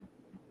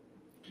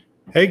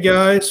Hey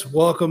guys,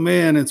 welcome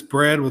in. It's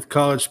Brad with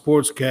College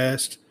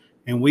SportsCast,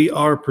 and we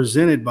are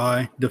presented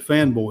by the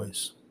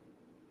Fanboys.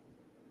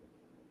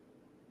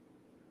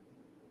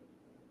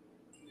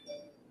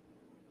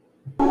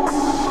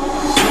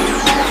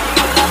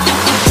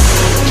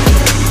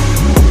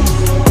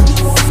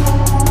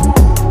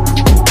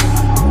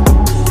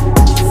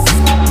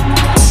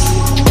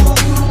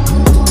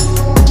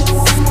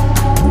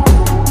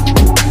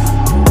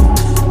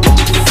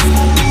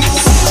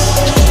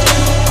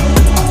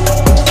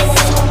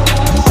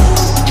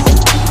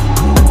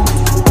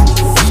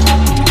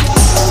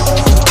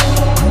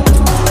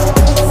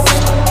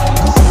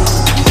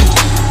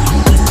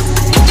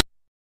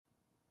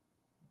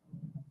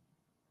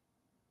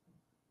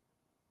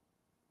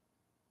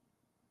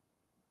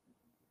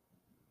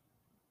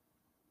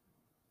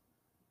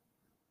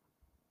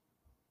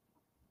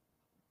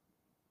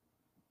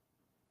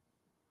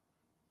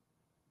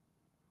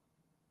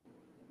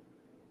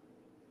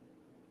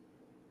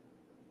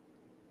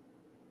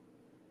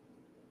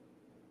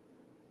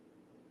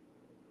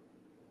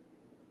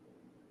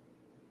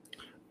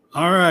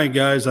 All right,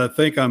 guys, I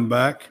think I'm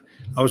back.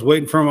 I was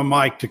waiting for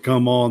my mic to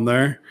come on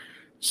there.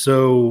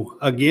 So,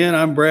 again,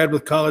 I'm Brad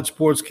with College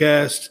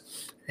SportsCast,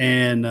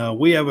 and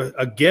we have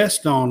a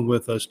guest on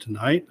with us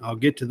tonight. I'll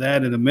get to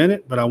that in a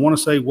minute, but I want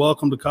to say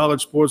welcome to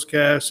College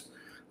SportsCast.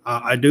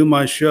 I do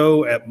my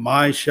show at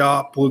my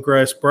shop,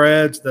 Bluegrass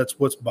Brad's. That's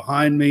what's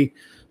behind me.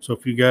 So,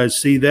 if you guys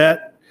see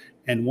that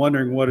and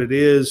wondering what it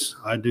is,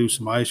 I do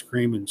some ice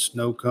cream and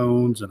snow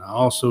cones, and I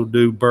also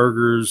do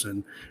burgers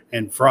and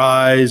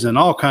fries and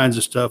all kinds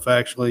of stuff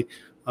actually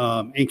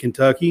in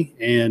Kentucky.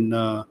 And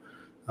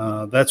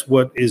that's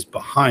what is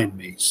behind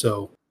me.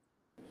 So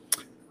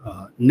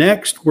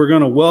next, we're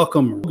going to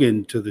welcome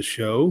Logan to the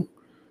show.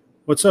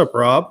 What's up,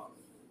 Rob?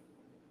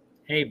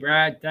 Hey,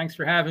 Brad. Thanks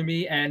for having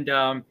me. And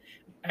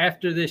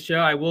after this show,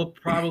 I will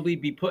probably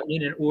be putting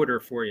in an order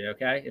for you,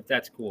 okay, if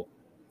that's cool.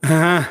 All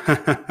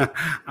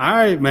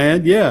right,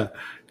 man. Yeah,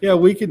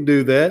 we can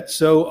do that.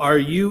 So are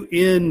you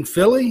in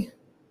Philly?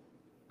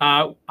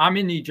 I'm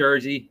in New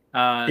Jersey,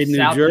 In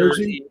South New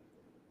Jersey?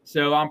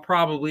 So I'm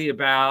probably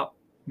about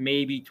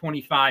maybe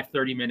 25,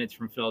 30 minutes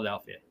from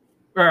Philadelphia,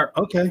 or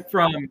Okay.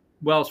 from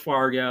Wells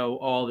Fargo,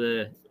 all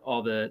the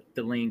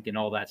link and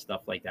all that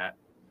stuff like that.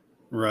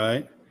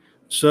 Right.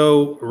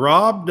 So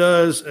Rob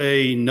does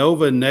a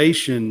Nova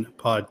Nation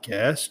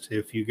podcast.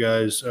 If you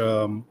guys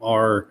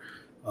are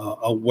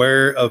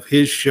aware of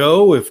his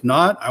show, if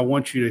not, I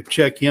want you to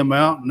check him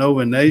out.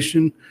 Nova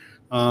Nation.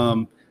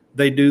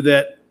 They do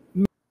that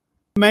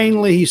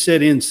mainly, he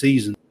said, in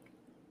season.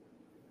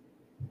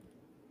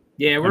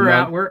 Yeah, we're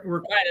out.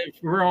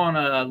 We're on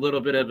a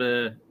little bit of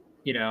a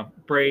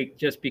break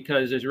just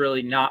because there's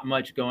really not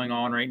much going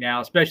on right now,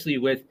 especially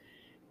with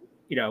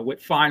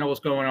with finals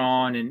going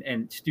on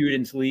and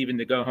students leaving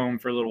to go home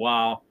for a little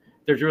while.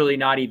 There's really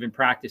not even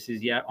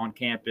practices yet on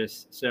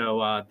campus,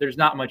 so there's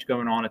not much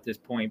going on at this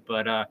point.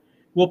 But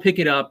we'll pick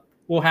it up.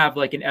 We'll have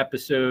like an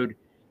episode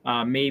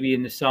maybe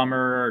in the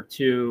summer or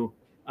two.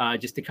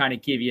 Just to kind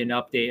of give you an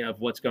update of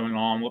what's going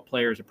on, what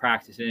players are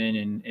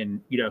practicing,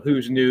 and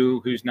who's new,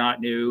 who's not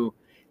new.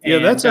 Yeah,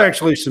 that's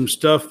actually some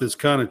stuff that's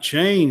kind of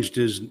changed.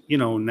 Is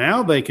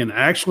now they can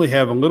actually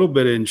have a little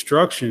bit of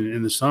instruction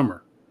in the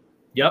summer.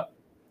 Yep.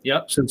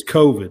 Since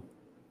COVID.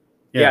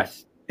 Yeah.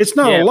 Yes. It's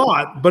not a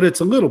lot, but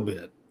it's a little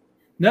bit.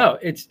 No,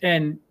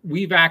 and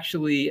we've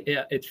actually.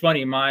 It's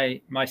funny.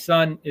 My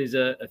son is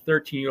a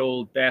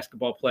 13-year-old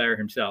basketball player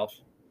himself,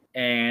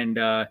 and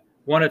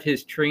one of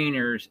his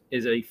trainers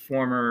is a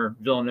former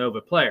Villanova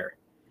player.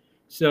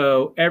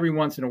 So every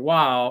once in a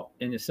while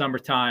in the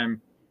summertime,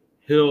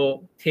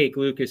 he'll take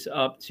Lucas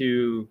up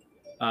to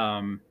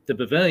the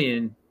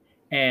pavilion,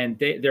 and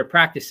their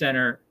practice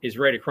center is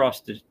right across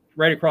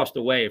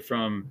the way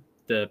from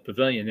the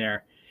pavilion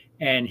there.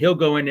 And he'll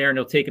go in there and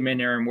he'll take him in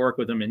there and work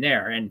with him in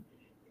there. And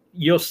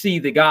you'll see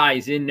the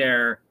guys in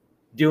there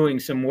doing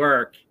some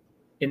work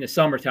in the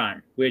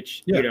summertime,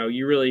 which,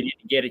 you really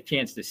didn't get a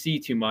chance to see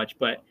too much.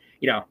 But,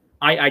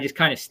 I just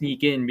kind of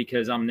sneak in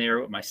because I'm there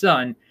with my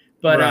son.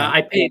 But right.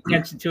 I pay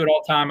attention to it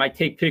all the time. I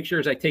take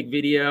pictures, I take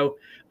video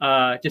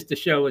just to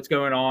show what's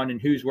going on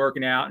and who's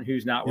working out and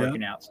who's not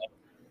working out. So.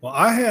 Well,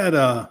 I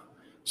had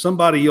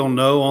somebody you'll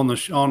know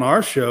on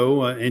our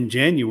show in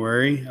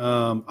January.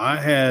 I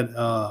had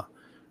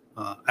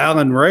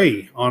Alan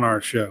Ray on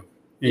our show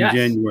in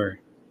January,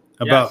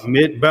 about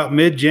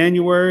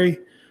mid-January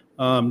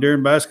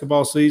during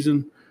basketball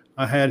season.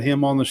 I had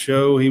him on the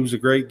show. He was a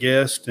great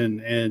guest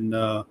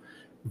and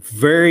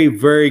very,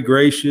 very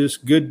gracious,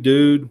 good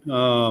dude.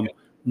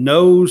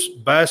 Knows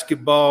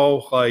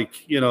basketball,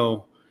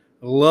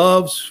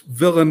 loves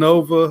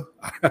Villanova.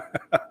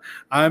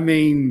 I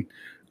mean,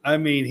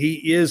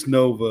 he is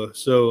Nova.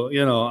 So,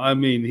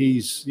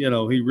 he's,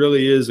 he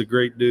really is a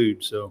great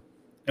dude. So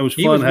it was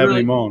fun having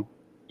him on.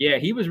 Yeah,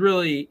 he was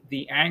really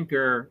the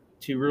anchor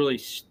to really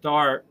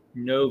start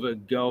Nova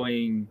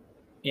going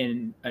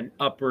in an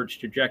upwards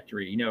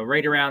trajectory,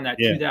 right around that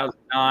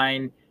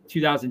 2009,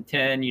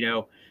 2010,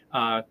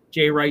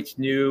 Jay Wright's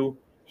new.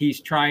 he's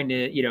trying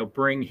to,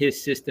 bring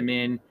his system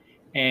in.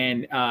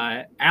 And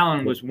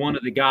Allen was one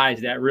of the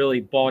guys that really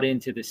bought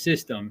into the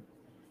system,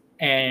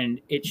 and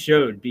it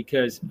showed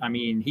because, I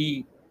mean,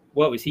 he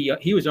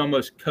was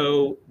almost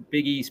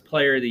Big East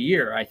Player of the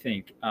Year, I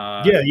think.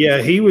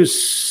 He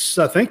was.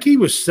 I think he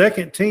was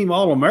second team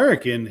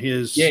All-American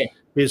his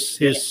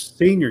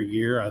senior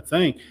year. I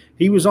think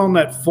he was on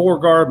that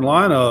 4-guard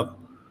lineup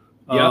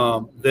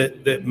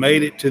that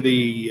made it to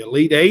the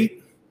Elite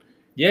Eight.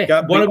 Yeah,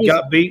 got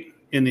beat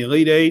in the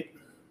Elite Eight.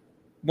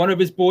 One of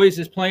his boys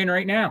is playing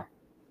right now,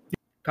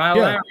 Kyle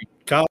Lowry.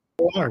 Kyle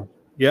Lowry.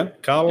 Yeah,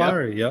 Kyle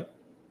Lowry. Yep.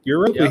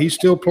 You're right. Yep. He's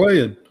still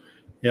playing.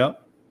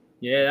 Yep.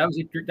 Yeah,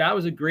 that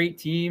was a great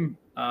team.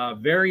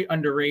 Very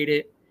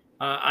underrated.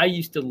 I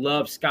used to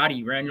love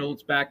Scotty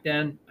Reynolds back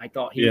then. I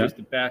thought he was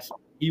the best.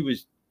 He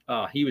was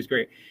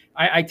great.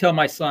 I tell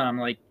my son, I'm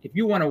like, if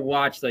you want to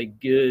watch like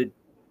good,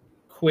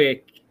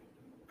 quick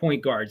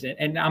point guards,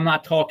 and I'm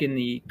not talking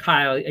the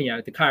Kyrie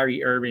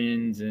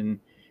Irvins and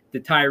the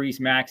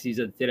Tyrese Maxeys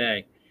of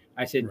today.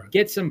 I said,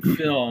 get some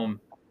film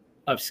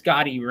of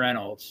Scotty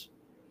Reynolds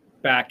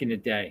back in the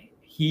day.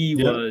 He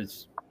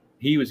was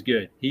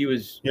good. He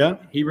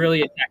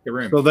really attacked the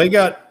rim. So they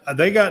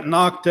got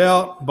knocked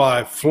out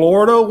by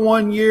Florida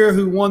one year,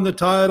 who won the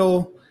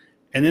title,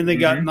 and then they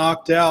got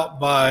knocked out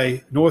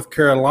by North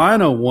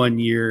Carolina one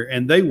year,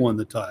 and they won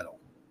the title.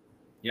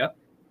 Yep.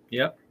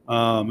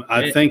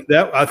 I think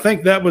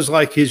that was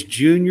like his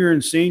junior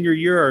and senior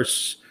year, or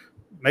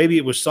maybe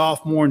it was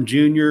sophomore and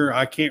junior.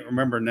 I can't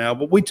remember now,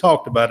 but we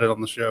talked about it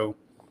on the show.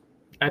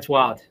 That's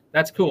wild.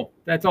 That's cool.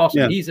 That's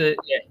awesome. Yeah.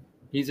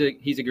 He's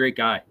a great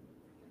guy.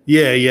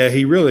 Yeah,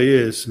 he really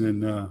is,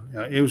 and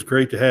it was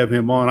great to have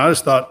him on. I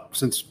just thought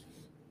since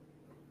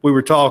we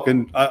were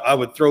talking, I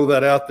would throw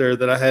that out there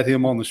that I had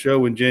him on the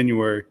show in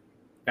January.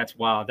 That's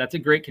wild. That's a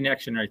great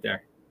connection right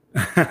there.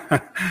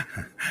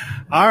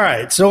 All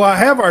right, so I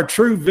have our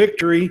True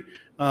Victory.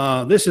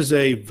 This is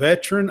a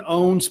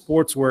veteran-owned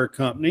sportswear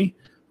company.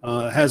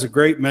 It has a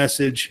great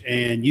message,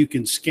 and you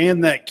can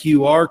scan that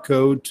QR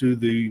code to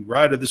the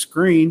right of the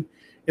screen.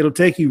 It'll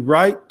take you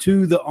right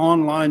to the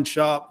online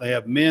shop. They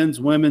have men's,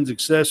 women's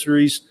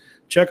accessories.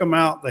 Check them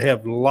out. They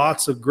have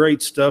lots of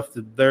great stuff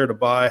there to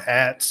buy,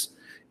 hats,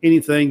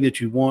 anything that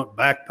you want,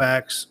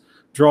 backpacks,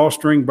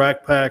 drawstring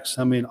backpacks.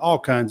 I mean, all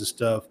kinds of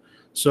stuff.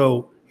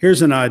 So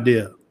here's an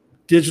idea.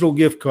 Digital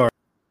gift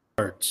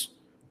cards.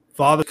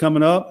 Father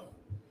coming up,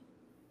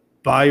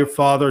 buy your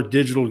father a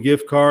digital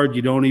gift card.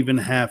 You don't even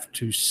have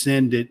to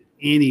send it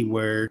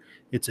anywhere.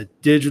 It's a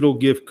digital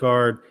gift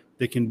card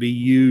that can be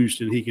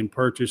used, and he can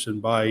purchase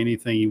and buy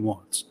anything he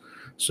wants.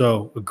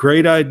 So a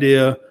great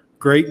idea,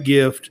 great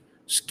gift.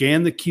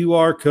 Scan the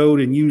QR code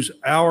and use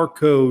our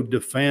code,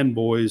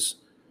 DeFanboys,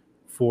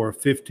 for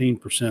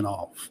 15%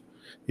 off.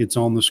 It's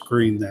on the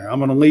screen there. I'm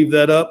going to leave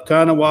that up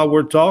kind of while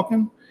we're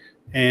talking,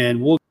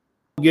 and we'll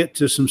get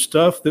to some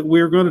stuff that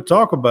we're going to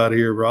talk about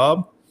here,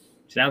 Rob.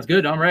 Sounds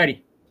good. I'm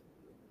ready.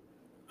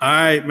 All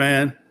right,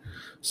 man.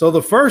 So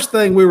the first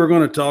thing we were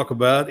going to talk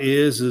about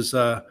is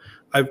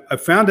I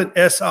found an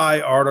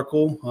SI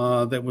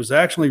article that was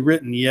actually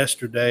written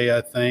yesterday,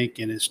 I think,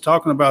 and it's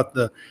talking about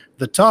the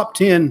top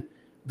 10.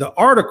 The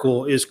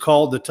article is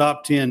called the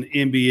top 10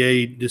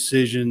 NBA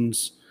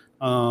decisions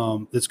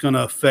that's going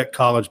to affect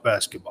college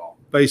basketball.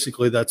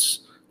 Basically,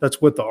 that's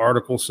what the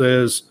article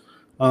says.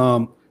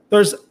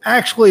 There's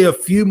actually a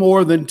few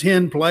more than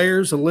 10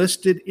 players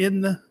listed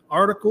in the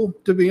article,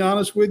 to be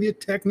honest with you,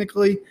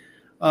 technically.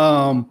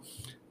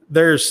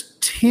 There's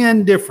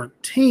 10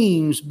 different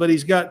teams, but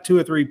he's got 2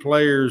 or 3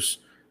 players,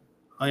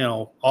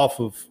 off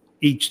of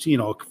each,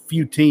 a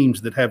few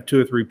teams that have 2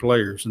 or 3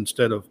 players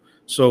instead of.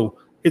 So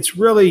it's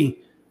really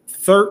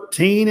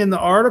 13 in the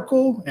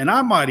article, and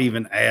I might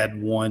even add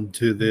one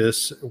to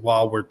this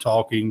while we're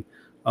talking,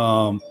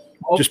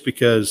 just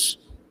because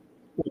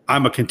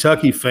I'm a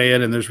Kentucky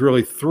fan, and there's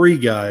really 3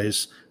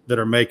 guys that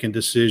are making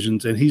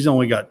decisions, and he's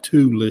only got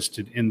 2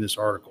 listed in this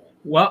article.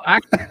 Well,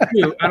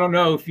 actually, I don't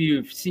know if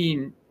you've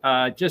seen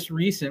just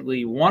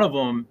recently, one of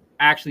them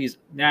actually is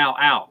now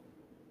out.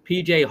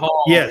 PJ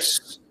Hall.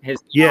 Yes.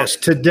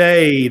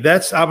 Today.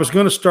 I was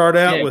going to start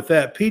out with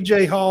that.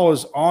 PJ Hall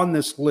is on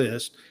this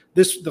list.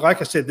 This, like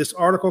I said, this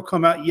article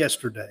come out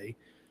yesterday.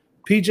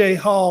 PJ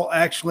Hall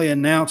actually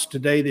announced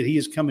today that he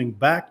is coming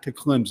back to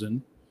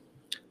Clemson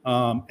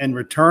and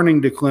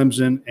returning to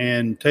Clemson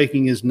and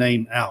taking his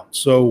name out.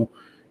 So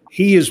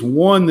he is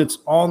one that's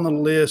on the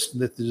list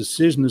that the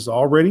decision is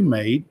already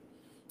made.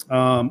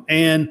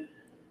 And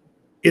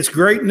it's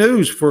great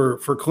news for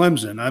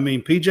Clemson. I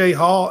mean, PJ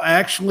Hall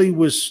actually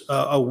was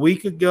a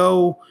week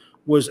ago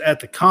was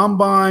at the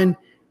Combine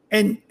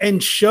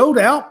and showed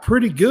out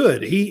pretty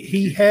good.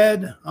 He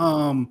had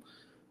some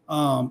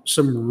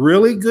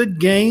really good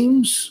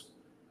games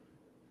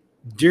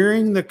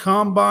during the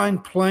Combine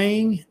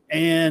playing,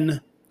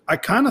 and I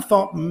kind of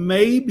thought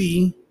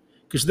maybe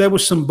because there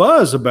was some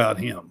buzz about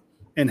him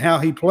and how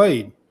he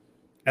played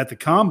at the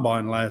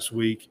Combine last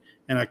week,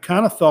 and I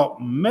kind of thought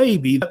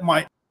maybe that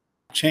might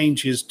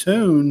change his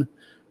tune,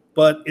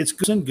 but it's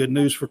good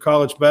news for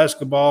college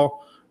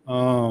basketball.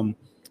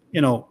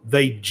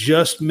 they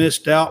just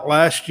missed out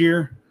last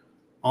year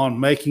on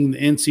making the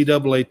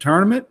NCAA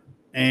tournament.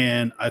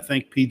 And I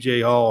think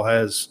PJ Hall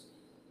has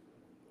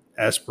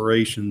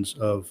aspirations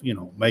of,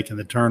 making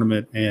the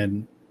tournament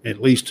and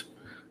at least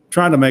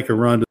trying to make a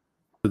run to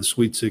the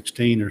Sweet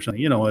 16 or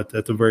something,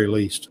 at the very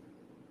least.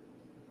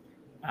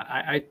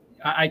 I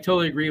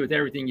totally agree with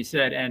everything you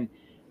said. And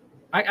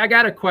I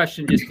got a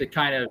question just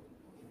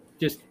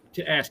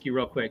to ask you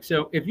real quick.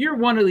 So if you're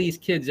one of these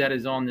kids that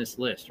is on this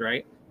list,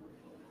 right,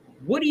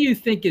 what do you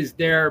think is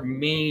their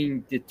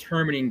main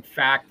determining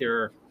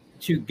factor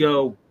to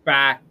go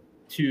back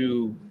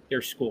to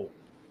their school?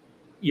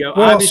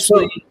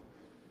 Obviously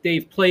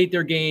they've played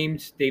their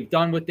games. They've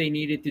done what they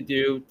needed to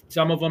do.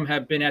 Some of them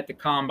have been at the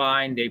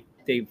combine.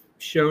 They've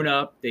shown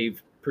up.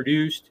 They've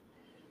produced.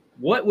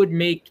 What would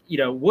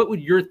what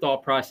would your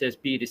thought process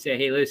be to say,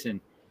 hey, listen,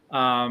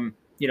 I'm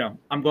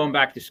going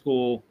back to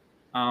school.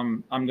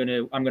 I'm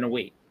gonna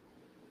wait.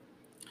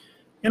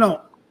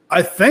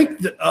 I think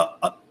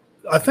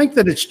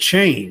that it's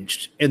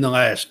changed in the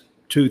last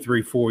 2,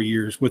 3, 4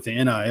 years with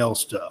the NIL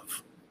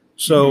stuff.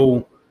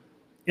 So,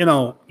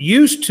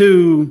 used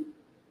to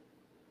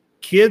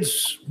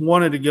kids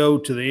wanted to go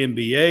to the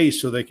NBA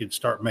so they could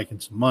start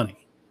making some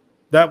money.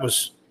 That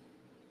was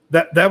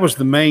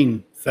the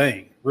main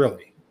thing,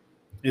 really,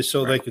 is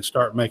so they could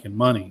start making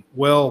money.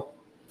 Well,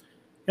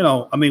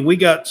 we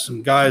got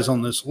some guys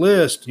on this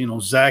list.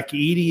 Zach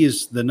Edey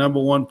is the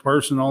number one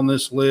person on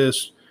this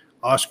list.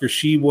 Oscar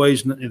Sheboy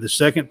is the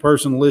second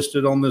person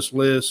listed on this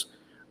list.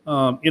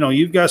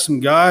 You've got some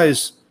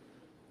guys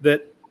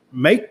that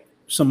make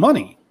some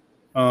money.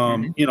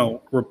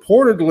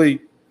 Reportedly,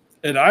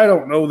 and I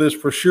don't know this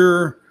for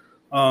sure,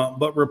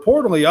 but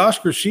reportedly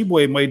Oscar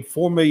Sheboy made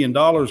 $4 million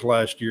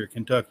last year at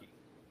Kentucky.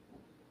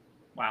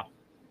 Wow.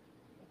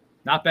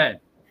 Not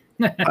bad.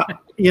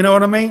 You know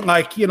what I mean?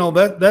 Like,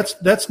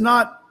 that's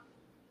not,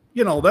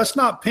 that's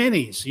not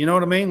pennies. You know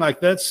what I mean? Like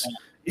that's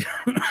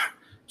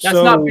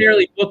not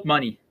barely book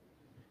money.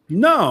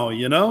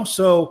 No,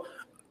 so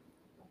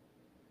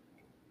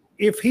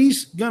if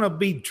he's going to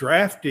be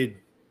drafted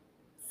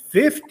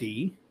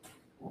 50,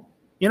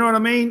 you know what I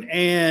mean?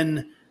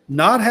 And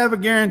not have a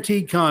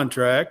guaranteed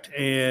contract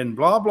and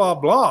blah, blah,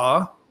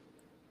 blah,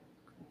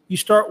 you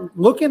start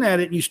looking at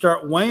it and you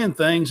start weighing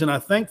things. And I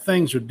think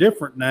things are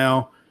different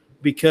now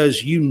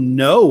because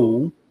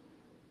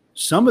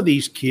some of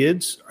these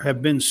kids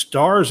have been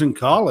stars in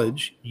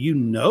college.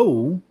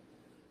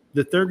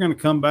 That they're going to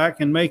come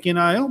back and make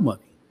NIL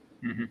money.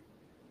 Mm-hmm.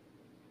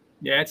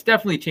 Yeah, it's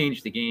definitely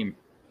changed the game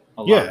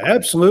a lot. Yeah,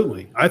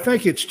 absolutely. I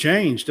think it's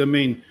changed.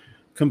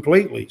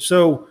 Completely.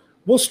 So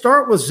we'll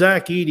start with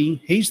Zach Edey.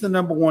 He's the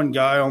number one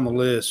guy on the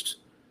list.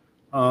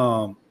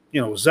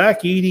 Zach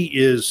Edey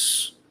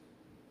is,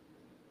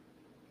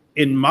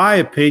 in my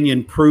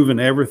opinion, proven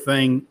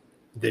everything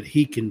that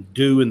he can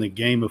do in the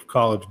game of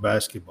college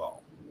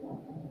basketball.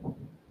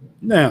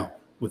 Now,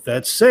 with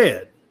that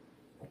said,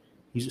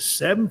 he's a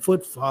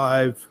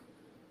 7'5",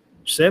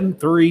 7'3",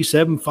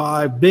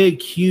 7'5",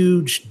 big,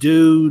 huge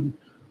dude,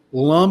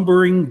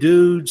 lumbering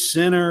dude,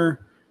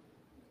 center,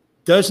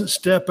 doesn't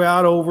step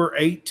out over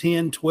 8,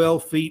 10,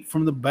 12 feet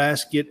from the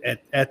basket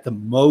at the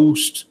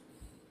most.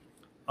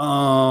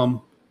 And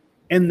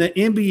the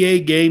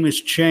NBA game has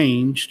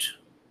changed,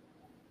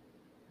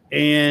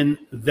 and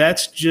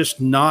that's just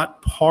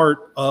not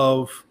part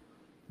of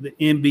the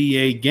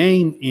NBA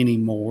game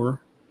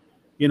anymore.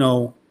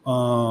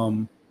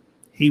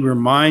 He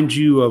reminds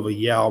you of a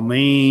Yao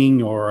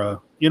Ming or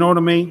a, you know what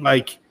I mean?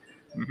 Like,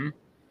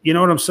 you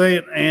know what I'm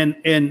saying?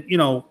 And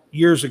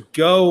years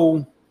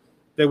ago,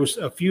 there was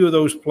a few of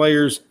those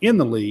players in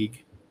the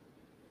league.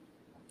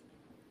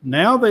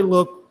 Now they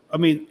look,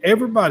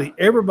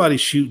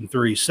 everybody's shooting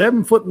threes.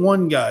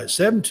 7'1" guys,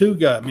 7'2"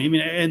 guys.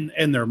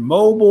 And they're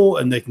mobile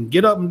and they can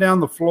get up and down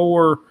the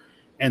floor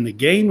and the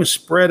game is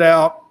spread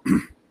out.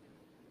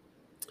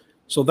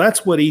 So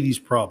that's what Edey's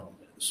problem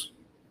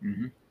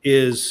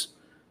is.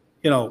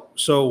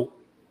 So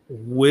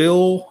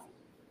will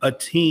a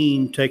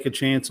team take a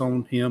chance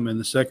on him in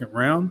the second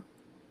round?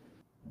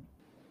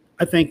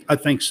 I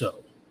think so.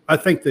 I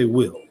think they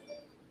will.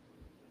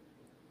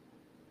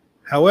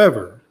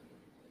 However,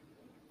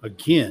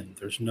 again,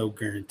 there's no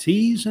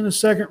guarantees in the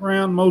second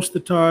round most of the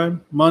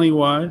time,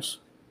 money-wise.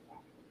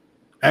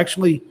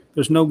 Actually,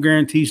 there's no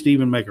guarantees to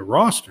even make a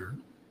roster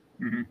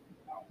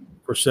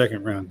for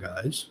second-round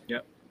guys.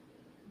 Yep.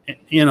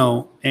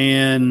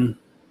 And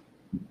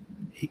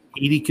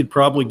Edey could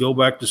probably go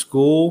back to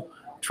school,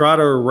 try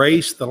to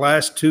erase the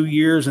last 2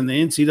 years in the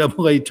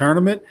NCAA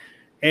tournament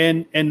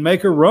and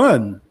make a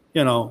run,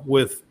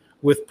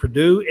 with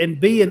Purdue and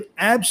be an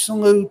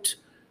absolute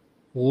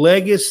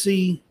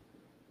legacy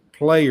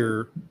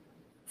player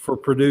for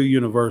Purdue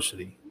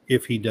University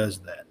if he does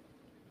that.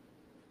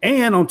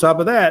 And on top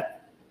of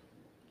that,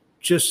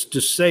 just to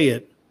say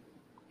it,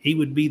 he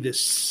would be the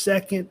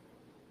second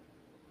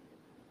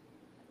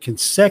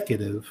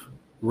consecutive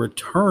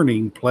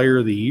returning player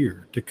of the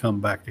year to come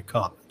back to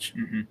college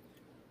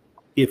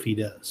if he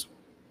does.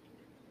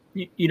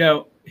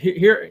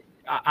 Here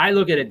I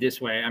look at it this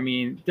way. I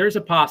mean, there's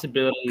a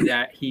possibility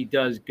that he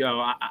does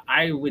go.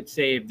 I would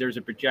say if there's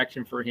a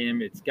projection for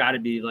him, it's got to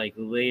be like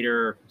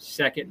later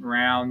second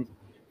round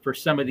for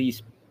some of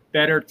these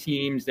better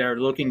teams that are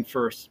looking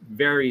for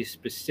very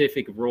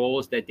specific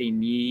roles that they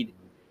need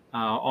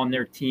on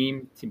their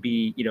team to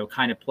be,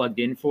 kind of plugged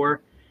in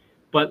for.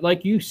 But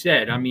like you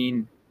said, I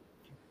mean,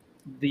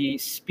 the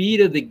speed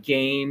of the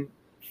game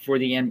for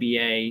the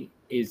NBA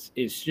is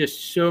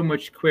just so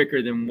much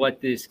quicker than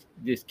what this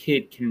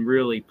kid can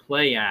really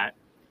play at.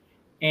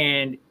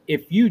 And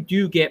if you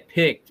do get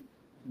picked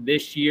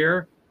this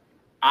year,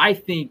 I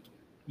think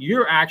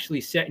you're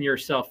actually setting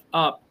yourself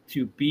up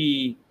to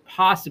be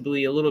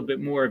possibly a little bit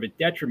more of a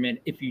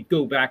detriment if you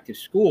go back to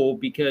school,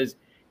 because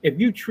if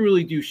you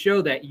truly do show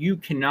that you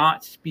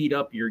cannot speed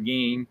up your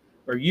game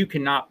or you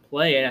cannot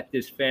play at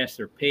this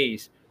faster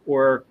pace,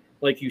 or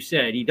like you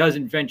said, he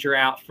doesn't venture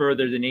out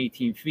further than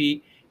 18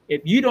 feet.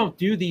 If you don't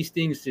do these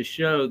things to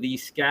show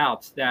these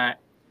scouts that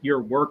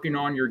you're working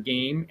on your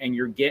game and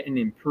you're getting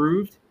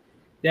improved,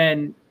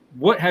 then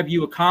what have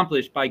you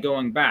accomplished by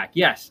going back?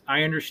 Yes,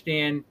 I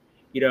understand,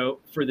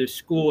 for the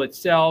school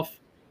itself,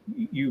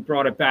 you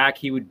brought it back.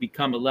 He would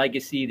become a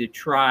legacy to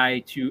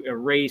try to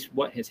erase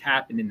what has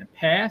happened in the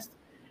past.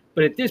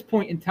 But at this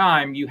point in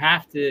time, you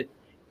have to,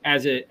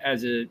 as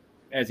a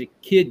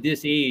kid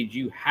this age,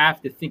 you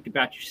have to think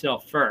about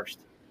yourself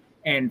first.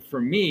 And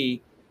for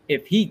me,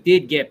 if he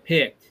did get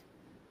picked,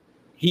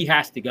 he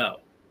has to go.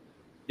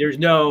 There's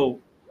no,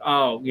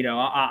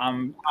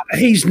 I'm.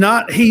 He's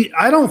not.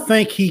 I don't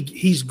think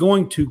he's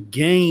going to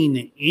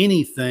gain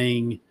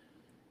anything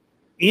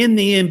in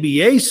the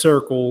NBA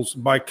circles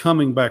by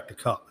coming back to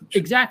college.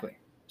 Exactly.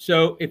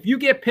 So if you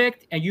get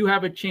picked and you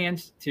have a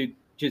chance to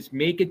just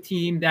make a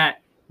team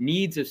that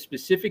needs a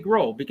specific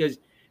role, because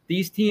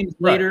these teams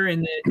later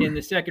in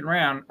the second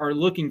round are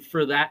looking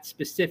for that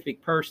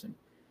specific person.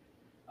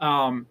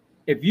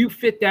 If you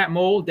fit that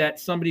mold that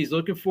somebody's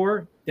looking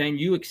for, then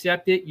you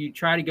accept it. You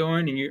try to go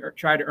in and you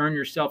try to earn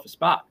yourself a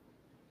spot.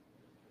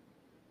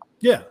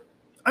 Yeah.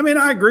 I mean,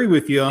 I agree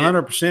with you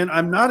 100%.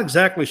 I'm not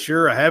exactly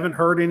sure. I haven't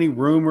heard any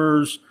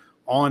rumors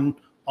on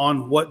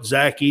what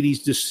Zach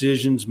Edey's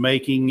decisions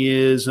making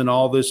is and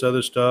all this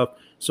other stuff.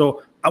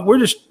 So we're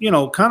just,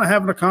 kind of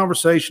having a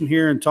conversation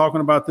here and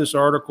talking about this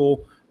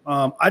article.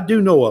 I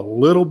do know a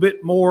little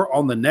bit more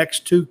on the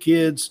next two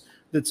kids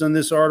that's in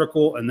this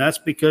article, and that's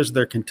because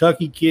they're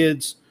Kentucky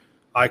kids.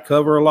 I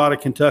cover a lot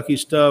of Kentucky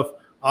stuff.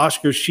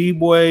 Oscar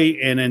Tshiebwe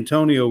and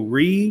Antonio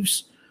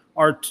Reeves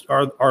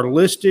are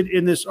listed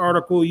in this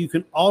article. You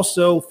can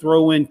also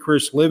throw in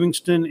Chris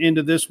Livingston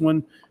into this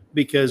one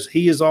because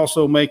he is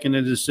also making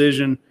a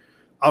decision.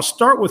 I'll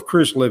start with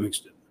Chris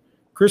Livingston.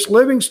 Chris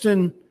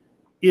Livingston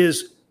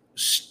is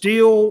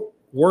still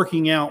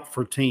working out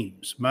for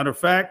teams. Matter of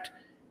fact,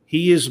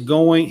 he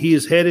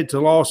is headed to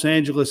Los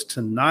Angeles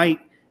tonight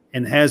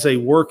and has a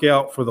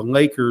workout for the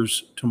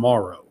Lakers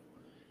tomorrow.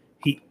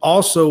 He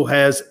also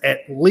has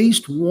at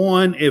least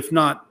one, if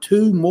not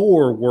two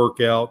more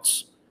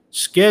workouts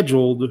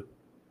scheduled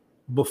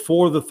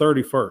before the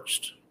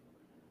 31st.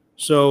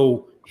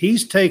 So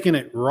he's taking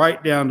it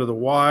right down to the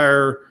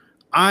wire.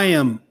 I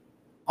am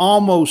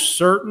almost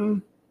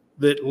certain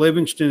that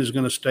Livingston is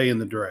going to stay in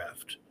the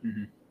draft.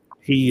 Mm-hmm.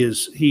 He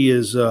is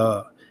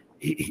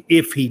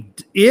if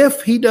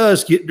he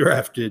does get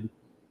drafted,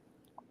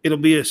 it'll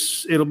be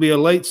a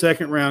late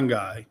second round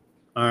guy.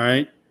 All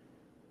right.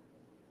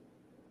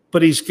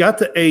 But he's got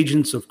the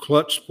agents of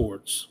Clutch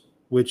Sports,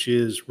 which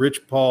is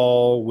Rich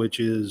Paul, which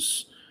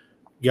is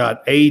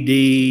got AD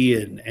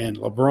and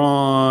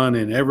LeBron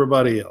and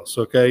everybody else.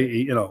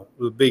 Okay.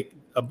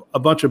 A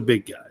bunch of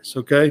big guys.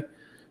 Okay.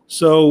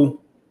 So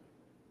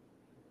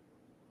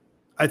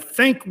I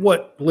think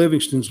what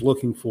Livingston's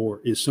looking for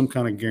is some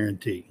kind of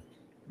guarantee.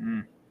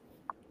 Mm.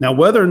 Now,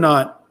 whether or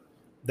not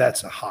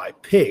that's a high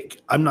pick,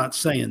 I'm not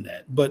saying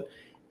that. But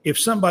if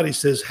somebody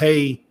says,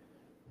 hey,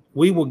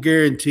 we will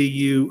guarantee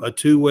you a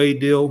two-way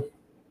deal,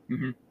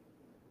 mm-hmm.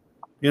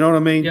 You know what I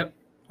mean? Yep.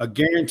 A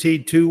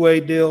guaranteed two-way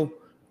deal,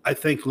 I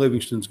think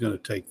Livingston's going to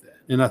take that.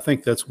 And I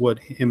think that's what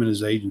him and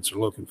his agents are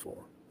looking for.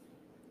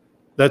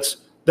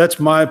 That's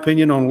my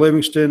opinion on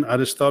Livingston. I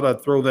just thought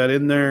I'd throw that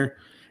in there.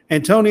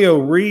 Antonio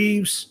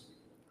Reeves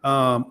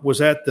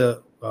was at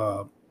the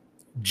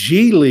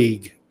G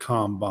League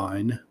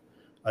Combine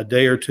a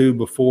day or two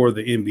before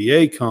the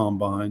NBA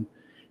Combine,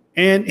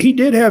 and he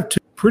did have two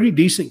pretty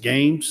decent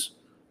games.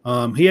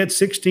 He had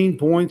 16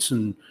 points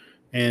and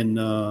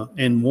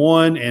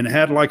one, and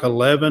had like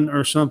 11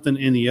 or something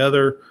in the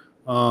other,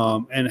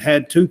 and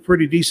had two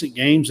pretty decent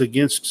games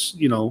against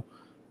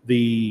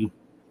the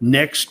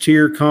next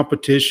tier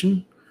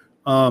competition,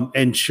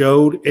 and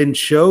showed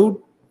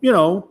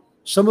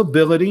some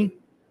ability,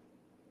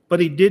 but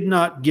he did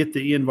not get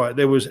the invite.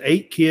 There was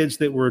 8 kids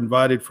that were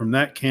invited from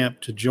that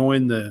camp to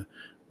join the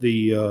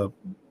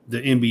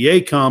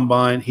NBA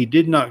Combine. He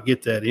did not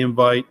get that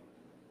invite.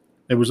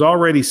 There was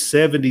already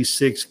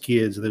 76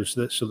 kids.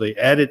 So they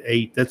added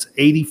 8. That's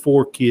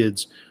 84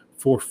 kids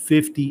for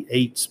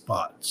 58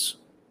 spots.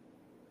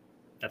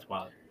 That's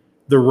wild.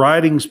 the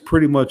writing's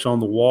pretty much on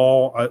the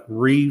wall.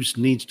 Reeves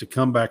needs to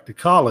come back to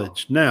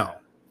college. Now,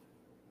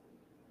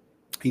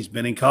 he's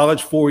been in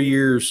college 4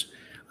 years.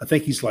 I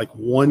think he's like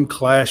one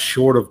class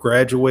short of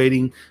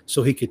graduating,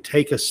 so he could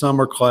take a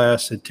summer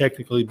class and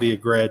technically be a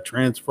grad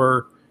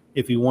transfer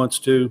if he wants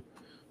to.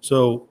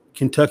 So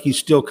Kentucky's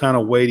still kind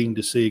of waiting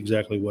to see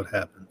exactly what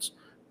happens.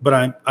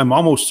 But I'm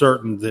almost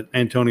certain that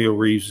Antonio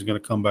Reeves is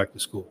going to come back to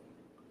school.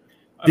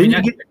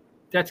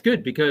 That's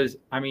good because,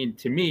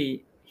 to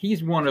me,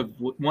 he's one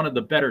of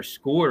the better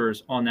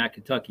scorers on that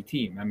Kentucky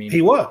team.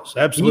 He was,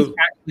 absolutely. He's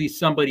actually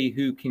somebody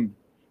who can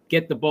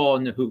get the ball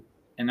in the hoop,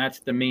 and that's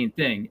the main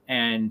thing.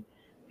 And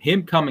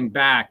him coming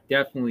back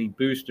definitely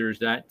boosters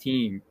that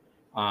team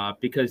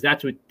because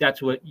that's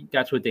what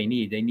they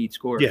need. They need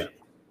scorers. Yeah.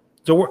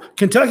 So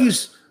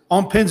Kentucky's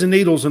on pins and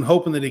needles and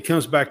hoping that he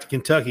comes back to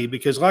Kentucky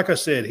because, like I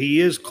said, he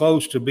is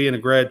close to being a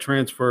grad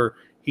transfer.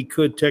 He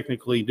could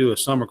technically do a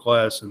summer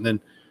class and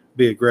then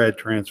be a grad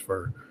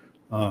transfer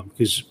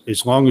because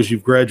as long as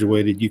you've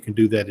graduated, you can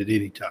do that at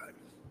any time.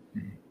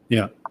 Mm-hmm.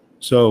 Yeah.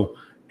 So,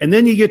 and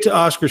then you get to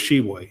Oscar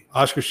Tshiebwe.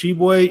 Oscar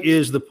Tshiebwe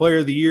is the player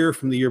of the year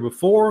from the year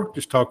before.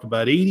 Just talked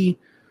about Edey.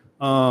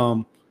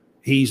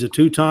 He's a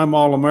two-time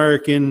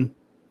All-American,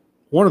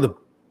 one of the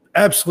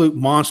absolute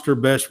monster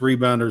best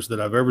rebounders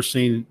that I've ever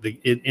seen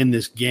in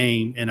this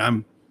game, and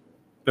I'm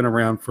been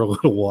around for a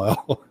little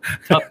while.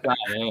 Tough guy,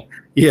 eh?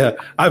 Yeah,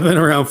 I've been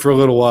around for a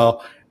little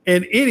while.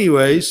 And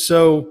anyways,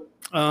 so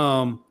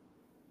I'll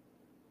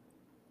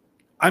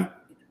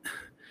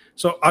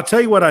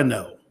tell you what I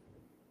know.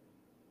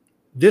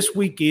 This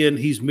weekend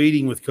he's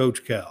meeting with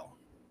Coach Cal.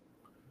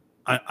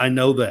 I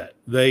know that.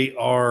 They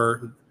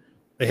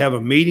have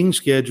a meeting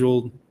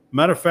scheduled.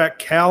 Matter of fact,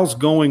 Cal's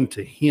going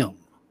to him.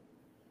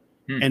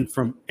 And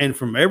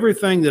from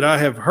everything that I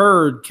have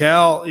heard,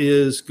 Cal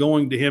is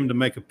going to him to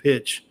make a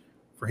pitch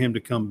for him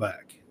to come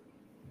back.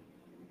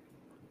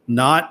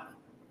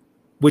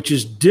 Which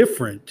is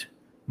different.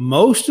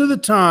 Most of the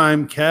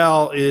time,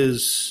 Cal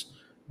is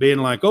being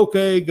like,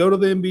 okay, go to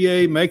the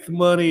NBA, make the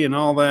money and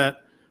all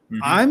that.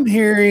 Mm-hmm. I'm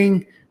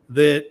hearing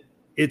that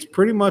it's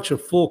pretty much a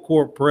full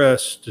court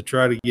press to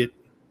try to get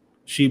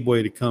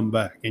Tshiebwe to come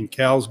back. And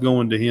Cal's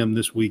going to him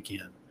this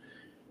weekend.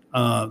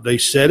 They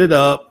set it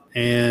up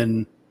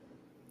and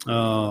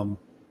we'll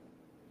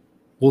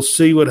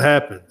see what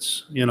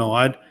happens.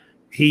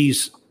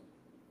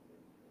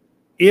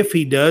 If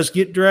he does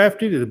get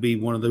drafted, it'll be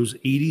one of those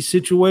Edey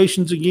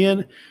situations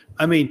again.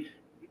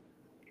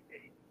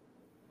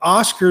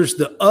 Oscar's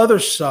the other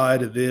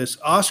side of this.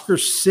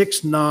 Oscar's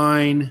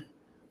 6'9".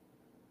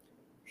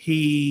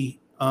 He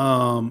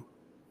can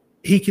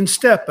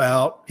step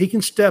out. He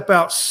can step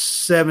out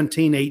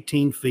 17,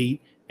 18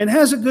 feet and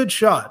has a good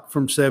shot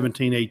from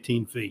 17,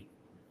 18 feet.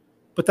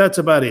 But that's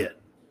about it.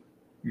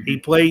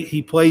 Mm-hmm.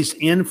 He plays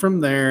in from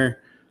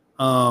there.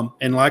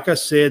 And like I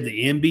said,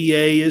 the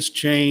NBA has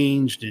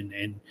changed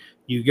and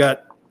you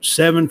got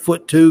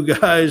 7'2"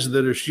 guys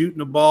that are shooting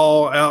the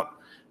ball out,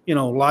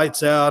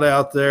 lights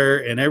out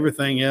there and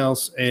everything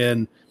else.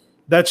 And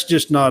that's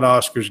just not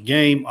Oscar's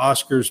game.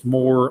 Oscar's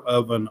more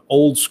of an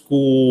old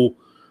school,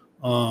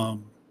 I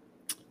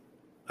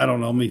don't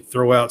know, let me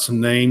throw out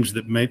some names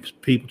that make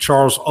people,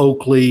 Charles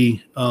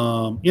Oakley, you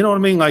know what I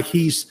mean? Like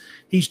he's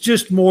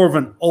just more of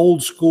an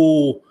old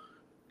school,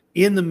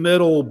 in the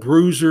middle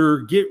bruiser,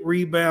 get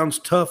rebounds,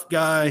 tough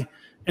guy.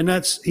 And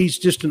he's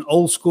just an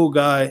old school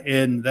guy.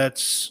 And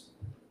that's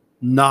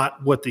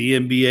not what the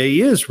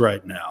NBA is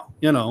right now,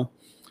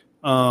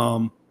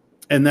 and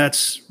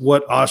that's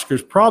what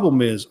Oscar's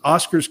problem is.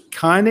 Oscar's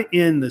kind of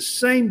in the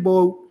same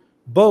boat,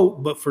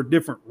 but for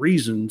different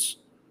reasons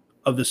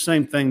of the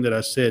same thing that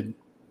I said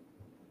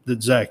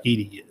that Zach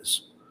Edey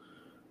is.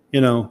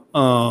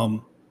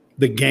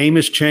 The game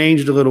has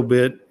changed a little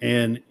bit,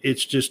 and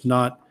it's just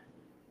not.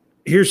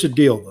 Here's the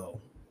deal, though.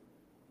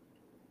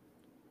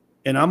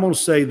 And I'm going to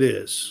say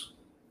this.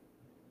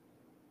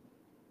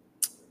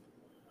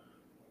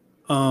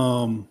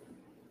 I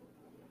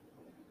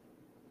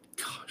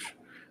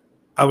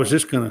was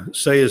just going to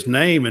say his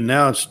name, and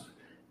now it's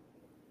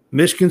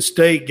Michigan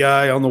State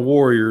guy on the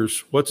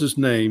Warriors. What's his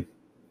name?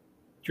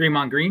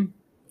 Draymond Green.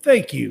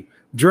 Thank you.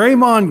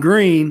 Draymond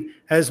Green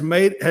has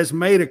made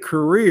a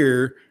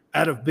career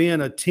out of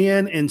being a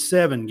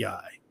 10-7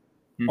 guy,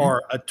 mm-hmm.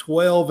 or a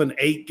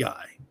 12-8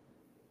 guy,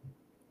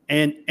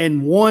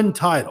 and won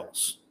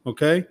titles.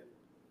 Okay,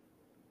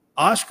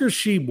 Oscar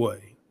Tshiebwe,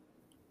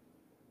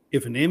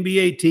 if an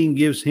NBA team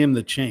gives him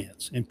the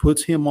chance and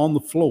puts him on the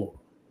floor,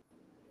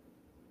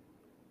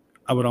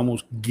 I would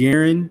almost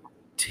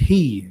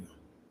guarantee you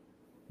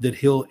that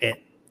he'll at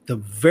the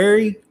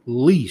very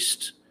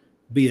least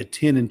be a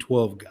 10 and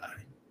 12 guy.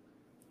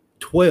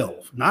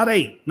 12, not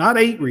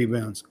 8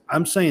 rebounds.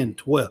 I'm saying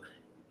 12.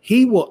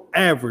 He will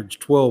average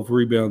 12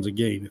 rebounds a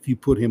game if you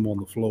put him on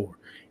the floor.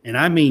 And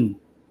I mean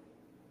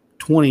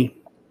 20,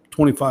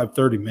 25,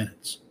 30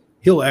 minutes.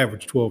 He'll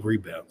average 12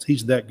 rebounds.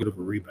 He's that good of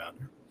a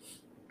rebounder.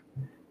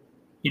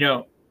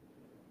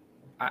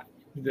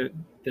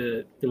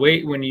 The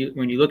way when you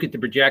look at the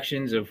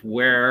projections of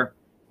where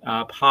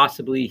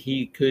possibly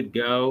he could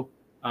go,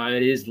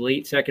 It is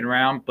late second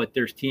round, but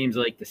there's teams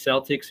like the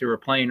Celtics who are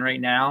playing right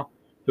now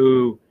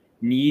who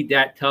need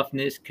that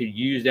toughness, could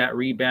use that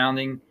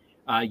rebounding,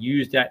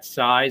 use that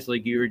size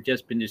like you were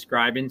just been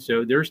describing.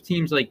 So there's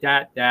teams like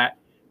that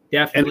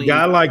definitely. And a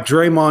guy like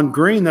Draymond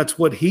Green, that's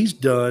what he's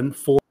done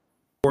for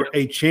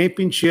a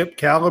championship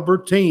caliber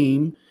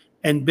team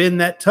and been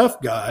that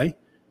tough guy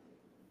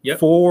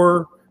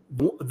for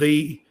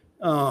the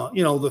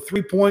the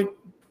 3-point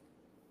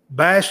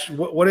bash.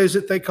 What is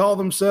it they call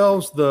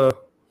themselves? The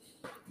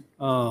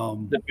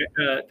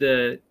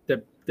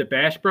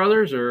Bash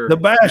Brothers, or the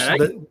Bash.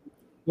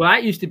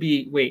 That used to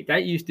be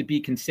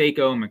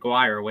Canseco and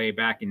McGuire way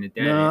back in the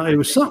day. No, it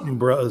was something,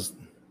 bros.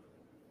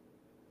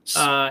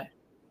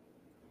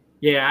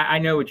 Yeah, I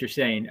know what you're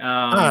saying.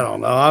 I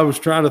don't know. I was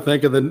trying to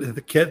think of the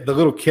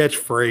little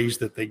catchphrase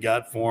that they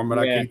got for him, but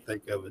I can't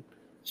think of it.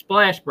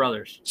 Splash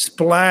Brothers.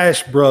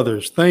 Splash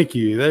Brothers. Thank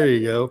you. There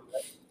you go.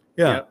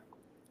 Yeah. Yep.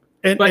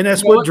 And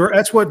that's what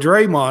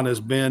Draymond has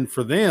been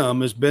for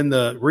them, has been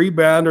the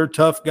rebounder,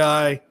 tough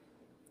guy.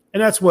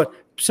 And that's what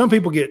some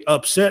people get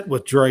upset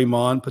with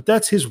Draymond, but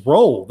that's his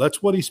role.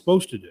 That's what he's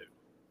supposed to do.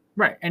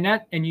 Right. And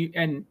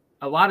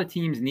a lot of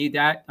teams need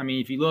that. I mean,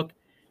 if you look,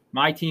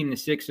 my team, the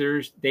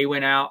Sixers, they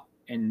went out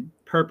and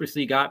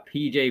purposely got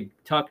PJ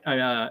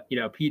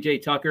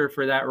Tucker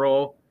for that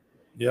role.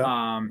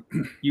 Yeah.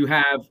 You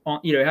have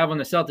on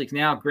the Celtics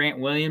now Grant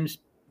Williams.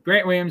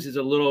 Grant Williams is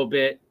a little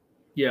bit,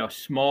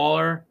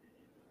 smaller.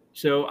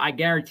 So I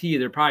guarantee you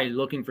they're probably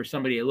looking for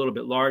somebody a little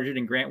bit larger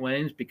than Grant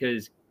Williams,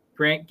 because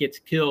Grant gets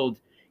killed.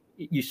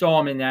 You saw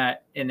him in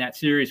that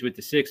series with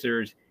the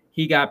Sixers.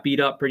 He got beat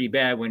up pretty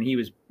bad when he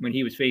was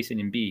facing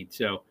Embiid.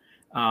 So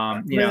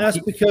that's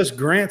because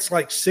Grant's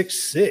like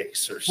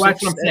 6'6" or 6'7".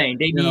 That's what I'm saying.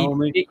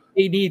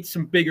 They need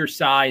some bigger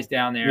size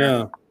down there.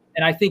 Yeah.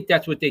 And I think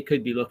that's what they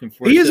could be looking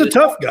for. He is a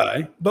tough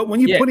guy, but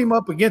when you put him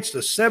up against a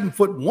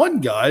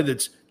 7'1" guy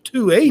that's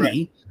 280,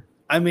 right.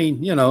 I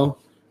mean,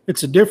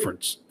 it's a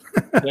difference.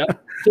 Yeah.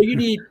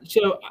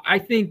 So I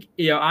think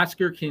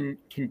Oscar can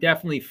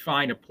definitely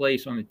find a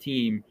place on the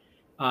team,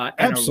 and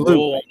absolutely. A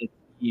role on the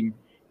team,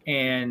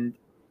 and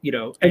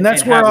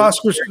that's where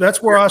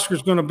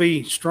Oscar's going to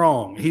be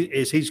strong.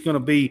 He's going to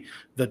be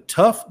the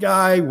tough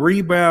guy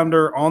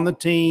rebounder on the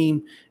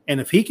team,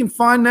 and if he can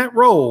find that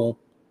role,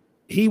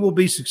 he will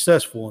be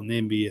successful in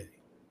the NBA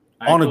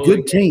on a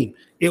good team.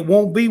 It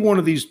won't be one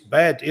of these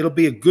bad. It'll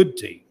be a good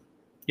team.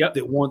 Yep.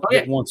 That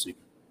wants him.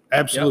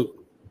 Absolutely.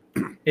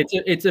 Yep.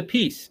 It's a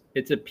piece.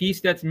 It's a piece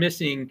that's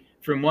missing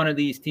from one of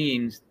these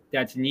teams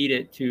that's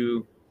needed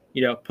to,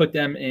 put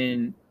them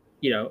in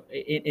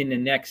the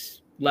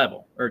next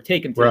level, or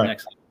take them to the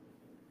next level.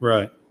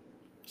 Right.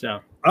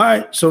 So. All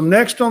right. So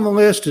next on the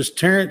list is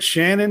Terrence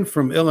Shannon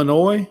from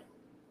Illinois.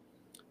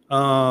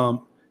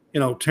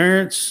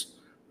 Terrence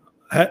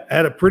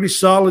had a pretty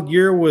solid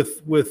year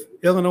with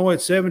Illinois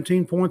at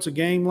 17 points a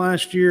game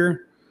last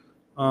year.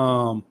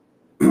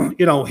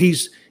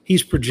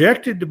 He's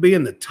projected to be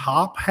in the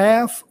top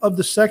half of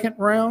the second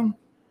round,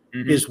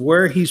 is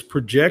where he's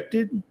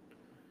projected.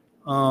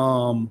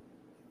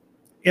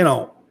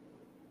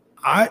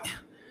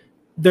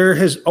 There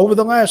has, over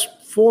the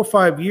last 4 or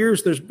 5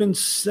 years, there's been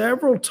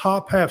several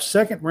top half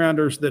second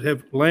rounders that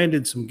have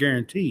landed some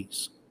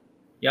guarantees.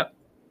 Yep.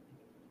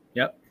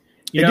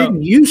 It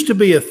didn't used to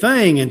be a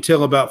thing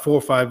until about 4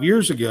 or 5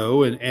 years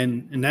ago,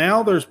 and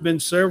now there's been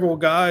several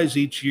guys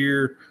each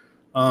year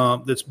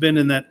that's been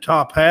in that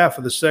top half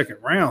of the second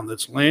round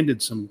that's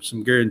landed some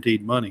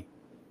guaranteed money.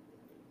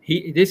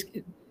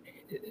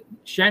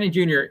 Shannon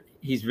Jr.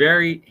 He's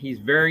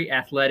very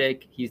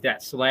athletic. He's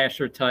that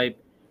slasher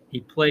type. He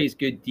plays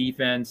good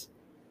defense.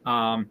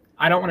 I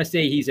don't want to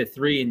say he's a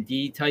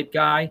 3-and-D type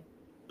guy,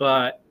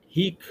 but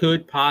he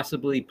could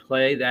possibly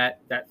play that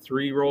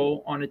 3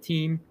 role on a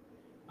team,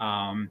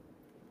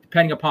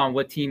 depending upon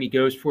what team he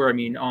goes for. I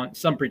mean, on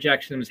some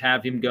projections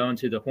have him going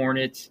to the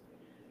Hornets.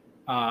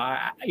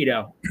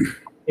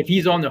 If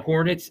he's on the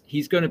Hornets,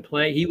 he's going to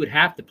play. He would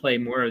have to play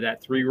more of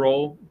that 3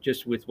 role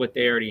just with what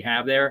they already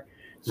have there.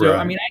 So, right.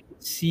 I mean, I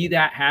can see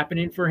that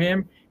happening for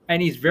him.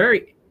 And he's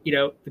very,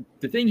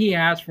 the thing he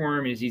has for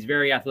him is he's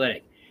very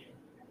athletic.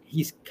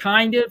 He's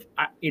kind of,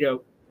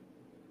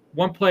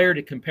 one player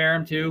to compare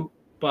him to,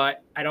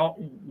 but I don't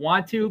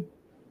want to.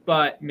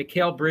 But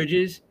Mikal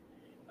Bridges,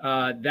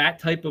 that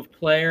type of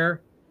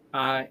player,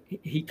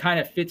 he kind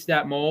of fits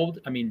that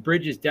mold. I mean,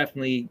 Bridges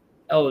definitely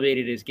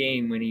elevated his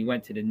game when he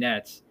went to the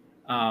Nets.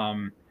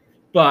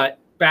 But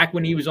back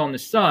when he was on the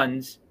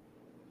Suns,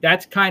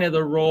 that's kind of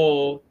the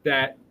role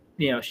that,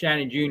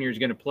 Shannon Jr. is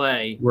going to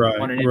play.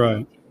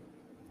 Right.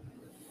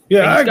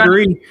 Yeah, I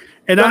agree.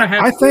 And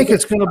I think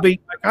it's going to be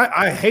 –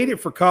 I hate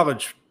it for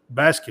college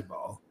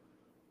basketball,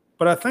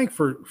 but I think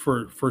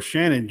for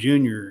Shannon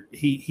Jr.,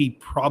 he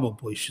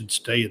probably should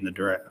stay in the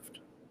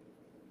draft.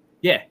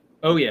 Yeah.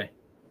 Oh, yeah.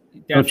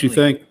 Definitely. Don't you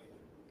think?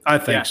 I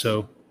think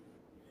so.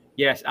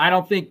 Yes. I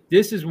don't think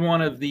this is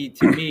one of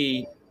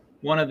the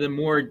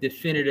more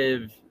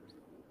definitive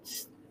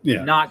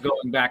not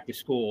going back to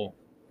school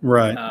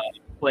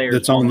players.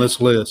 That's on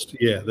this list.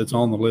 Yeah, that's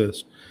on the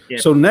list. Yeah.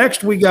 So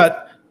next we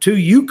got two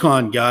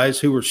UConn guys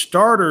who were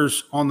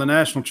starters on the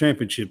national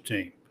championship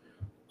team,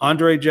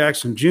 Andre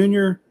Jackson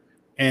Jr.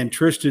 and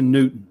Tristan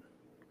Newton.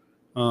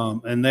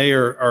 And they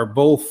are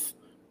both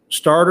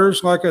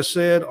starters, like I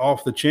said,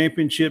 off the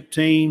championship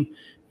team.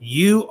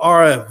 You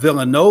are a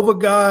Villanova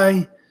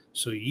guy,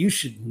 so you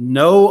should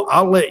know.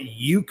 I'll let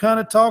you kind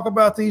of talk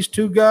about these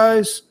two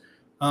guys,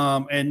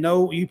 and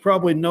you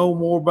probably know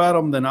more about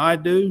them than I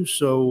do.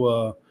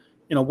 So,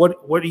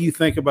 what do you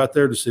think about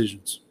their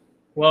decisions?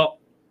 Well,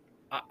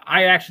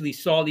 I actually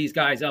saw these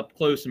guys up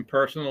close and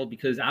personal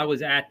because I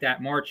was at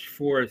that March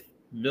 4th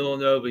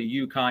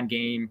Villanova-UConn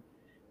game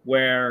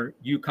where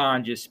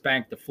UConn just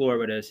spanked the floor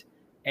with us,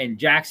 and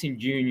Jackson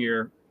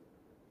Jr.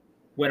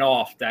 went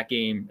off that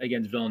game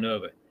against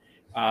Villanova.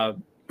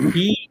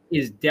 He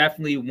is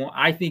definitely one.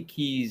 I think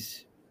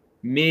he's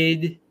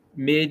mid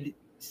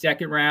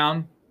second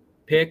round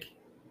pick.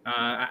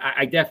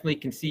 I definitely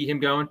can see him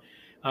going.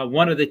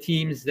 One of the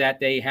teams that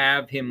they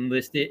have him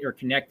listed or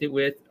connected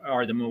with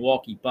are the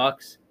Milwaukee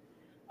Bucks.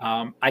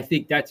 I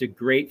think that's a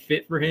great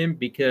fit for him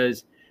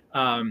because,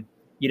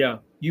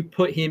 you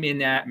put him in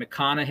that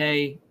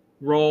McConaughey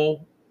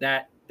role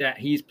that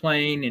he's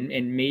playing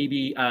and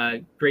maybe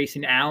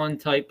Grayson Allen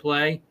type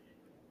play.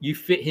 You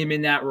fit him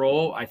in that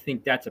role. I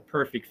think that's a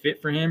perfect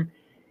fit for him.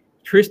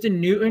 Tristan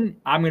Newton,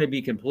 I'm going to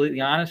be completely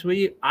honest with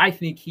you. I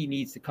think he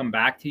needs to come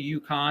back to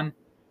UConn.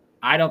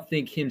 I don't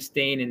think him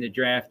staying in the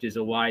draft is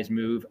a wise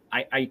move.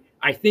 I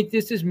think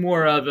this is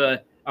more of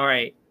all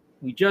right,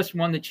 we just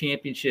won the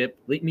championship.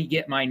 Let me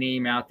get my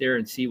name out there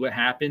and see what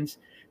happens.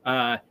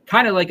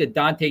 Kind of like a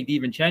Dante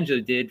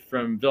DiVincenzo did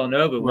from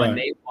Villanova when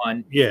they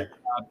won. Yeah.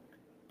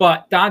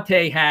 But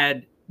Dante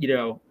had,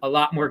 a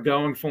lot more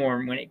going for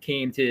him when it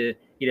came to,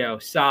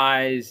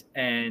 size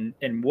and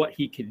what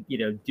he could,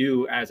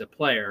 do as a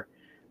player.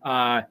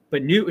 But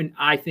Newton,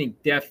 I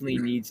think, definitely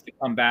needs to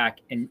come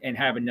back and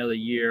have another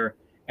year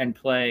and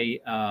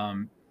play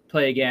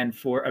again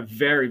for a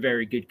very,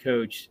 very good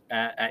coach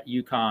at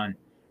UConn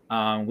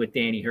with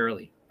Danny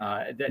Hurley.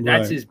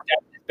 That's his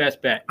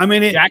best bet. I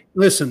mean,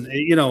 listen,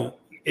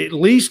 at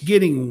least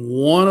getting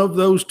one of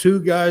those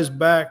two guys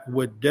back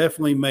would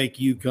definitely make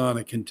UConn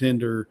a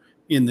contender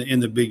in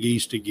the Big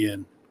East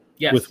again.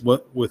 Yes.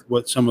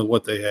 with some of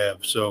what they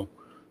have. So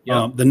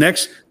the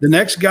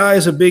next guy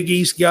is a Big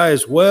East guy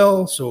as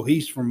well. So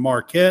he's from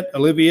Marquette.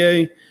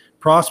 Olivier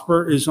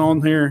Prosper is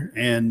on here,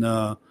 and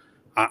I'll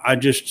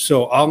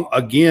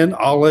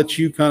let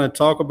you kind of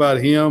talk about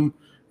him.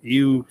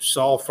 You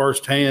saw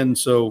firsthand.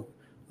 So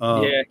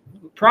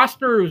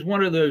Prosper was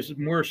one of those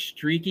more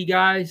streaky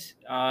guys.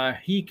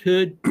 He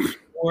could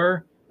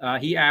score.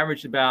 He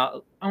averaged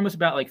almost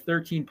about like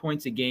 13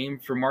 points a game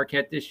for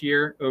Marquette this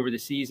year over the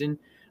season.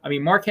 I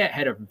mean, Marquette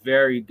had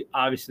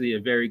obviously a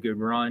very good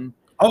run.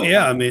 Oh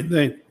yeah, I mean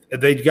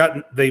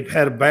they've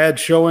had a bad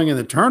showing in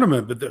the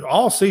tournament, but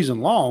all season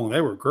long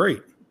they were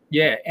great.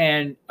 Yeah,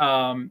 and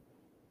I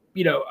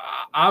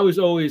was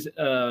always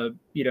I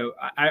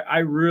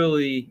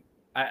really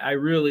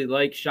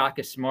like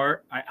Shaka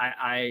Smart.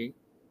 I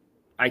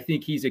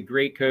think he's a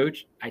great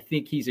coach. I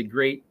think he's a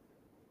great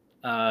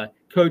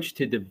coach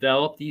to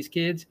develop these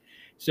kids.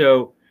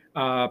 So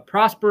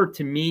Prosper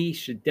to me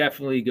should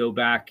definitely go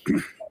back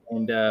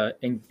and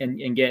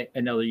get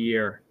another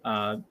year.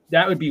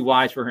 That would be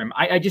wise for him.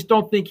 I just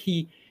don't think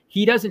he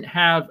doesn't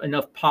have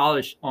enough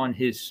polish on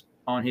his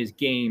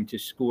game to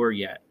score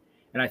yet.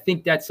 And I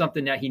think that's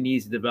something that he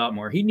needs to develop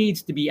more. He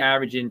needs to be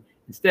averaging,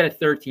 instead of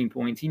 13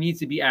 points, he needs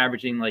to be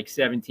averaging like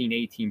 17,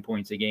 18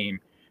 points a game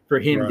for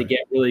him to get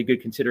really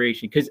good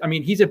consideration. Because, I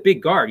mean, he's a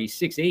big guard. He's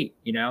 6'8",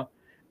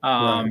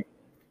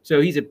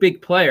 So he's a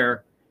big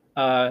player,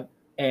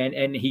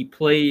 and he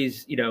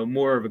plays,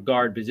 more of a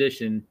guard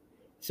position.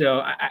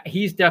 So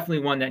he's definitely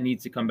one that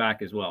needs to come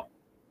back as well.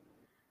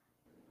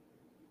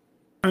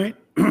 All right.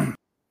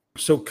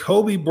 So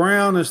Kobe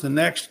Brown is the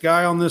next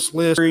guy on this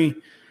list.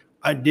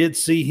 I did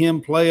see him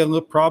play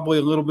probably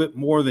a little bit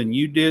more than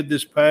you did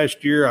this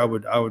past year. I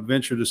would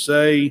venture to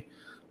say,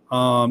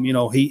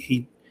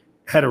 he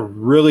had a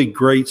really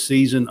great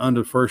season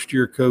under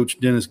first-year coach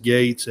Dennis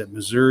Gates at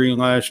Missouri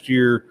last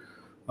year,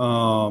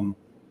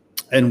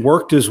 and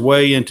worked his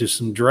way into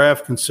some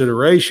draft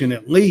consideration,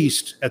 at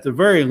the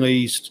very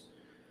least.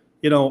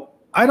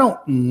 I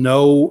don't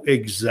know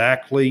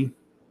exactly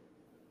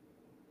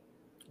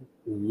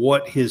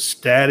what his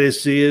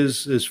status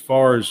is as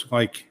far as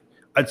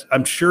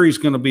I'm sure he's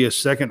going to be a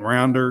second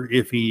rounder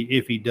if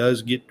he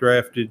does get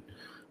drafted.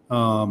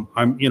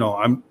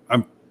 I'm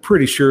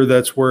pretty sure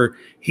that's where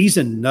he's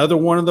another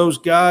one of those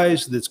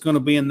guys that's going to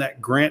be in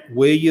that Grant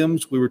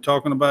Williams. We were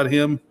talking about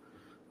him.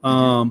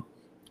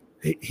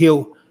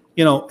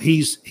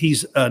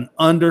 He's an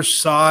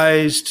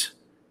undersized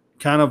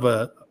kind of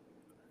a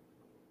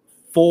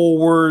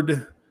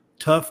forward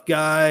tough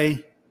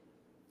guy.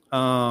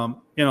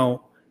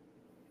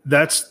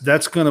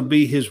 That's going to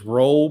be his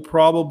role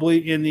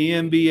probably in the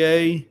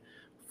NBA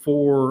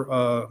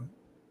for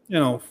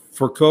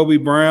Kobe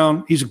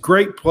Brown. He's a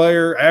great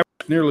player,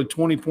 averaged nearly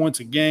 20 points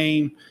a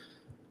game.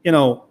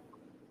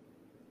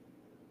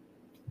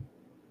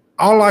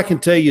 all I can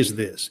tell you is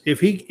this: if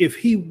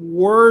he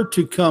were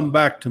to come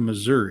back to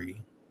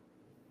Missouri,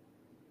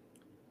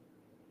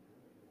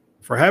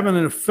 for having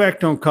an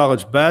effect on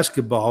college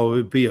basketball, it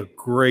would be a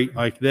great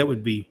that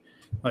would be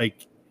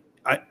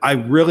I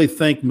really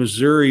think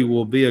Missouri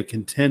will be a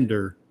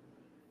contender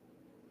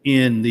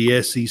in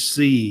the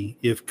SEC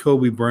if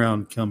Kobe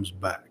Brown comes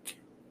back.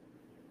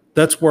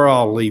 That's where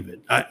I'll leave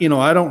it. I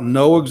don't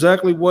know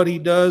exactly what he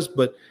does,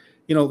 but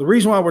the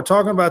reason why we're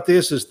talking about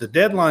this is the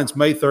deadline's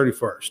May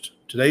 31st.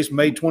 Today's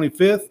May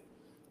 25th,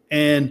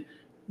 and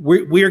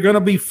we are going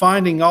to be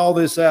finding all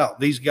this out.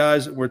 These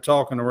guys that we're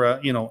talking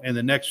about, in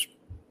the next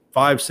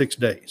 5-6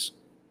 days.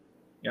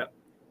 Yep.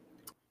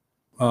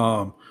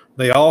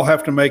 They all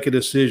have to make a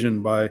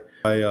decision by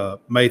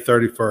May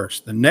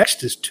 31st. The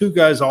next is two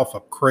guys off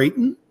of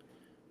Creighton,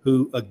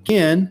 who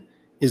again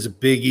is a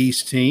Big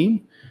East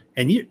team.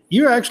 And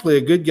you're actually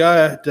a good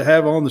guy to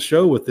have on the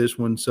show with this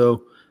one.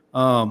 So,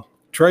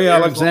 Trey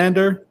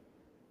Alexander,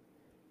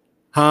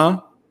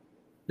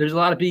 There's a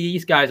lot of Big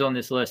East guys on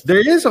this list. There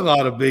is a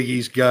lot of Big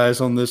East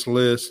guys on this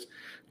list.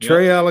 Yep.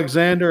 Trey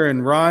Alexander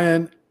and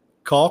Ryan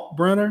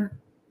Kalkbrenner,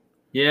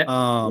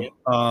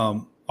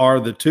 are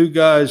the two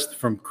guys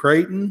from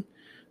Creighton.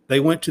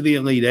 They went to the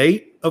Elite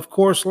Eight, of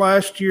course,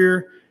 last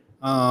year.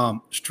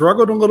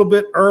 Struggled a little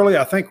bit early.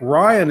 I think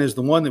Ryan is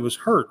the one that was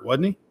hurt,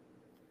 wasn't he?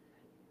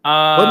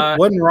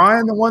 Wasn't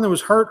Ryan the one that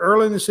was hurt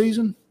early in the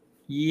season?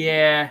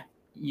 Yeah.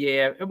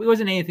 It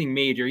wasn't anything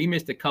major. He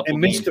missed a couple.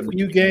 And missed a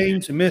few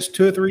games. And missed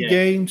 2 or 3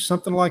 games,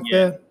 something like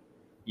that.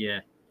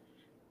 Yeah.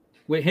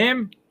 With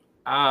him,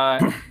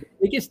 the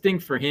biggest thing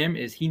for him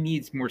is he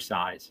needs more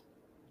size.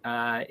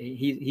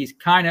 He's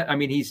kind of. I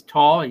mean, he's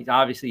tall.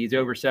 He's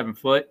over 7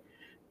 foot,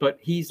 but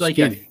he's like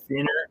skinny.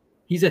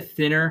 He's a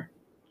thinner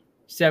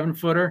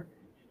 7-footer,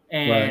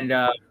 and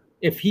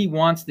if he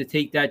wants to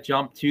take that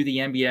jump to the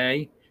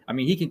NBA. I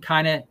mean, he can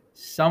kind of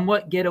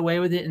somewhat get away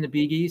with it in the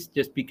Big East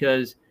just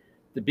because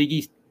the Big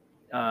East,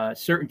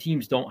 certain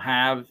teams don't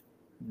have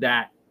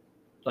that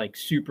like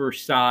super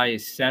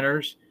size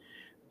centers.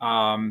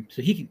 So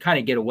he can kind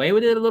of get away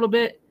with it a little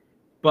bit.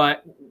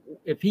 But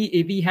if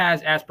he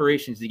has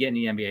aspirations to get in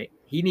the NBA,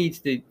 he needs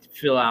to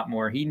fill out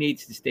more. He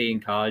needs to stay in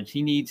college.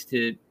 He needs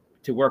to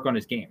work on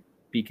his game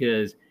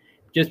because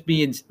just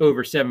being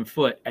over 7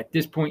 foot at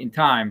this point in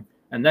time,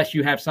 unless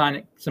you have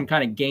some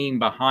kind of game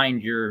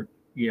behind you,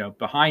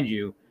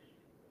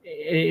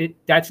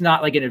 that's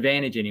not like an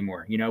advantage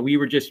anymore.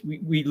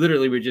 We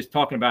literally were just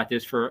talking about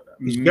this for.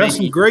 He's got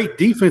some great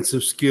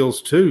defensive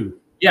skills too.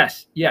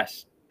 Yes.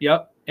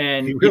 Yep.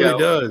 And he really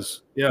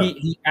does. Yeah.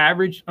 He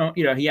averaged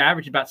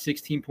about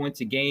 16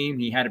 points a game.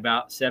 He had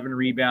about 7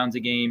 rebounds a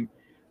game.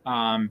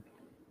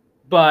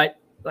 But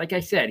like I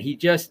said,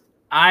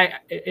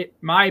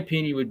 my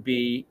opinion would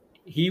be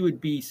he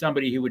would be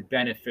somebody who would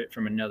benefit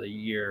from another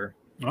year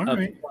of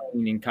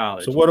playing in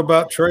college. So what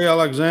about Trey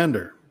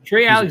Alexander?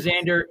 Trey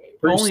Alexander,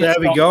 pretty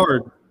savvy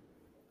guard.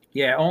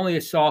 Yeah, only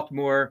a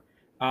sophomore.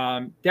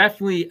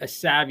 Definitely a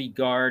savvy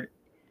guard.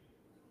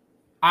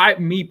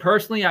 Me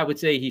personally, I would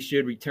say he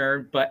should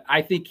return, but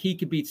I think he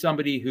could be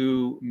somebody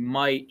who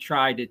might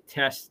try to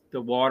test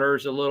the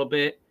waters a little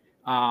bit.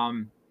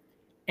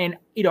 And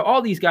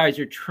all these guys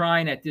are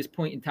trying at this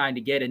point in time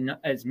to get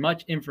as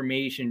much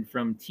information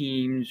from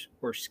teams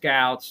or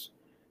scouts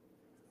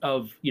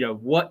of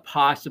what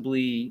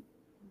possibly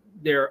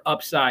their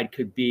upside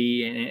could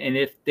be, and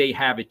if they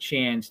have a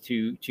chance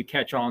to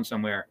catch on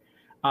somewhere.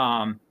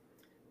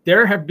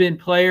 There have been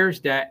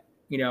players that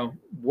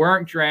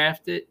weren't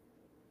drafted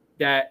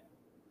that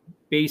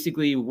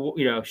basically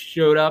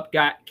showed up,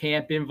 got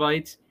camp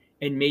invites,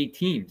 and made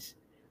teams.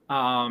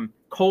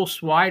 Cole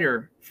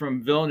Swider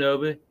from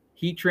Villanova,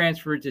 he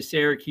transferred to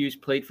Syracuse,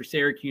 played for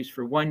Syracuse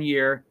for 1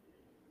 year,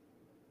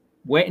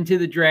 went into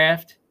the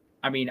draft.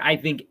 I mean, I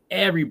think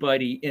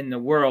everybody in the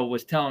world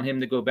was telling him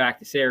to go back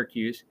to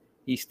Syracuse.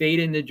 He stayed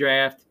in the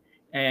draft,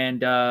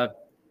 and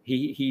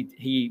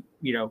he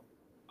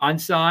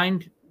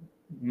unsigned,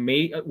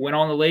 went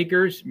on the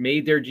Lakers,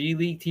 made their G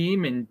League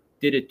team, and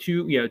did a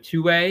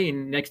two-way.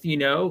 And next thing you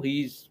know,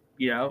 he's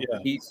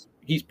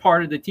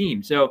part of the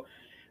team. So,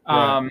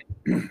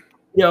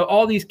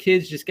 all these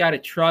kids just got to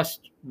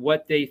trust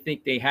what they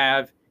think they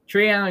have.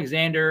 Trey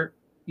Alexander,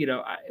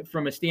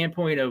 from a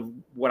standpoint of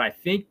what I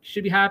think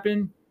should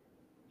happen,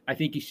 I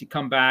think he should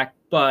come back,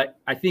 but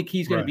I think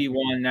he's going to be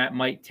one that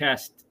might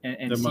test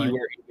and see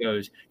where he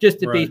goes. Just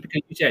to base,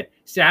 because you said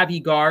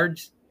savvy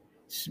guards,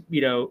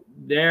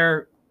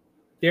 they're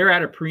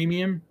at a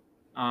premium.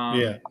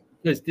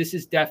 Because this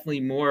is definitely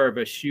more of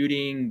a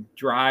shooting,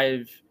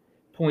 drive,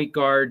 point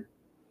guard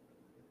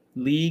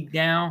league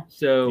now.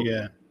 So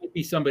it would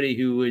be somebody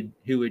who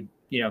would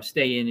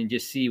stay in and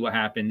just see what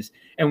happens.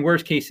 And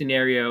worst case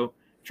scenario,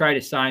 try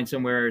to sign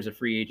somewhere as a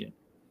free agent.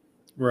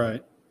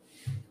 Right.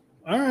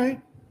 All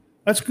right.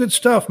 That's good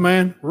stuff,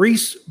 man.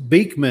 Reese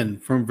Beekman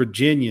from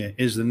Virginia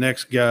is the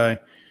next guy.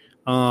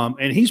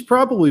 And he's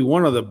probably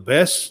one of the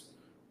best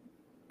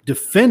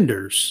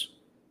defenders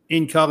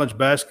in college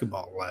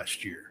basketball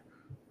last year.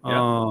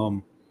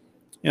 And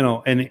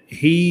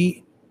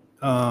he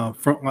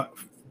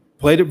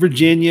played at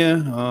Virginia.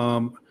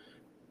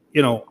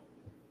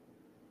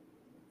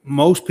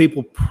 Most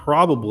people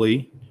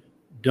probably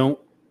don't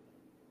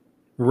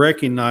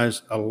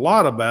recognize a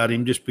lot about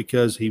him just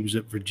because he was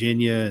at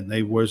Virginia and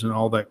they wasn't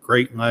all that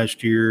great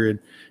last year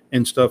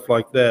and stuff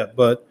like that.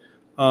 But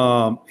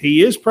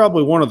he is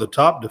probably one of the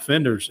top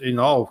defenders in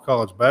all of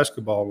college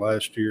basketball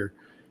last year,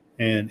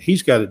 and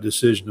he's got a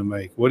decision to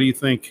make. What do you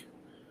think?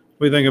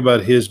 What do you think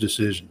about his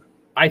decision?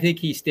 I think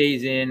he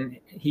stays in.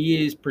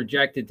 He is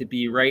projected to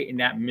be right in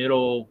that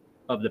middle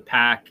of the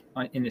pack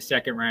in the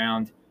second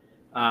round.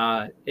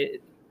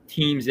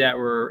 Teams that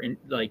were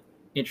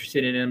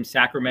interested in him,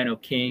 Sacramento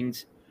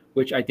Kings,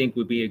 which I think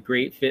would be a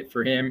great fit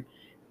for him.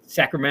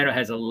 Sacramento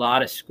has a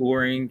lot of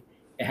scoring.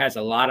 It has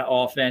a lot of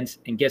offense.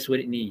 And guess what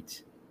it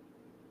needs?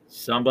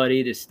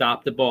 Somebody to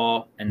stop the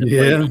ball and the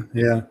play.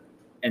 Yeah.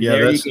 And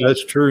there you go.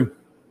 That's true.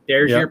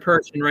 There's your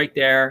person right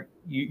there.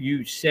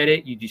 You said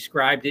it. You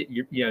described it.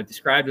 You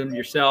described him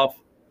yourself.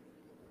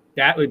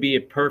 That would be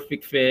a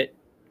perfect fit.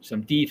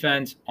 Some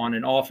defense on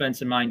an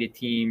offensive-minded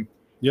team.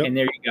 Yep. And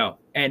there you go.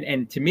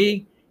 And to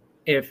me,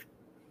 if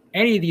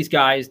any of these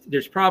guys,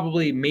 there's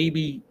probably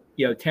maybe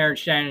Terrence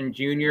Shannon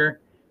Jr.,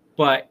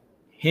 but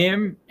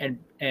him and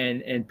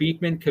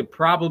Beekman could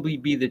probably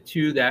be the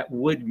two that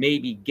would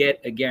maybe get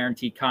a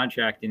guaranteed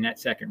contract in that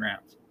second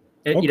round.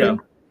 Okay.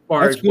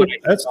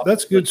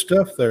 That's good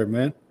stuff there,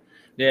 man.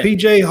 Yeah.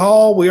 PJ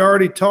Hall, we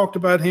already talked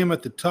about him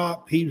at the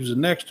top. He was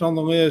next on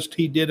the list.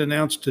 He did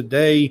announce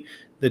today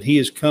that he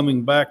is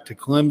coming back to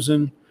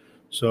Clemson.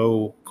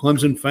 So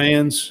Clemson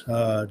fans,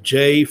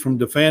 Jay from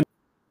Defend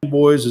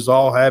Boys is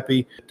all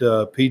happy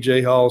that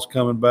PJ Hall's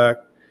coming back.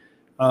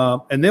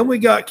 And then we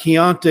got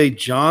Keontae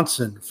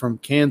Johnson from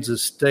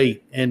Kansas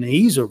State, and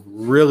he's a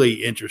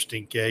really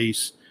interesting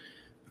case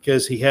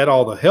because he had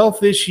all the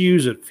health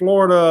issues at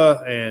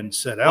Florida and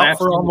set out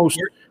for almost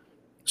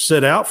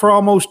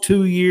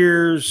 2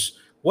 years.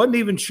 Wasn't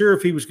even sure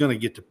if he was going to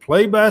get to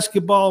play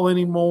basketball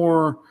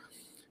anymore.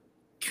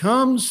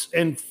 Comes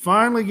and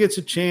finally gets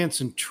a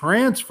chance and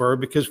transfer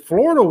because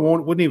Florida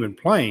wouldn't even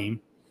play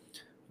him.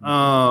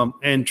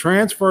 And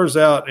transfers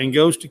out and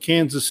goes to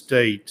Kansas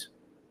State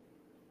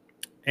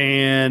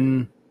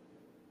and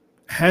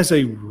has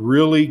a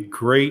really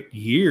great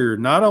year,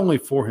 not only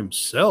for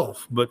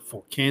himself, but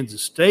for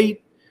Kansas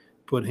State.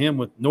 Put him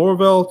with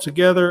Norvell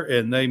together,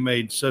 and they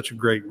made such a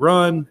great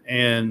run.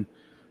 And,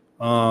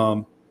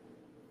 I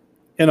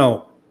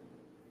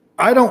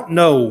don't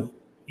know.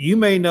 You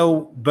may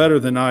know better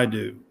than I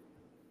do.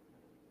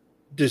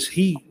 Does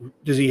he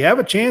have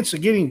a chance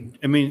of getting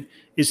 – do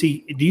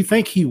you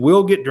think he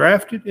will get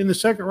drafted in the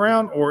second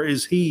round, or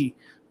is he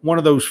one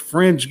of those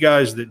fringe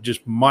guys that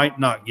just might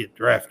not get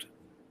drafted?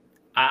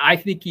 I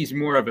think he's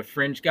more of a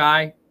fringe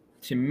guy.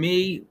 To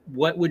me,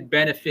 what would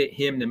benefit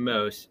him the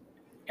most,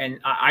 and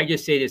I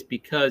just say this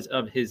because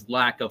of his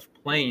lack of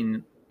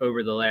playing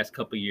over the last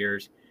couple of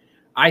years,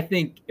 I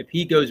think if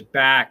he goes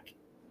back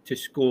to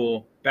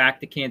school, back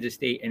to Kansas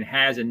State, and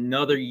has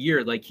another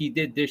year like he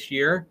did this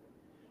year,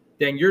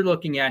 then you're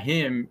looking at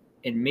him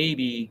in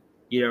maybe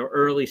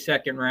early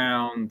second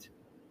round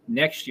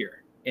next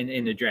year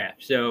in the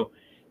draft. So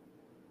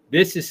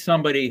this is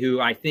somebody who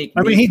I think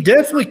he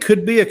definitely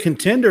could be a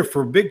contender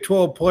for Big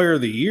 12 Player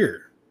of the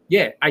Year.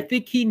 Yeah, I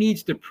think he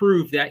needs to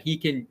prove that he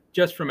can,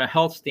 just from a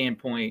health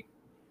standpoint,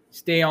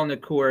 stay on the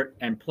court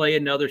and play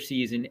another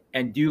season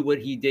and do what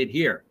he did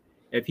here.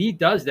 If he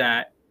does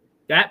that,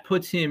 that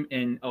puts him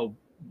in a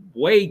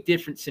way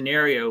different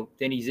scenario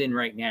than he's in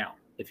right now.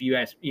 If you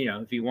ask,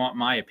 if you want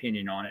my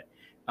opinion on it.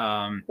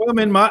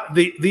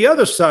 The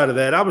other side of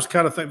that, I was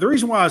kind of thinking, the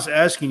reason why I was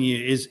asking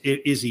you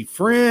is he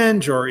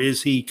fringe or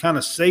is he kind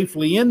of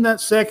safely in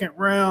that second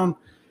round?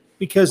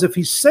 Because if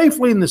he's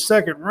safely in the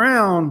second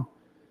round,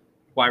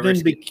 why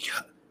risk it?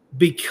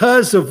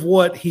 Because of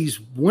what he's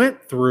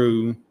went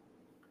through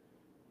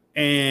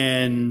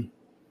and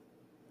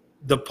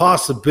the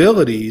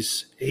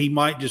possibilities, he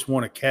might just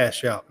want to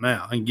cash out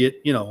now and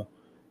get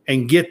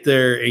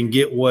there and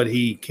get what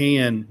he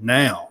can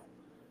now.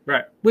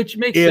 Right, which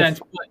makes sense.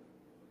 But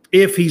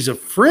if he's a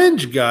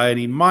fringe guy and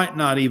he might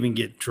not even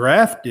get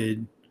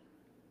drafted,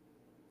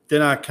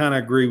 then I kind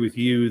of agree with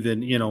you. Then,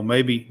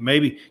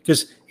 maybe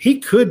because he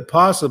could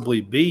possibly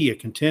be a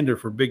contender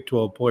for Big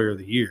 12 Player of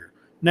the Year.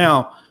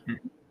 Now,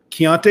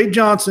 Keontae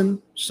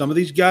Johnson, some of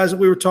these guys that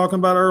we were talking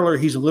about earlier,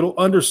 he's a little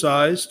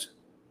undersized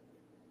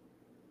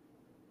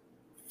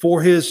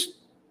for his,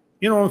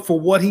 for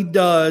what he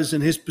does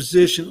and his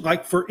position.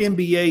 Like for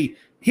NBA,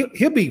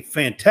 he'll be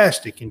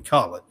fantastic in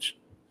college.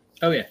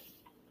 Oh, yeah.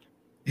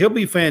 He'll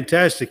be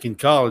fantastic in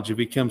college if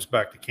he comes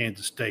back to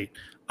Kansas State.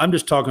 I'm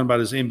just talking about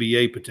his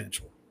NBA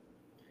potential.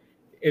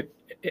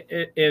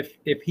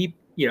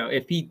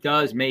 If he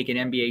does make an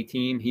NBA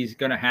team, he's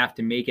going to have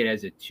to make it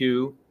as a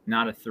 2,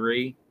 not a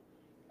 3,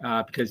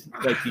 because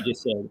like you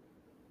just said,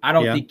 I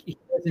don't think he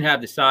doesn't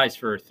have the size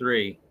for a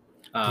 3.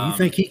 Do you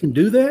think he can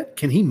do that?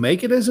 Can he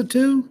make it as a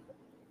 2?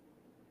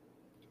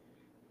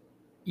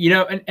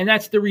 And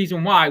that's the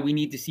reason why we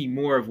need to see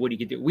more of what he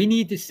can do. We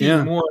need to see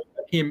more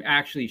of him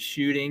actually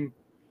shooting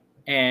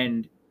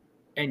and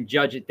and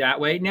judge it that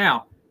way.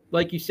 Now,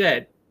 like you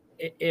said,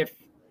 if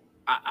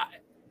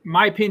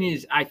my opinion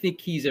is, I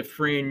think he's a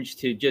fringe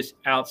to just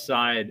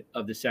outside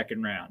of the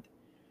second round.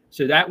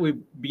 So that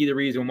would be the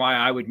reason why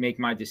I would make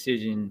my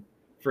decision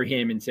for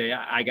him and say,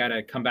 I got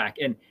to come back.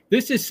 And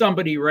this is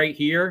somebody right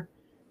here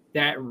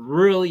that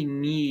really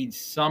needs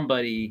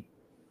somebody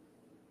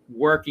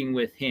working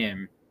with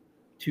him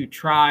to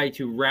try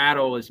to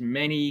rattle as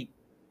many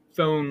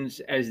phones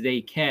as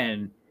they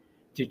can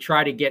to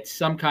try to get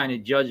some kind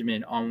of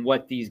judgment on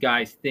what these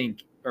guys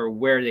think or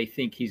where they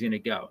think he's going to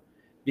go.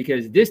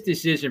 Because this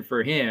decision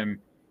for him,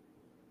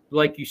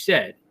 like you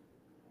said,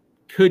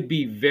 could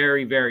be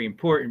very, very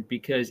important,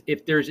 because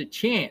if there's a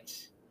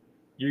chance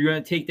you're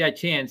going to take that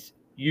chance,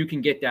 you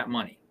can get that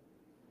money.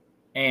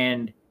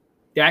 And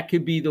that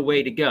could be the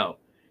way to go.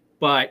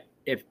 But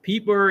if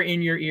people are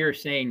in your ear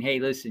saying, hey,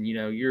 listen,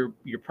 you're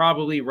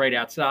probably right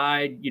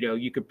outside,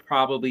 you could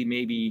probably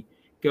maybe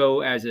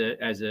go as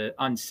a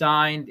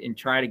unsigned and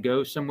try to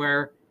go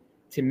somewhere.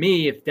 To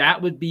me, if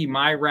that would be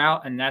my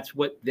route and that's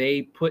what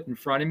they put in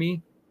front of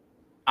me,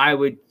 I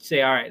would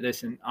say, all right,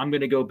 listen, I'm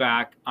going to go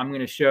back. I'm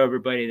going to show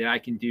everybody that I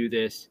can do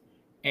this.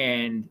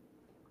 And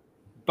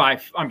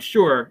I'm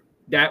sure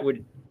that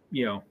would,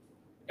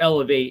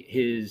 elevate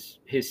his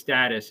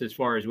status as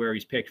far as where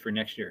he's picked for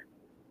next year.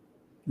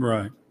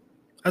 Right.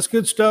 That's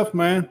good stuff,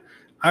 man.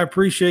 I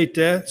appreciate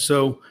that.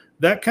 So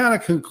that kind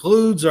of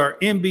concludes our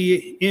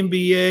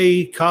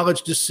NBA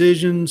college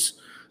decisions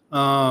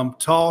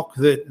talk.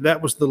 That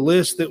was the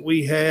list that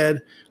we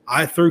had.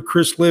 I threw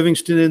Chris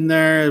Livingston in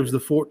there. It was the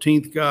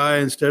 14th guy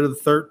instead of the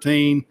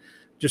 13,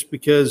 just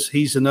because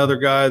he's another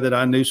guy that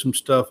I knew some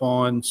stuff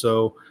on.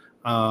 So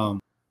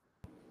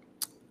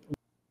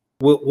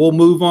we'll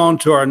move on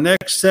to our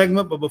next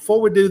segment. But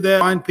before we do that,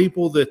 remind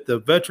people that the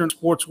veteran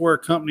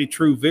sportswear company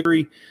True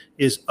Victory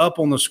is up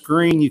on the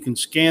screen. You can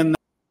scan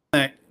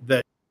that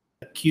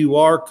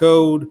QR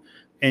code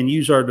and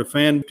use our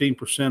Defend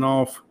 15%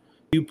 off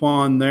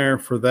coupon there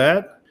for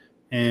that,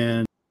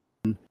 and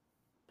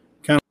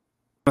kind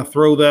of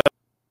throw that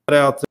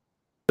out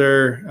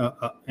there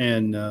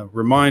and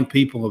remind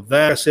people of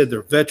that. I said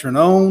they're veteran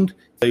owned.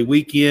 A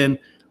weekend,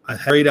 a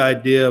great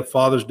idea.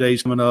 Father's Day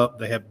is coming up.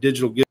 They have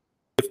digital gift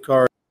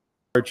cards.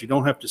 You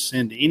don't have to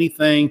send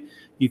anything.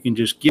 You can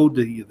just give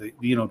to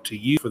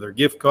you for their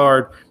gift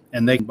card,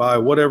 and they can buy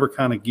whatever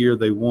kind of gear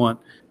they want.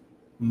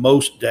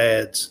 Most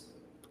dads,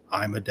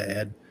 I'm a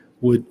dad,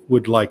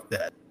 would like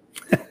that.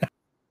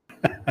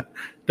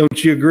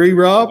 Don't you agree,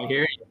 Rob? I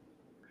hear you.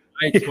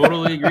 I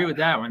totally agree with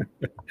that one.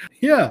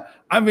 Yeah.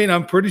 I mean,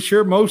 I'm pretty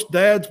sure most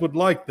dads would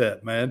like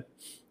that, man.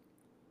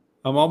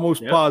 I'm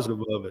almost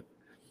positive of it.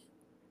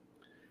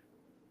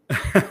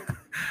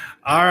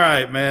 All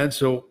right, man.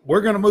 So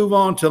we're going to move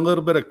on to a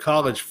little bit of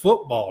college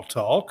football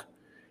talk.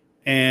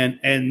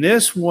 And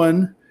this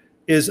one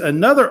is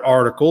another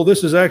article.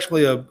 This is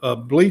actually a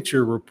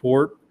Bleacher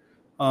report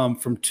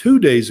from 2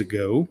 days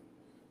ago.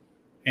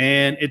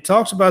 And it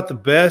talks about the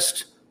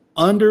best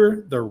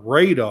under the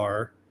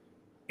radar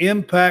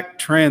impact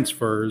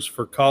transfers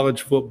for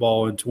college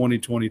football in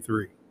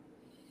 2023.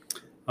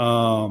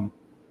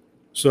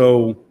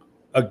 So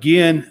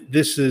again,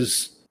 this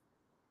is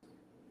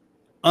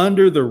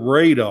under the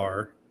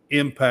radar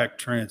impact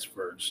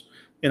transfers.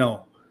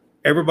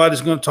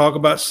 Everybody's going to talk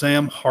about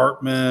Sam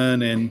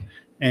Hartman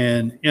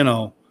and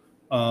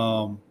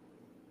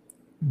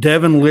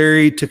Devin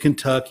Leary to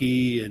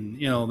Kentucky,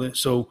 and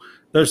so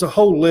there's a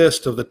whole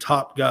list of the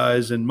top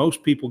guys, and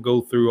most people go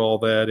through all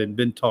that and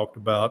been talked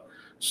about.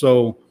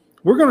 So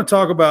we're going to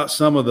talk about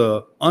some of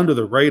the under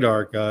the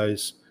radar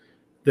guys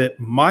that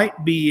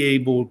might be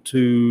able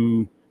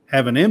to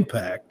have an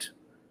impact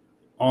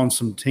on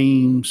some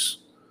teams.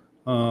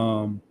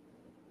 And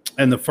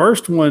the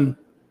first one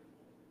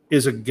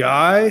is a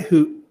guy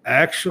who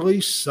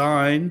actually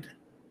signed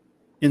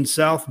in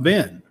South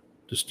Bend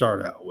to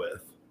start out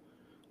with.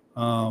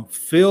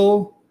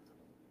 Phil,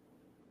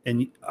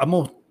 and I'm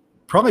going to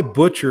probably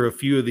butcher a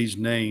few of these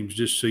names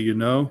just so you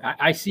know.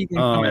 I see them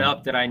coming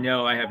up that I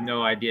know. I have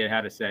no idea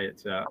how to say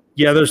it. So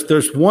yeah,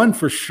 there's one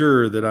for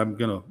sure that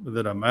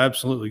I'm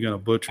absolutely gonna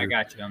butcher. I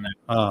got you on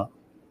that.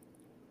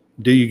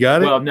 Do you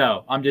got it? Well,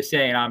 no, I'm just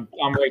saying I'm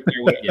right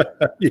there with you.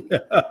 Yeah.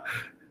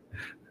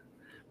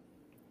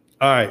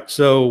 All right,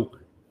 so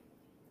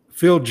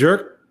Phil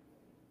Jerkovec.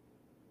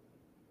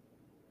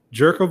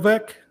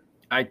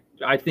 I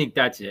think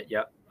that's it.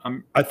 Yep.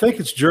 I think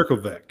it's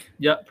Jerkovec.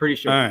 Yep, pretty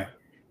sure. All right.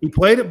 He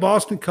played at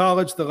Boston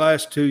College the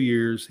last 2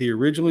 years. He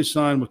originally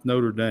signed with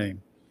Notre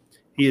Dame.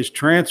 He is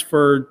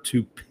transferred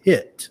to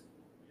Pitt.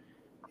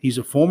 He's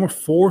a former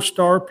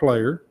four-star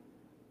player,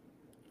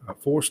 a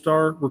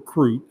four-star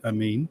recruit,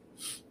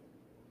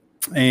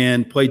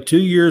 and played 2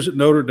 years at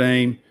Notre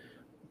Dame,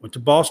 went to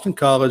Boston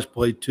College,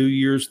 played 2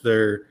 years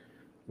there.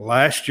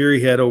 Last year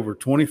he had over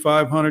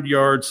 2,500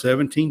 yards,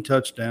 17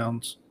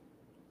 touchdowns,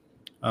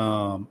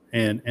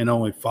 and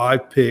only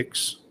 5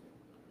 picks.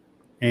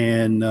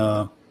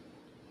 And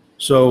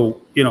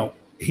so,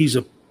 he's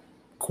a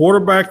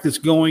quarterback that's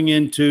going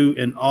into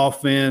an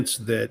offense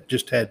that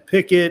just had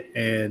Pickett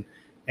and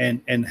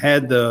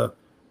had the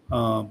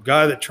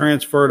guy that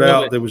transferred Slovis.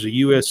 out. There was a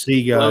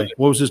USC guy. Slovis.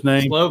 What was his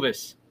name?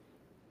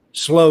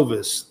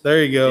 Slovis.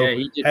 There you go. Yeah,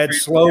 he just had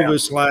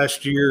Slovis out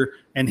last year,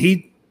 and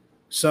he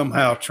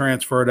somehow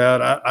transferred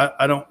out.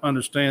 I don't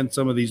understand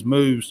some of these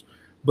moves,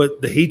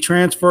 but he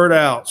transferred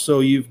out.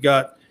 So you've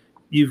got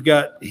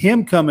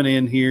him coming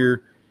in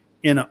here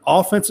in an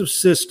offensive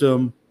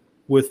system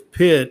with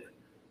Pitt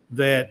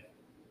that,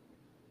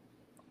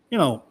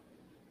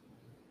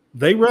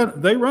 they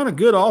run a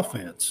good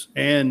offense,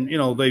 and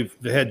they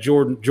had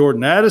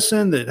Jordan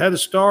Addison that had a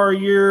star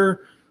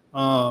year.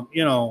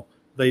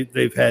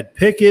 They've had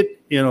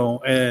Pickett,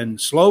 and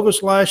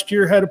Slovis last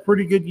year had a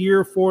pretty good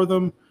year for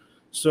them.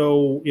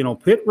 So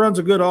Pitt runs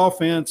a good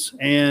offense,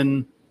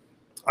 and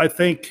I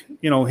think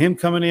him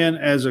coming in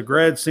as a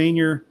grad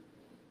senior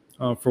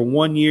for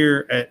 1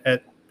 year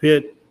at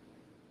Pitt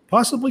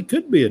possibly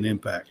could be an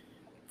impact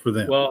for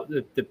them. Well,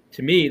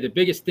 to me, the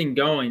biggest thing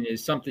going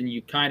is something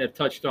you kind of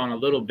touched on a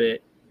little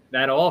bit.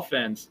 That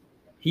offense,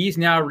 he's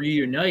now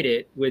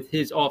reunited with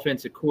his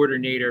offensive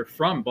coordinator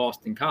from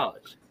Boston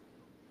College.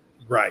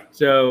 Right.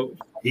 So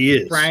he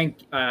is.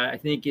 Frank, I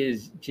think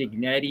is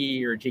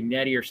Gignetti or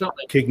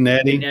something.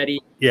 Gignetti.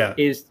 Yeah.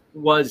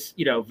 Was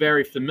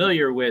very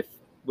familiar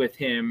with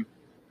him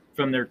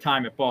from their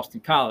time at Boston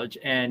College.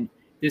 And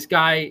this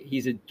guy,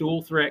 he's a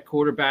dual threat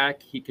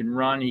quarterback. He can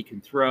run, he can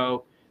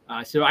throw.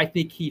 So I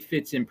think he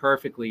fits in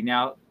perfectly.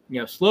 Now,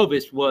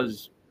 Slovis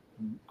was,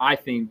 I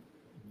think,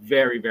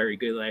 very, very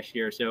good last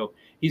year. So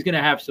he's going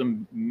to have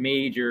some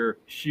major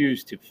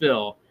shoes to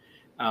fill.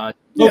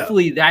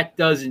 Hopefully that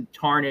doesn't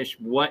tarnish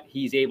what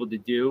he's able to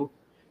do,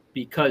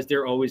 because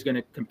they're always going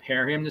to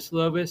compare him to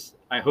Slovis.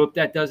 I hope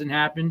that doesn't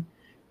happen.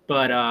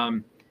 But,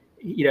 and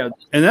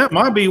that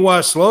might be why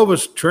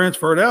Slovis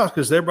transferred out,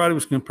 because everybody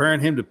was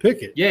comparing him to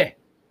Pickett. Yeah,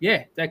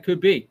 that could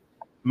be.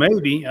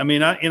 Maybe. I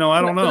mean, I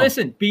don't know.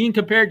 Listen, being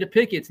compared to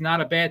Pickett's not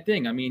a bad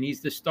thing. I mean,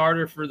 he's the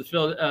starter for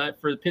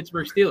the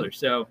Pittsburgh Steelers.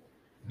 So,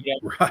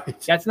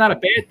 right. That's not a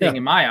bad thing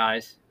in my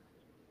eyes.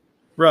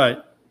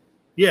 Right.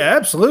 Yeah,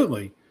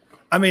 absolutely.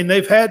 I mean,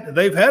 they've had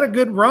a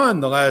good run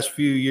the last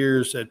few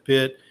years at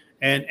Pitt,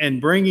 and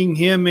bringing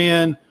him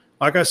in,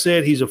 like I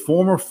said, he's a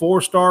former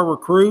 4-star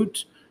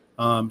recruit,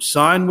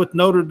 signed with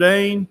Notre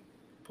Dame,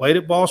 played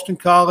at Boston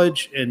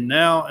College, and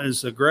now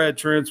is a grad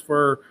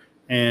transfer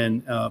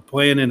and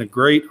playing in a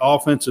great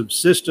offensive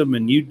system.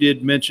 And you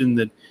did mention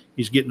that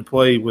he's getting to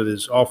play with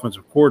his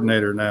offensive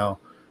coordinator now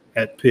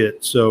at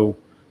Pitt. So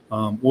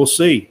we'll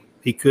see.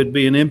 He could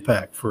be an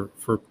impact for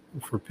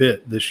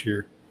Pitt this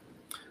year.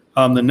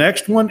 The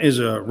next one is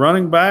a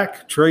running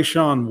back,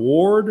 Treshaun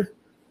Ward.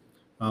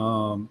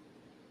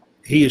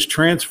 He is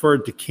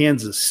transferred to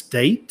Kansas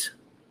State.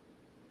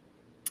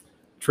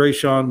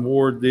 Treshaun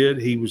Ward did.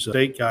 He was a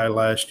state guy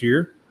last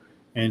year,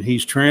 and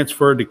he's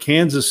transferred to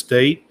Kansas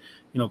State.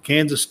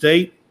 Kansas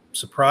State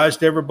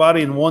surprised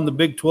everybody and won the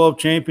Big 12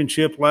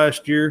 championship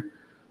last year.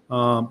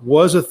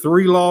 Was a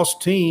 3-loss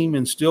team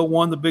and still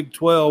won the Big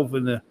 12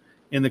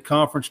 in the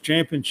conference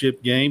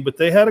championship game, but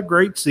they had a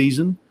great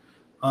season.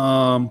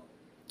 They're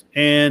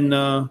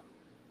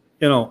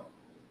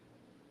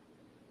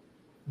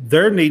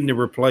needing to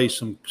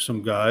replace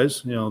some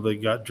guys. They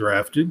got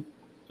drafted.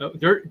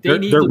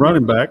 They're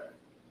running back.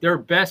 Their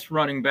best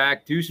running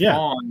back, Deuce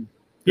Vaughn.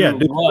 Yeah,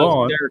 Deuce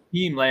Vaughn. Their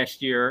team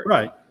last year.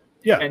 Right.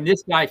 Yeah. And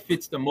this guy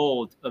fits the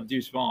mold of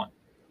Deuce Vaughn.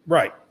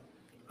 Right.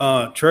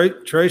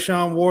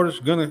 Treshaun Ward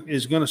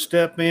is gonna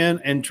step in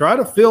and try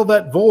to fill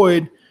that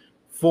void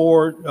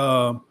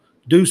for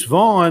Deuce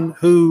Vaughn,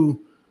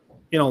 who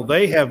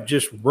they have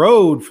just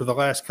rode for the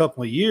last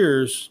couple of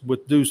years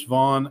with Deuce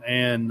Vaughn,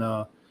 and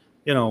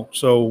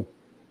so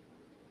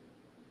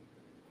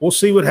we'll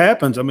see what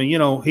happens. I mean,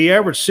 he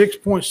averaged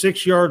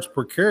 6.6 yards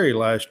per carry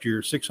last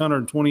year,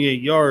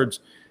 628 yards.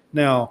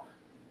 Now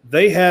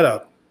they had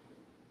a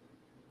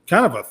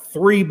kind of a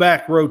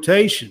 3-back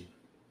rotation.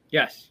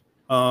 Yes.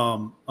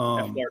 At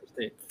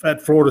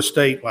Florida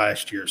State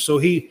last year. So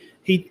he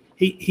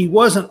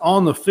wasn't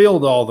on the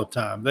field all the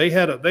time. They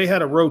had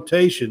a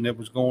rotation that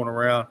was going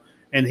around,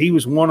 and he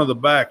was one of the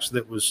backs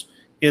that was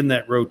in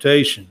that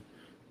rotation.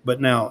 But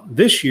now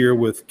this year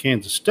with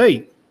Kansas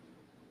State,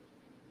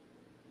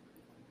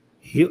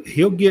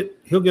 he'll get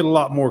a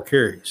lot more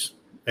carries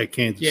at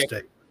Kansas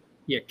State.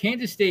 Yeah,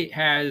 Kansas State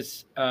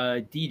has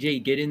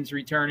DJ Giddens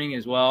returning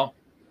as well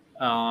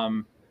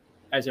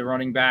as a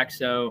running back.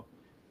 So,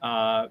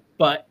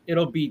 but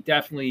it'll be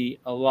definitely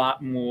a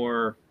lot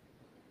more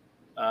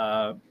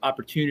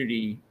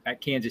opportunity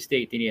at Kansas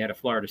State than he had at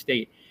Florida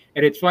State.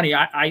 And it's funny,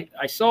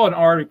 I saw an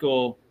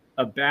article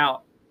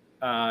about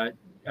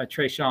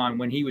Treshaun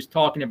when he was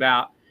talking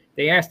about,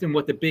 they asked him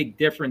what the big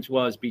difference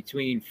was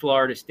between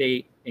Florida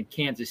State and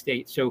Kansas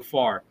State so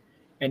far.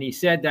 And he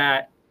said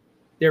that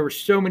there were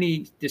so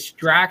many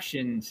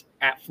distractions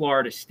at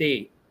Florida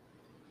State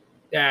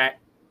that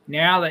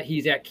now that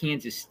he's at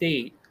Kansas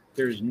State,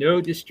 there's no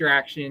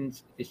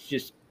distractions. It's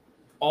just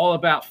all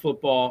about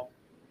football,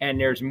 and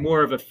there's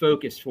more of a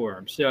focus for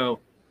him. So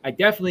I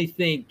definitely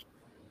think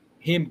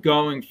him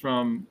going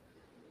from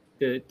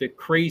the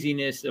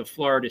craziness of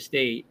Florida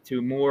State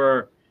to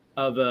more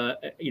of a,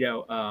 I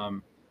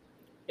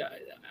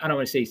don't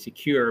want to say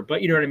secure,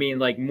 but you know what I mean,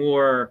 like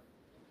more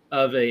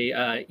of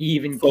a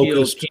even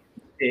keeled,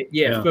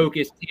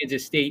 focused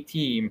Kansas State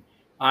team.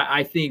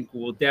 I think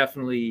will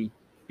definitely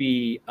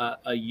be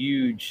a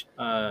huge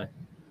thing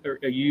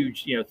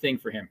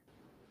for him.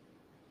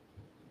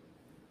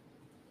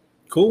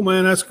 Cool,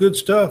 man. That's good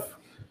stuff.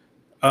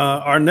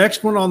 Our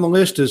next one on the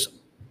list is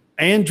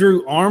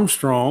Andrew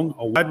Armstrong,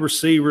 a wide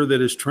receiver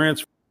that is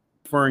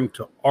transferring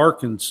to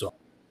Arkansas.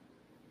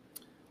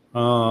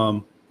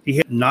 He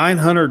had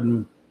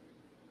 900.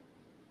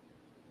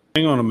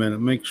 Hang on a minute.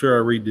 Make sure I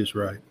read this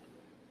right.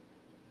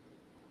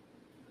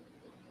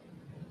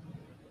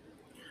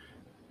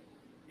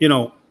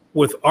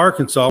 With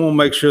Arkansas, I want to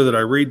make sure that I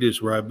read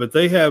this right, but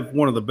they have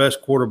one of the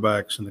best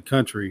quarterbacks in the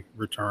country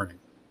returning.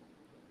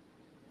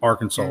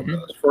 Arkansas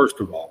does, first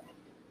of all.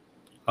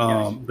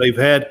 Yes. They've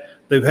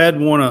had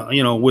one of,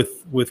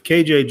 with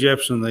KJ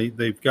Jefferson,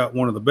 they've got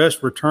one of the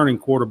best returning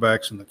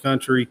quarterbacks in the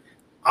country,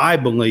 I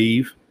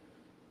believe,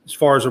 as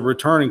far as a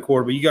returning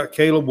quarterback. You got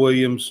Caleb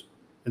Williams,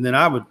 and then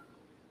I would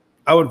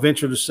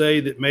venture to say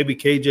that maybe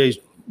KJ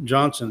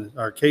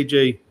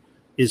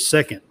is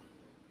second.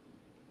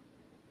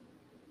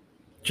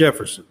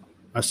 Jefferson.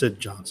 I said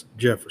Johnson.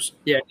 Jefferson.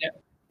 Yeah.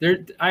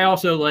 I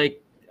also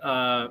like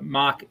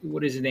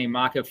what is his name?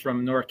 Maka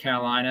from North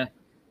Carolina.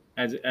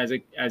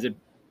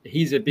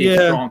 He's a big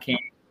strong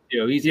candidate.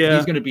 He's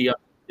going to be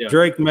up.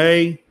 Drake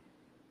May.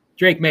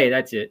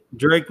 That's it.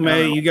 Drake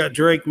May. You got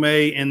Drake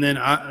May, and then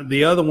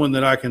the other one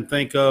that I can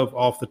think of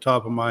off the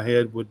top of my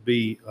head would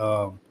be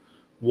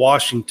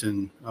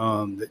Washington,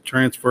 that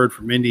transferred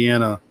from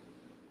Indiana.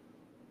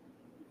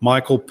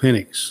 Michael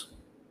Penix.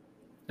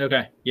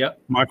 Okay.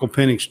 Yep. Michael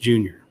Penix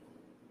Jr.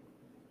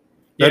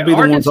 That'd be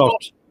the ones off.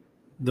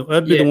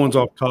 That'd be the ones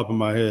off the top of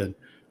my head.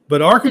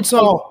 But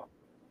Arkansas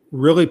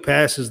really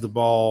passes the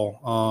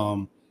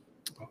ball.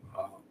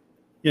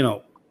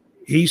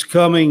 He's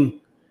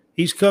coming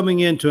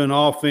into an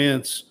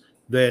offense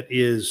that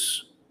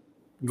is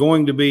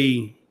going to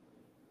be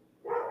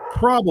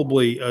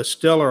probably a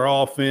stellar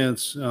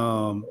offense. They're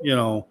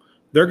going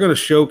to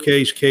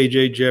showcase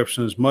KJ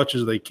Jefferson as much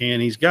as they can.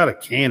 He's got a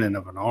cannon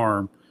of an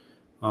arm.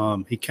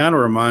 He kind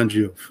of reminds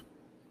you of,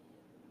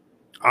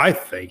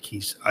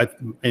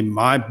 in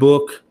my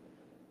book,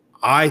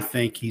 I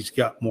think he's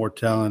got more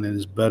talent and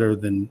is better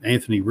than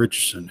Anthony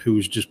Richardson, who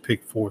was just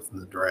picked fourth in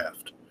the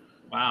draft.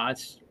 Wow,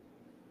 that's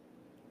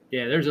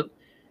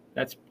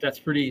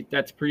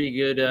pretty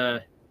good.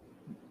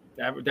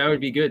 That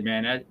would be good,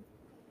 man.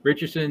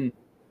 Richardson,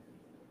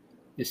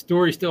 the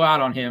story's still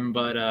out on him,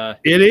 but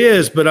it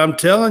is. But I'm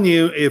telling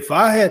you,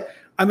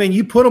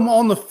 you put them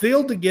on the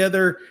field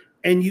together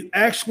and you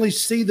actually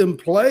see them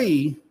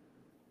play,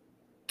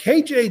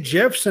 KJ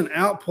Jefferson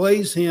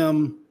outplays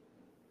him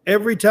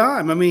every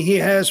time. He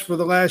has for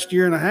the last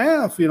year and a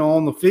half,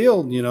 on the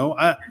field.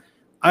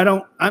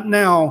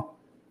 Now,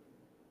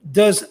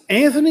 does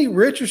Anthony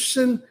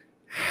Richardson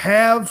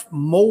have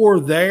more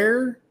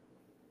there?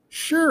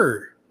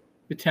 Sure.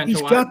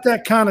 Potential. He's got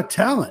that kind of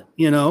talent,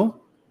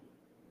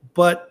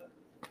 but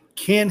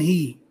can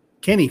he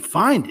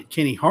find it?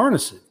 Can he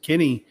harness it? Can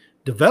he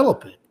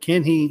develop it?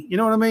 Can he, you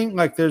know what I mean?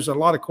 Like, there's a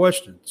lot of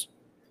questions.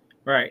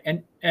 Right.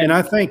 And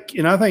I think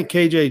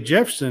KJ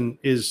Jefferson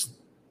is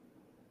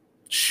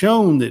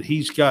shown that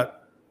he's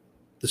got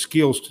the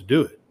skills to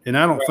do it. And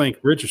I don't think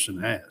Richardson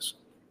has.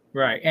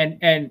 Right.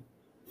 And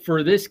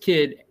for this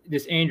kid,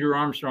 this Andrew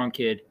Armstrong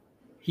kid,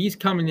 he's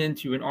coming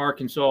into an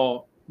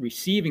Arkansas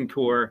receiving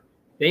core.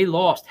 They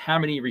lost how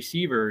many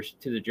receivers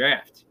to the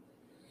draft?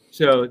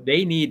 So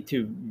they need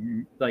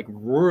to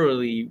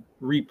really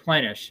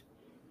replenish.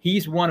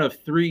 He's one of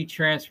 3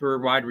 transfer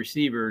wide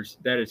receivers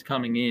that is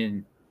coming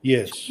in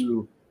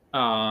to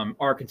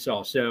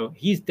Arkansas. So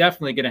he's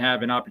definitely going to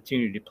have an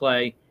opportunity to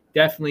play,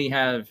 definitely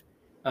have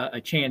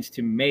a chance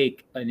to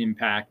make an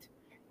impact.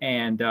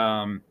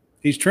 And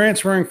he's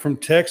transferring from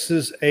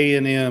Texas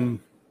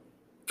A&M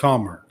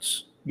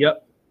Commerce.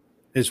 Yep.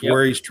 Is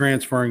where he's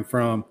transferring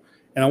from.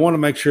 And I want to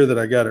make sure that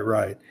I got it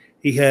right.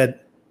 He had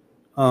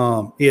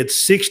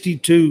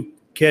 62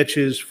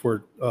 catches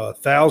for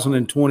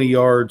 1,020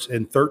 yards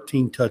and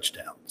 13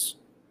 touchdowns.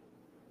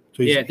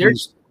 So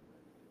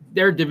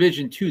they're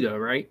Division II, though,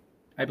 right?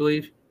 I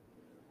believe.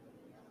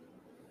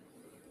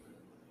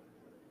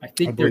 I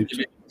think they're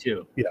Division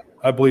II. Yeah,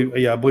 I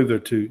believe they're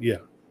 2. Yeah.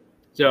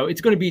 So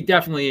it's going to be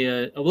definitely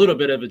a little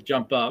bit of a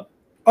jump up.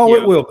 Oh,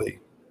 it will be.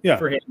 Yeah.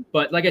 For him,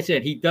 but like I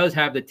said, he does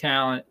have the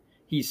talent.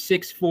 He's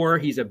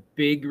 6'4". He's a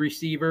big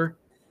receiver,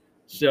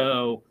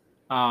 so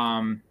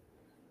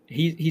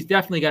he's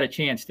definitely got a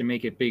chance to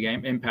make a big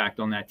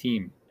impact on that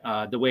team.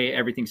 The way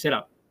everything's set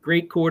up,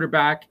 great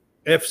quarterback.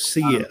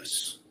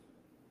 FCS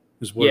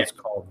is what it's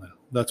called now.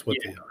 That's what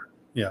they are.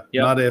 Yeah,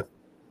 not F.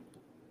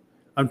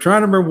 I'm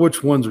trying to remember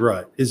which one's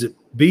right. Is it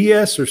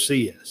BS or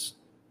CS?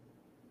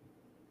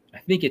 I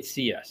think it's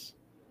CS.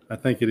 I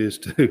think it is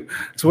too.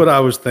 That's what I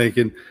was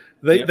thinking.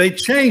 They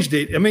changed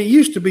it. It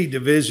used to be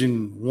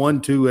Division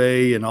 1,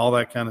 2A and all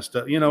that kind of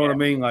stuff. You know what I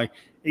mean? Like,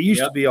 it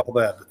used to be all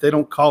that, but they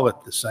don't call it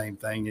the same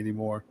thing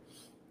anymore.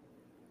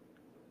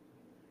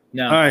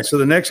 No. All right, so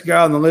the next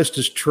guy on the list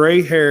is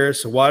Trey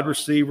Harris, a wide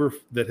receiver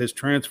that has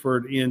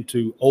transferred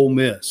into Ole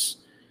Miss.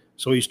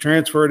 So he's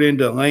transferred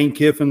into Lane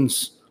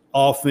Kiffin's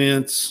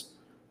offense.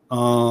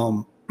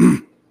 I'm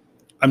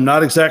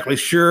not exactly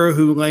sure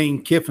who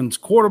Lane Kiffin's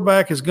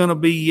quarterback is going to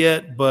be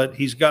yet, but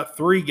he's got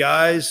 3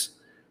 guys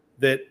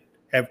that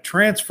have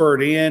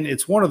transferred in.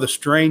 It's one of the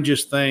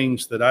strangest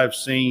things that I've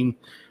seen.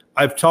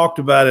 I've talked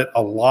about it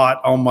a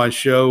lot on my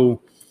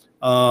show.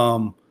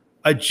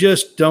 I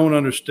just don't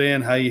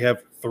understand how you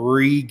have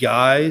 3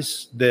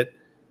 guys that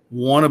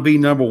want to be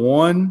number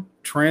 1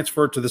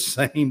 transfer to the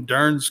same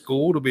darn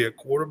school to be a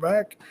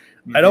quarterback.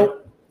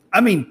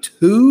 Mm-hmm.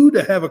 2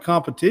 to have a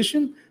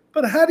competition,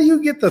 but how do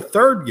you get the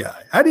 3rd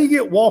guy? How do you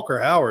get Walker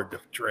Howard to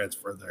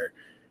transfer there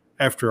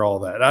after all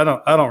that? I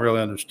don't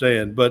really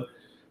understand, but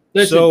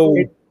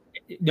listen,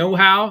 know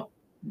how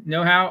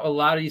a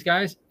lot of these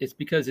guys, it's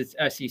because it's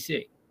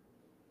SEC.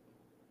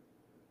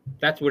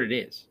 That's what it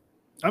is.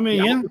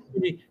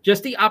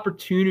 Just the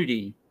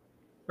opportunity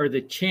or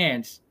the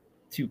chance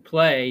to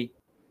play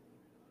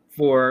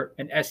for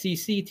an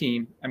SEC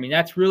team.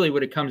 That's really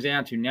what it comes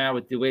down to now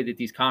with the way that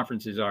these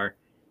conferences are.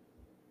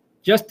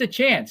 Just the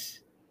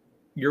chance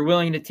you're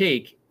willing to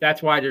take.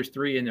 That's why there's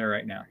 3 in there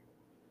right now.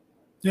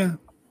 Yeah.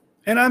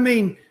 And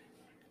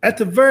at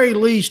the very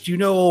least,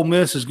 Ole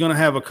Miss is going to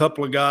have a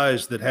couple of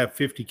guys that have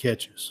 50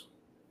 catches.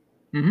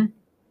 Mm-hmm.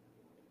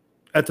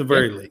 At the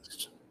very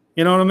least.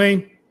 You know what I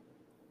mean?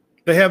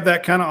 They have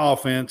that kind of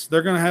offense.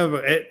 They're going to have,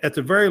 at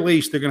the very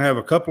least, they're going to have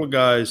a couple of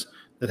guys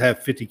that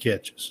have 50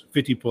 catches,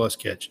 50-plus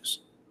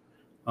catches.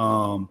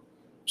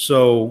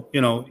 So,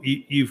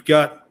 you've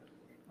got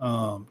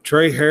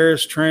Trey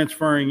Harris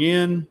transferring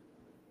in.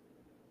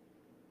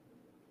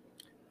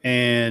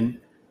 And,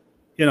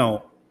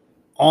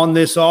 on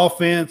this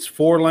offense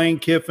for Lane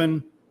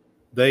Kiffin,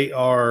 they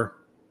are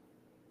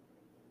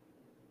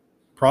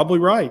probably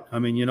right.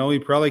 He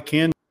probably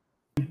can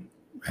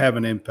have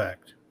an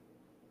impact.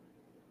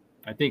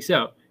 I think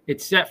so.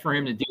 It's set for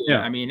him to do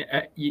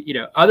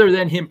that. Other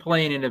than him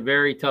playing in a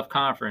very tough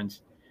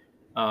conference,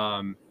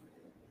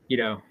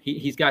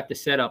 he's got the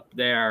setup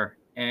there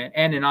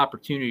and an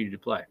opportunity to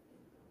play.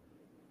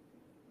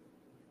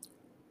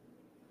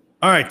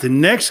 All right, the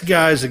next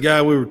guy is the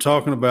guy we were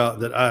talking about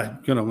that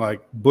I'm going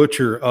to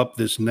butcher up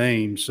this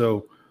name.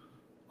 So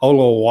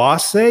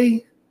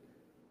Olawase,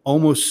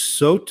 Almost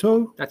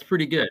Soto. That's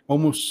pretty good.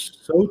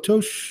 Almost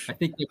Soto.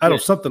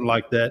 Something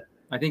like that.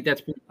 I think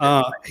that's pretty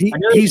good.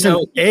 He's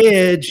an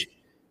edge,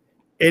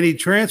 and he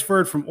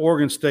transferred from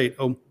Oregon State.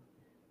 I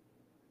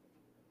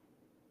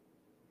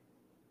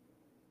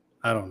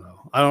don't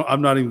know.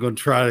 I'm not even going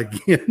to try it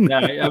again.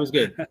 No, that was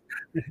good.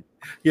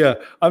 Yeah,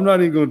 I'm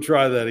not even going to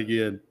try that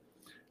again.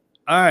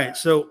 All right,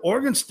 so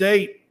Oregon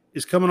State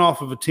is coming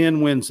off of a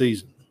 10-win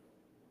season.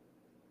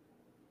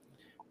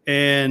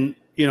 And,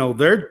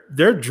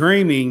 they're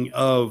dreaming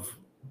of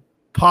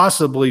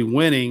possibly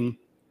winning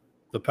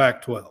the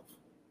Pac-12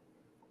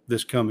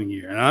 this coming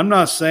year. And I'm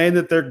not saying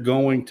that they're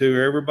going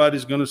to.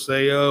 Everybody's going to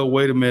say, oh,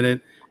 wait a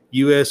minute,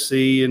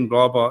 USC and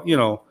blah, blah.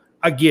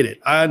 I get it.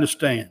 I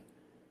understand.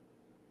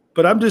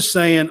 But I'm just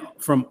saying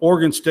from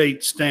Oregon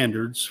State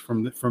standards,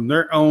 from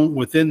their own,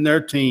 within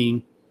their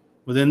team,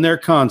 within their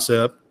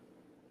concept,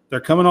 they're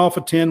coming off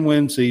a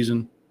 10-win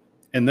season,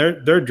 and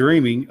they're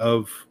dreaming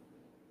of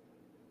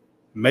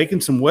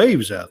making some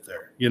waves out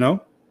there,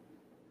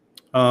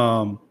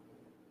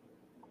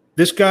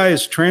 This guy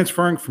is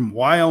transferring from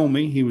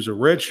Wyoming. He was a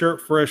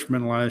redshirt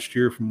freshman last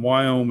year from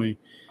Wyoming.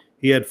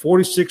 He had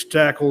 46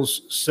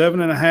 tackles,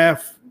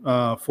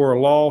 7.5 for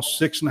a loss,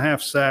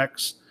 6.5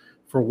 sacks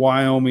for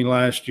Wyoming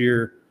last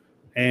year.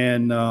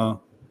 And,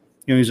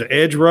 he's an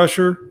edge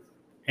rusher,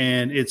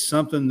 and it's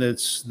something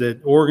that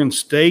Oregon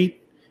State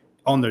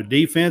on their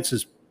defense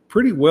is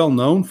pretty well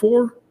known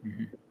for.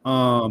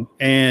 Mm-hmm.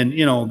 And,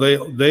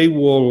 they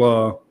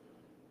will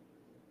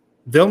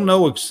they'll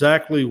know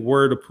exactly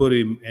where to put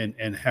him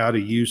and how to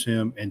use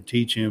him and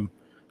teach him.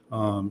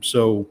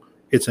 So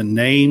it's a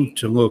name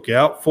to look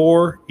out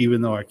for,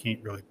 even though I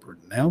can't really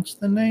pronounce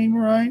the name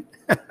right.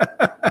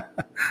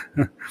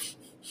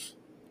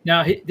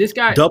 Now, this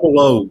guy – Double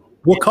O.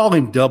 We'll call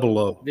him Double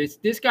O.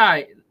 This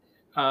guy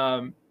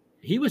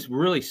he was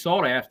really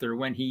sought after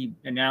when he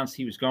announced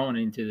he was going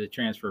into the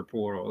transfer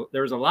portal.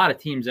 There was a lot of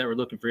teams that were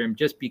looking for him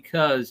just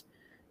because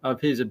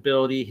of his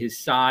ability, his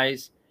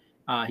size.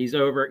 He's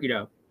over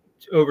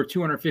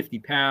 250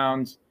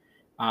 pounds.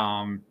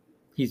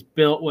 He's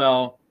built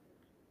well,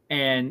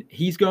 and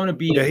he's going to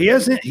be. Yeah, he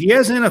has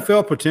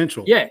NFL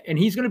potential. Yeah, and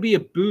he's going to be a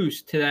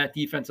boost to that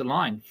defensive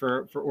line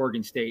for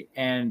Oregon State.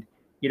 And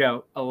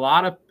a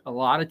lot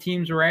of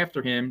teams were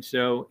after him,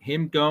 so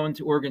him going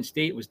to Oregon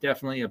State was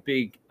definitely a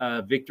big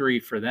victory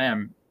for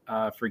them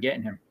for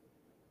getting him.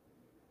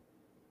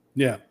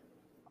 Yeah,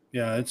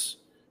 it's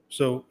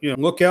so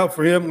look out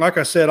for him. Like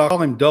I said, I'll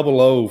call him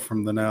Double O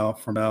from now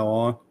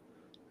on.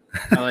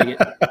 I like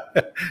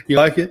it. You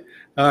like it?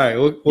 All right,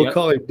 we'll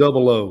call him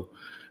Double O.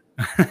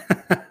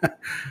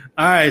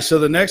 All right, so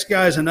the next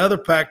guy is another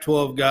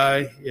Pac-12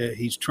 guy.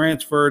 He's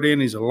transferred in.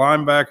 He's a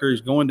linebacker.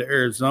 He's going to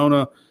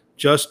Arizona.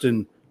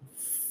 Justin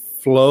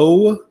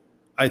Flowe,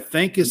 I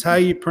think is how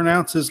you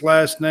pronounce his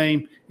last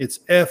name. It's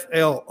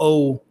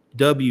Flowe.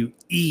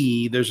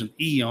 There's an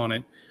E on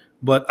it,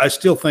 but I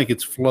still think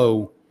it's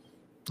Flowe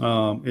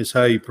is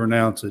how you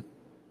pronounce it.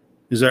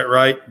 Is that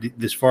right,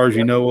 as far as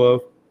you know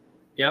of?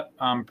 Yep,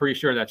 I'm pretty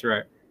sure that's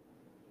right.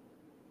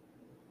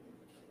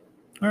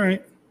 All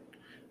right.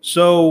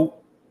 So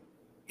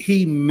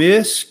he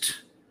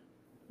missed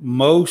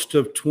most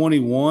of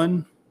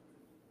 21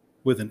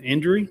 with an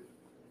injury.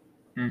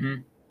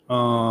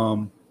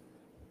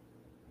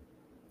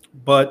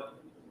 But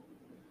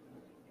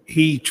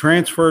he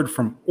transferred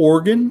from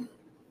Oregon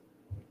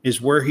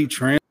is where he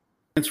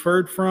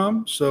transferred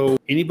from. So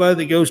anybody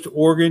that goes to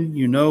Oregon,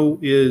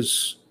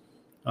 is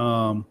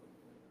a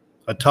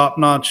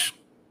top-notch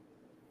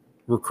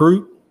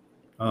recruit.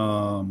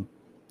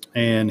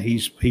 And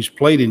he's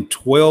played in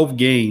 12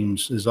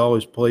 games, has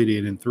always played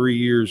in 3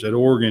 years at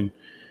Oregon,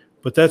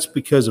 but that's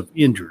because of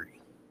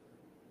injury.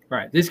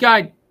 Right. This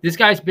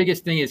guy's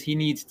biggest thing is he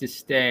needs to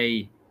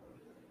stay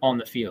on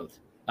the field.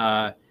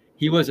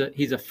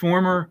 He's a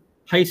former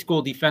high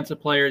school defensive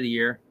player of the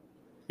year.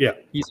 Yeah.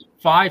 He's a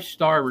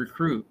 5-star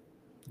recruit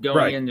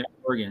going into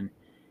Oregon.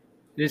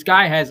 This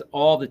guy has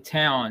all the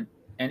talent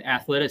and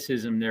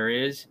athleticism there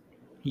is.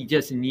 He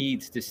just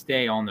needs to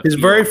stay on the field.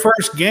 His very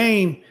first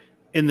game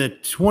in the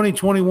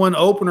 2021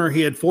 opener,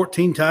 he had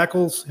 14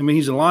 tackles. I mean,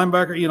 he's a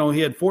linebacker. He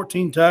had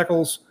 14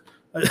 tackles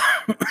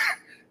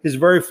his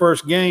very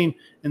first game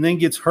and then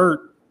gets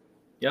hurt.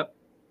 Yep.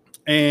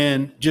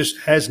 And just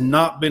has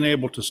not been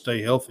able to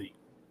stay healthy.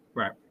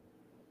 Right.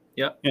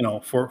 Yep.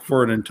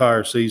 For an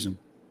entire season.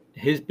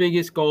 His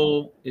biggest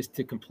goal is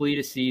to complete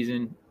a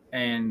season,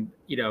 and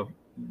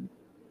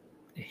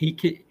he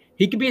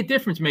could be a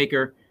difference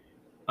maker.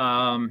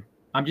 I'm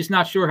just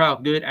not sure how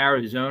good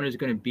Arizona is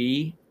going to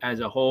be as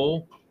a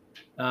whole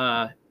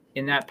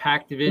in that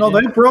Pac division. No,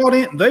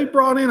 they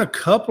brought in a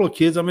couple of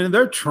kids. I mean,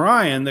 they're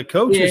trying. The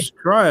coach is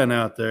trying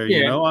out there.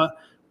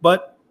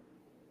 But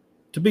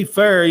to be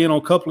fair,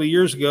 a couple of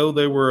years ago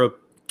they were a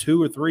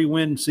 2 or 3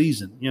 win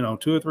season.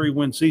 2 or 3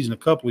 win season a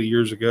couple of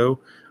years ago.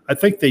 I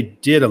think they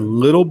did a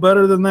little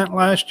better than that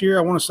last year.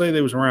 I want to say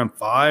they was around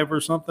 5 or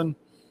something.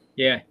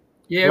 Yeah.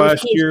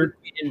 Last year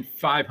in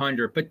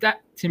 500, but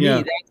that to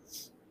me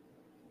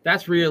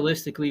that's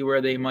realistically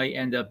where they might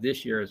end up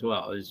this year as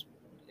well.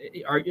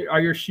 Are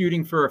you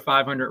shooting for a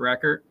 500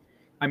 record?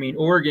 I mean,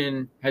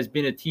 Oregon has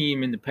been a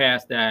team in the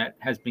past that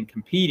has been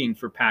competing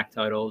for Pac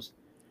titles.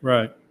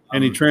 Right.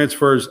 And he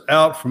transfers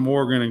out from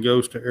Oregon and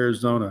goes to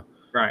Arizona.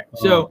 Right.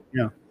 So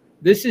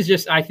this is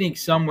just, I think,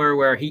 somewhere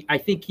where I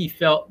think he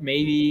felt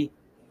maybe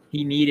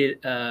he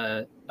needed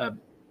a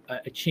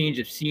change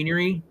of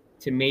scenery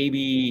to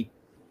maybe,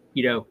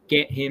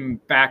 get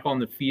him back on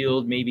the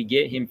field, maybe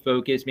get him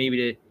focused, maybe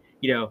to,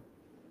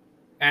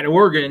 at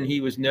Oregon,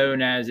 he was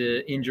known as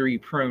an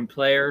injury-prone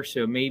player.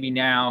 So maybe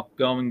now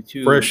going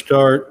to fresh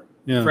start,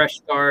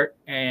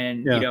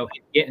 and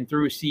getting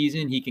through a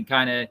season, he can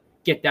kind of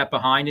get that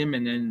behind him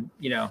and then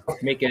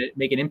make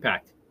an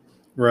impact.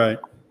 Right.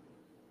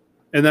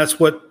 And that's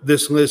what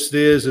this list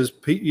is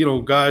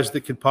guys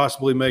that could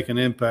possibly make an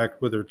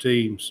impact with their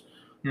teams.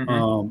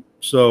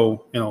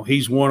 So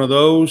he's one of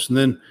those, and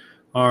then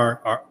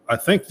our I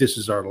think this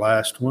is our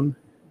last one.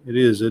 It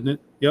is, isn't it?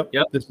 Yep.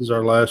 This is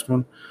our last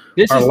one.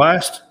 Our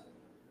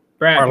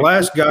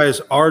last guy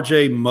is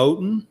R.J.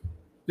 Moten.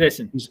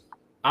 Listen,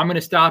 I'm going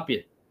to stop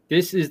you.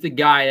 This is the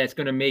guy that's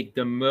going to make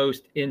the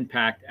most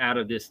impact out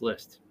of this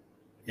list.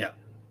 Yeah,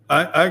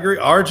 I agree.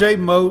 R.J.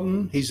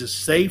 Moten, he's a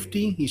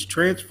safety. He's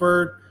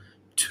transferred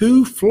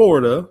to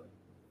Florida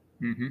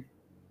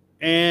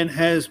and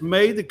has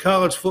made the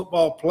college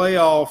football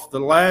playoff the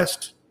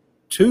last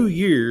 2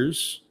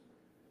 years,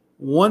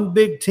 won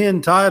Big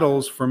Ten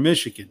titles for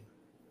Michigan,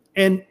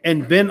 and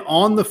been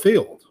on the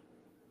field.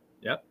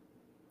 Yep.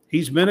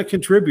 He's been a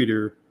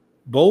contributor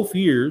both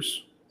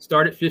years.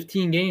 Started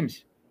 15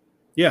 games.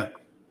 Yeah.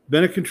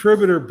 Been a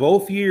contributor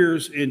both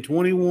years in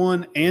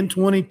 21 and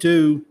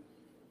 22.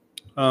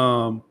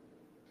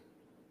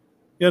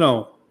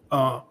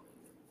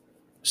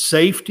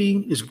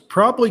 Safety is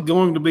probably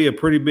going to be a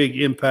pretty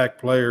big impact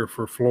player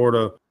for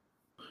Florida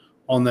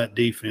on that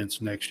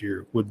defense next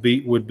year. Would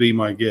be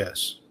my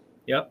guess.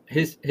 Yep.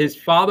 His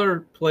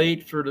father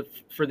played for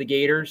the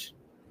Gators.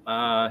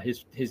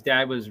 His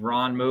dad was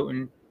Ron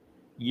Moten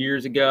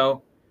years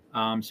ago.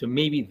 So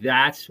maybe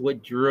that's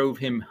what drove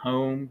him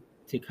home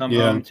to come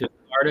home to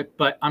Florida.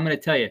 But I'm going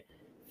to tell you,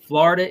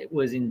 Florida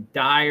was in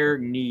dire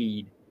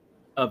need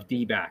of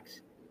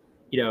D-backs.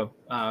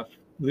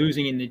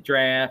 Losing in the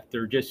draft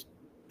or just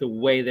the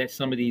way that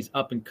some of these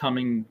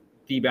up-and-coming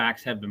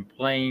D-backs have been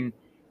playing.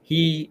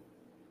 He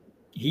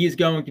is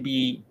going to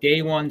be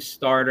day one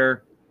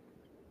starter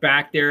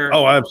back there.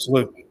 Oh,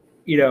 absolutely.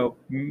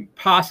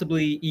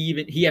 Possibly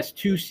even he has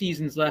 2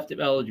 seasons left of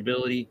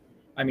eligibility.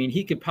 I mean,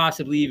 he could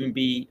possibly even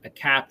be a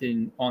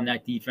captain on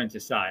that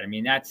defensive side. I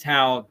mean, that's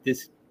how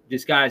this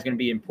guy is going to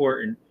be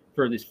important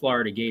for this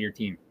Florida Gator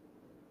team.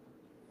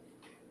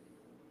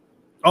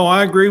 Oh,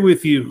 I agree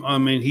with you. I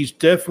mean, he's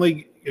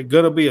definitely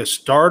going to be a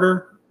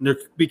starter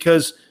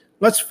Because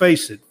let's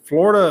face it,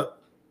 Florida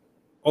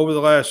over the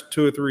last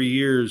 2 or 3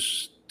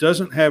 years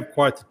doesn't have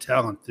quite the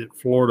talent that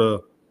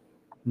Florida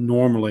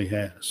normally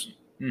has.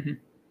 Mm-hmm.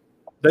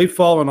 They've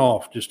fallen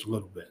off just a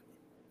little bit.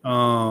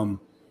 You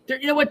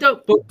know what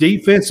though?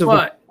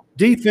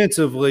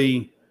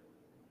 Defensively,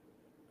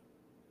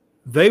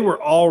 they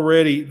were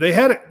already they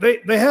have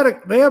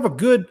a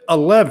good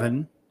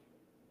 11.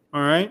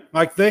 All right,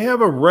 like they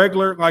have a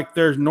regular, like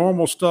there's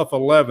normal stuff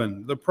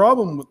 11. The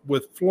problem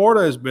with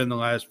Florida has been the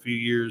last few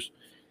years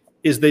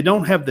is they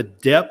don't have the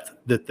depth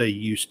that they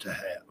used to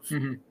have.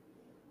 Mm-hmm.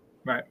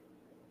 Right.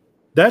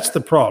 That's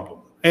the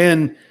problem.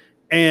 And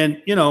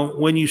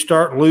when you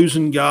start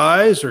losing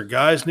guys, or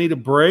guys need a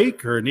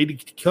break or need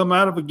to come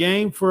out of a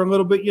game for a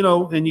little bit,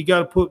 and you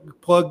got to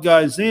plug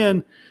guys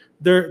in,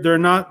 they're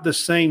not the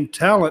same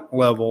talent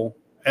level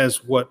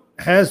as what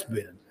has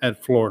been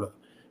at Florida.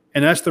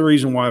 And that's the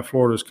reason why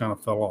Florida's kind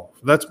of fell off.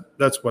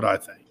 That's what I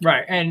think.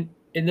 Right. And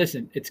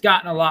listen, it's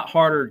gotten a lot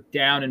harder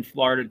down in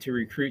Florida to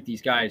recruit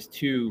these guys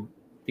to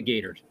the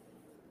Gators.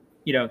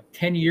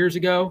 10 years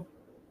ago,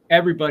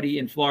 everybody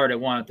in Florida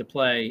wanted to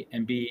play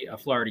and be a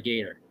Florida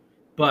Gator.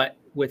 But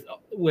with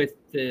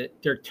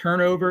their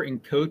turnover in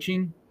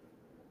coaching,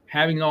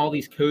 having all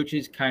these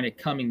coaches kind of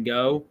come and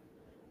go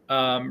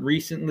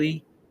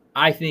recently,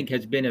 I think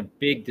has been a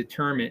big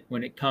determinant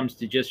when it comes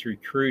to just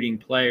recruiting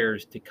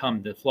players to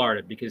come to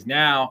Florida, because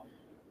now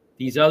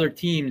these other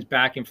teams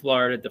back in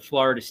Florida, the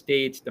Florida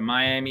States, the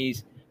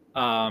Miamis,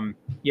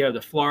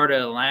 the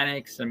Florida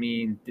Atlantics,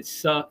 the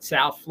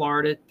South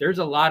Florida, there's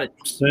a lot of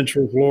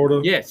Central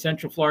Florida. Yeah,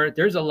 Central Florida.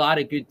 There's a lot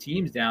of good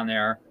teams down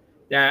there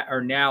that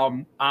are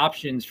now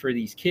options for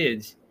these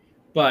kids.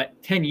 But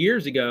 10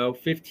 years ago,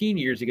 15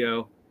 years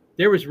ago,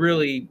 there was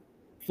really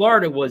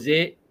Florida was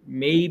it.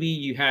 Maybe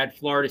you had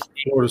Florida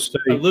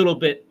State a little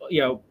bit,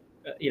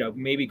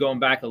 maybe going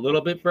back a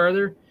little bit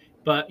further,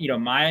 but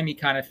Miami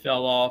kind of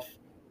fell off.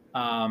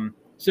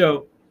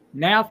 So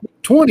now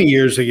 20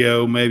 years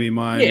ago, maybe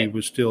Miami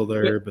was still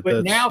there,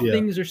 but now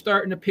things are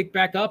starting to pick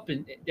back up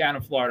down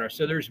in Florida.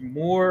 So there's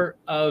more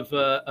of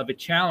a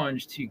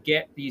challenge to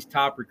get these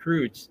top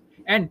recruits.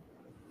 And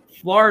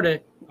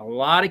Florida, a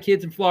lot of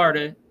kids in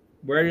Florida,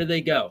 where do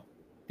they go?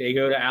 They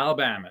go to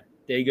Alabama.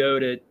 They go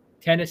to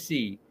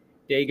Tennessee.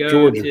 They go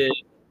Georgia.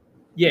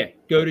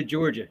 Go to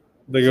Georgia.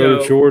 They go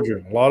to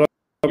Georgia. A lot of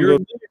them go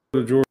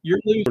to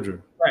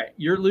Georgia.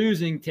 You're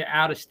losing to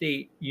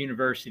out-of-state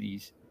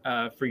universities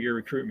for your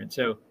recruitment.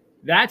 So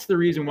that's the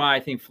reason why I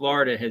think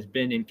Florida has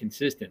been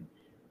inconsistent.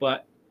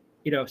 But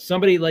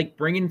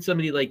bringing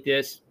somebody like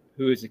this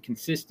who is a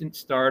consistent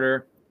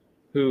starter,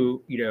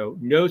 who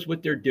knows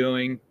what they're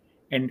doing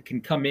and can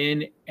come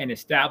in and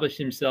establish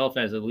himself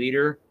as a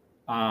leader.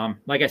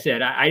 Like I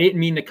said, I didn't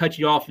mean to cut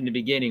you off in the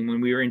beginning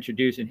when we were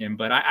introducing him,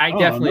 but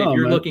if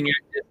you're looking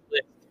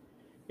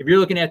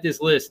at this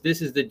list,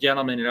 this is the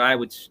gentleman that I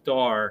would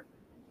star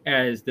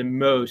as the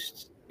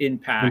most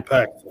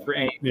impactful for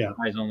any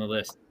guys on the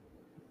list.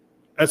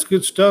 That's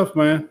good stuff,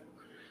 man.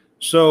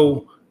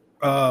 So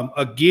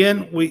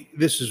again,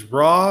 this is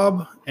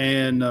Rob,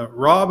 and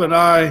Rob and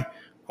I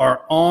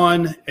are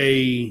on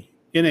a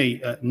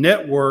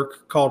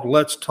network called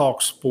Let's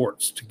Talk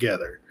Sports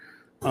together.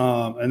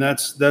 And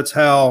that's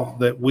how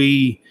that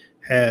we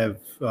have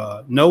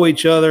know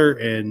each other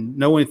and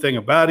know anything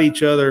about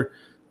each other.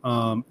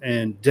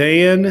 And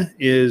Dan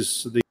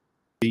is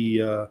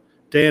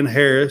Dan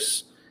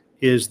Harris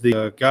is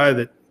the guy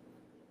that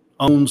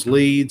owns,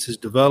 leads, has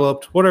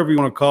developed, whatever you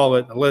want to call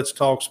it, Let's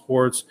Talk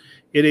Sports.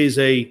 It is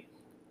a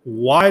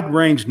wide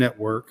range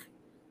network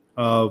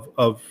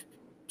of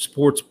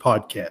sports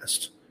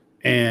podcasts,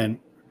 and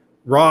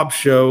Rob's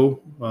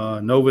show,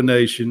 Nova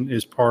Nation,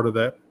 is part of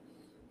that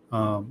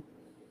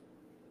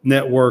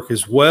network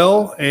as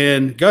well.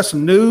 And got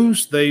some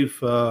news.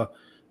 They've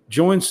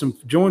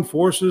joined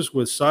forces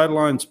with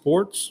Sideline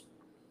Sports.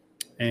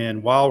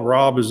 And while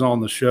Rob is on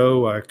the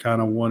show, I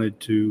kind of wanted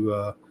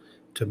to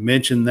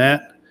mention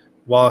that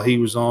while he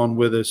was on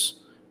with us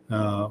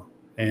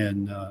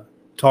and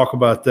talk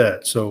about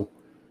that. So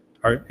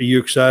are you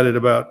excited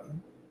about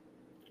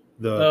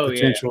the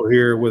potential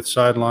here with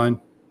Sideline?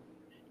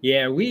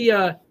 Yeah, we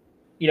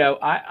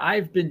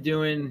I've been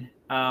doing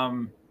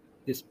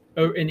this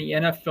in the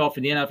NFL for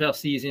the NFL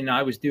season.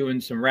 I was doing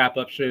some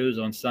wrap-up shows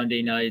on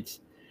Sunday nights.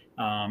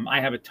 I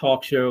have a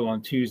talk show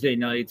on Tuesday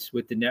nights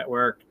with the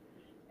network,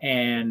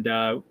 and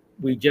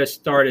we just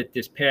started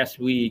this past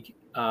week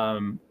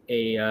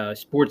a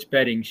sports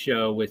betting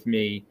show with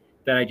me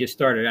that I just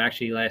started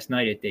actually last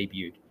night. It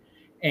debuted,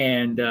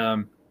 and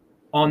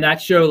on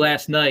that show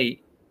last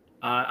night,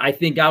 I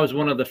think I was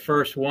one of the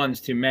first ones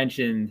to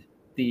mention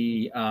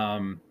the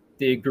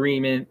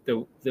agreement,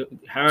 the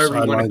however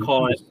you want to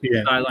call it,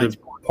 the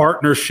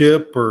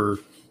partnership, or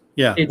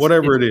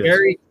whatever it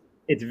is.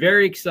 It's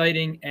very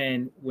exciting.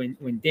 And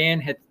when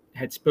Dan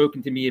had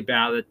spoken to me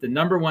about it, the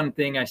number one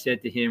thing I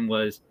said to him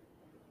was,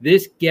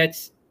 this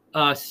gets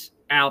us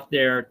out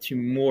there to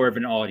more of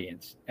an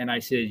audience. And I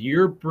said,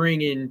 you're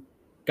bringing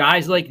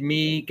guys like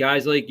me,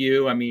 guys like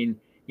you. I mean,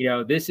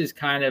 this is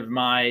kind of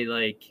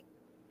my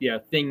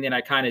thing that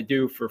I kind of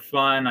do for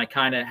fun. I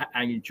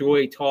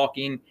enjoy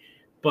talking,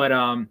 but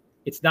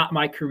it's not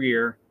my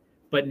career.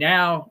 But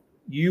now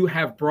you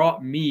have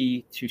brought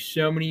me to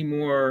so much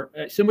more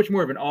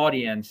of an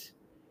audience.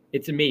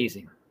 It's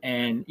amazing.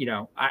 And,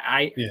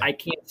 I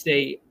can't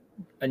say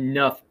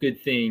enough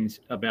good things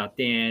about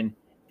Dan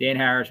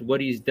Harris,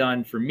 what he's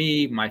done for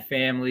me, my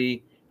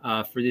family,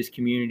 for this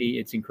community.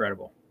 It's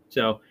incredible.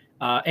 So,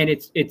 and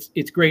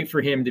it's great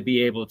for him to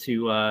be able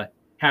to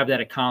have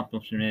that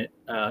accomplishment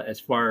as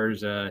far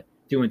as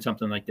doing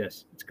something like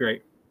this. It's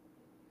great.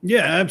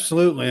 Yeah,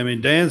 absolutely. I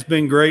mean, Dan's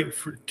been great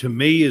to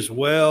me as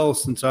well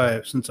since I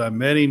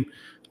met him,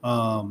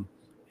 and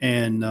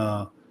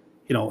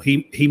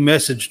he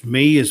messaged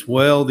me as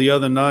well the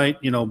other night.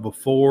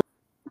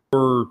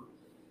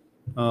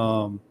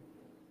 Um,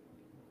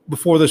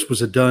 before this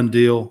was a done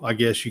deal, I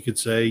guess you could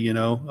say.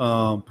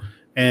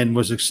 And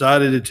was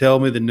excited to tell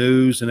me the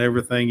news and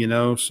everything.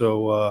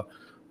 So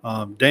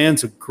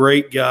Dan's a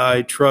great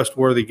guy,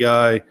 trustworthy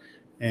guy,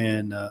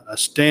 and a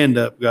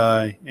stand-up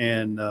guy,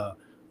 and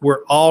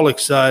we're all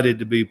excited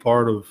to be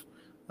part of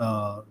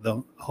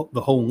the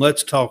whole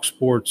Let's Talk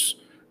Sports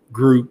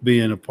group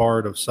being a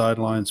part of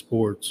Sideline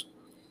Sports.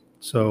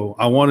 So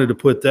I wanted to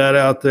put that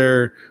out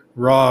there.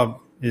 Rob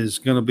is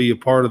going to be a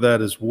part of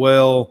that as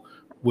well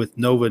with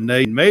Nova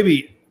Nation.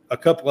 Maybe a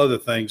couple other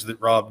things that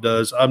Rob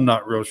does. I'm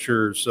not real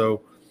sure.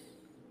 So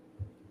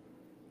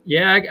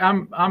yeah,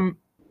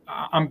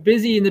 I'm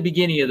busy in the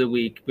beginning of the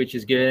week, which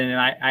is good. And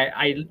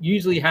I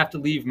usually have to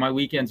leave my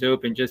weekends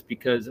open just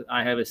because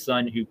I have a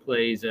son who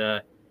plays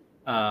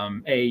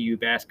AAU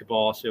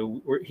basketball.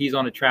 So he's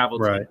on a travel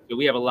team. So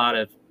we have a lot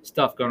of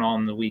stuff going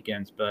on the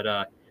weekends.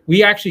 But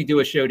we actually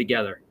do a show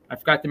together. I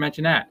forgot to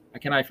mention that. How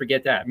can I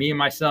forget that? Me and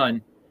my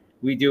son,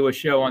 we do a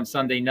show on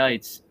Sunday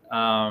nights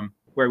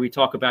where we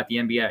talk about the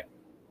NBA.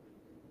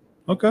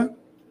 Okay.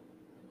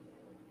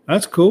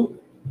 That's cool.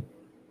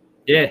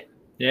 Yeah.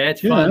 Yeah,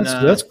 it's fun.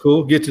 That's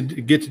cool. Get to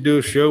do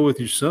a show with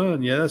your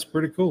son. Yeah, that's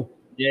pretty cool.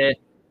 Yeah,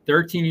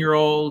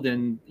 13-year-old,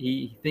 and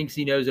he thinks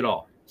he knows it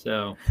all.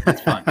 So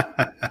it's fun.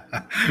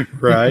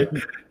 Right.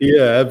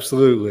 Yeah,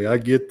 absolutely. I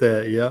get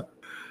that. Yeah.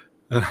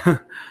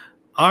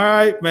 All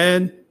right,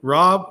 man.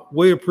 Rob,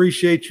 we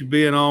appreciate you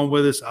being on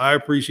with us. I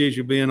appreciate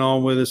you being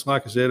on with us.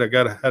 Like I said,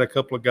 had a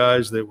couple of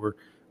guys that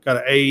got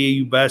an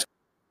AAU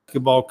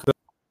basketball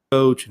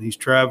coach, and he's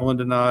traveling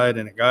tonight,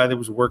 and a guy that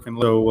was working.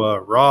 So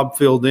Rob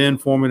filled in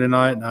for me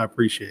tonight, and I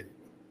appreciate it.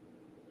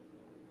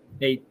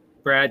 Hey,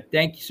 Brad,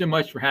 thank you so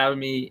much for having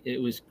me.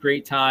 It was a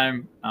great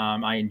time.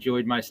 I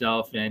enjoyed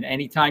myself, and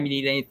anytime you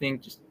need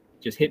anything,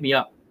 just hit me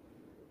up.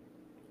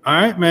 All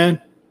right,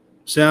 man.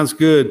 Sounds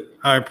good.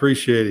 I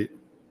appreciate it.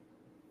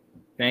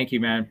 Thank you,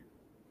 man.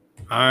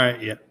 All right.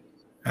 Yeah.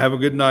 Have a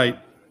good night.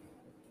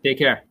 Take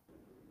care.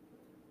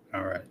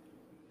 All right.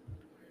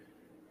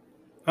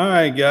 All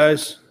right,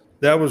 guys.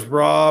 That was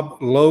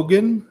Rob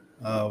Logan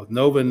with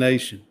Nova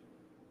Nation.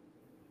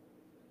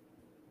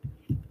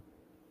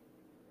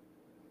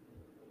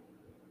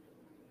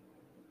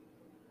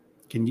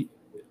 Can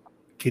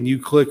you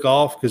click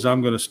off? Because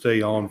I'm going to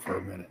stay on for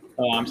a minute.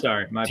 Oh, I'm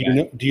sorry. My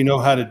bad. Do you know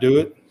how to do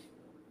it?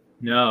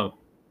 No.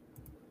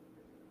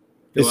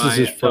 This is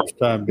his first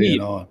time being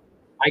on.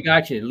 I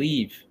got you.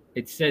 Leave.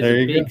 It says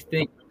a big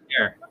thing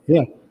there.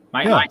 Yeah.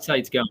 My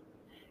eyesight's going.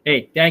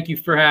 Hey, thank you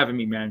for having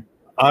me, man.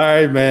 All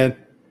right, man.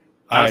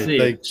 I'll see you.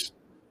 Thanks.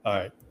 All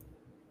right.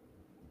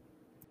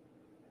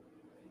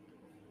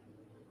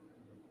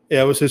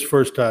 Yeah, it was his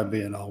first time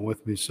being on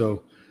with me.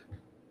 So,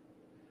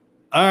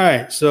 all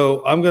right.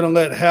 So I'm going to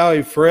let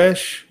Howie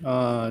Fresh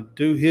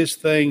do his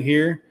thing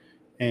here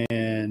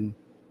and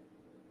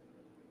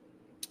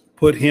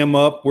put him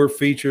up. We're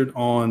featured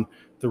on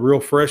the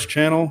Real Fresh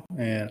channel,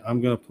 and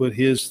I'm going to put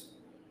his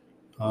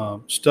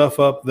stuff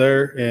up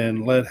there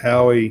and let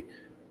Howie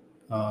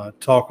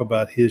talk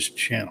about his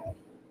channel.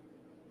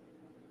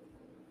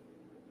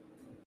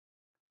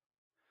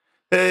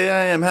 Hey,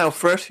 I am Hal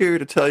Fresh here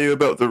to tell you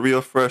about the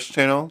Real Fresh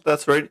channel.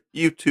 That's right,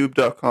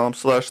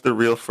 youtube.com/the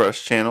Real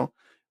Fresh channel.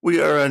 We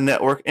are a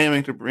network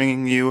aiming to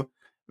bringing you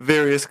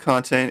various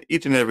content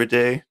each and every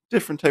day,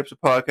 different types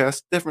of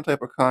podcasts, different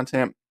type of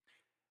content,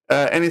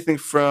 anything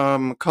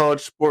from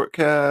college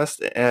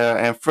SportsCast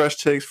and fresh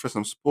takes for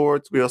some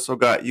sports. We also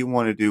got You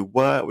Want to Do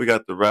What? We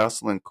got the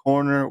Wrestling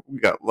Corner. We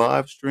got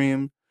live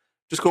stream.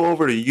 Just go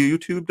over to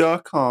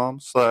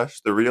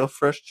youtube.com/the Real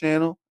Fresh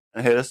channel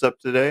and hit us up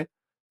today.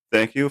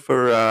 Thank you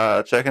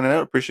for checking it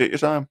out. Appreciate your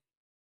time.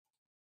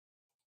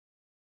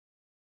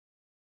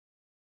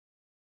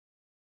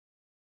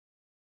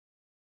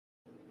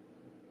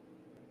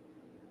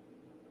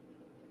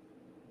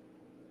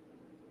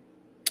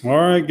 All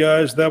right,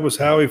 guys, that was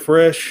Howie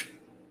Fresh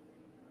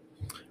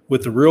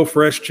with the Real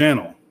Fresh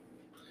channel.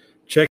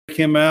 Check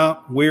him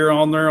out. We're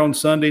on there on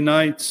Sunday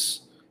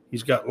nights.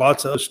 He's got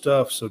lots of other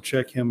stuff, so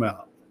check him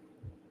out.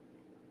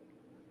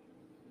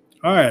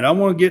 All right, I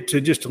want to get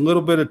to just a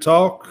little bit of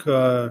talk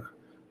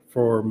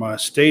for my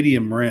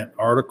Stadium Rant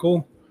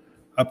article.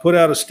 I put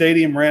out a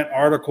Stadium Rant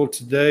article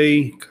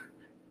today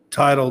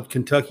titled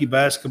Kentucky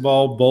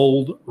Basketball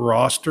Bold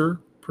Roster.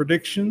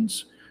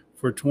 predictions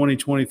for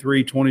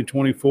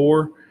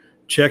 2023-2024.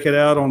 Check it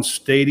out on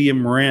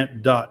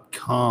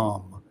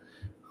stadiumrant.com.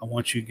 I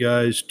want you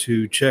guys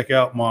to check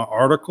out my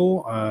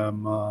article.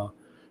 I'm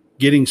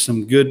getting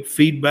some good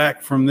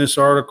feedback from this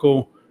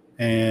article,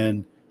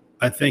 and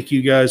I think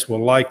you guys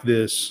will like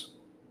this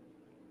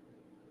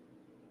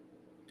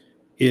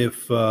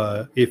if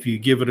you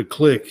give it a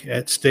click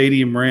at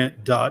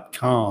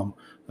stadiumrant.com.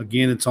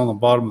 Again, it's on the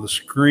bottom of the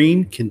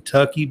screen.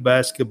 Kentucky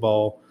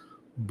basketball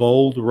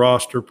bold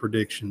roster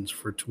predictions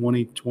for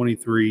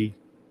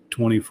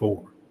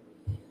 2023-24.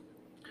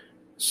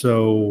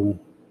 So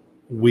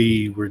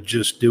we were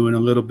just doing a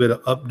little bit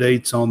of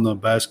updates on the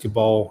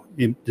basketball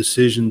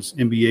decisions,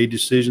 NBA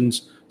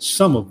decisions.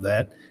 Some of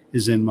that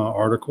is in my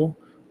article.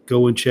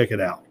 Go and check it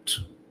out.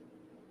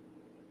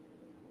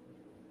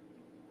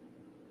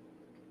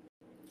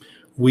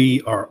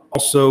 We are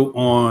also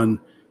on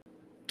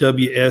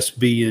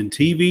WSBN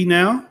TV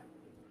now.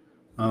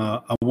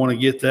 I want to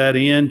get that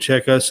in.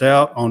 Check us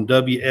out on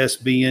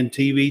WSBN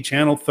TV,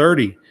 Channel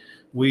 30.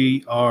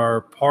 We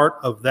are part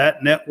of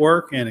that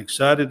network and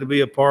excited to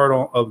be a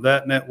part of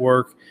that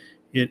network.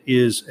 It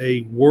is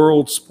a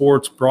world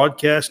sports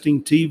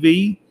broadcasting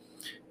TV.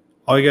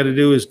 All you got to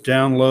do is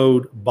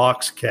download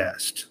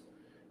BoxCast.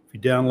 If you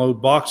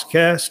download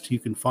BoxCast, you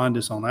can find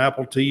us on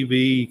Apple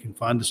TV, you can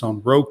find us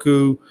on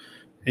Roku,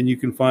 and you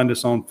can find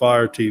us on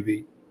Fire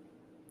TV.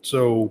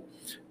 So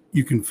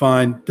you can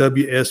find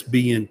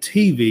WSBN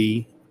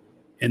TV,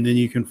 and then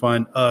you can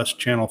find us,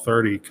 Channel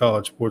 30,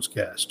 College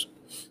Sportscast.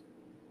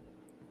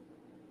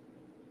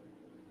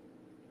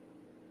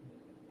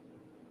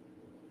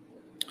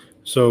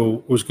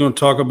 So was going to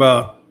talk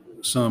about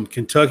some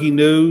Kentucky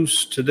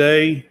news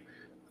today.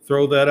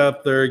 Throw that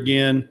up there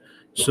again.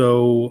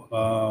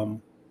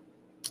 So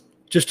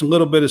just a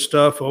little bit of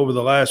stuff over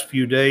the last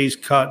few days.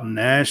 Cotton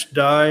Nash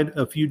died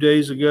a few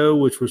days ago,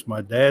 which was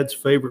my dad's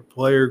favorite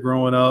player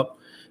growing up.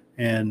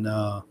 And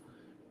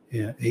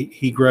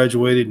he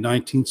graduated in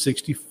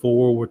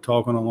 1964. We're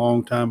talking a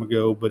long time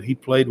ago, but he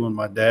played when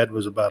my dad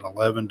was about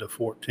 11 to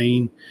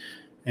 14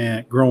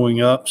 and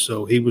growing up.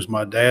 So he was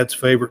my dad's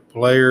favorite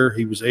player.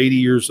 He was 80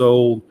 years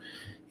old.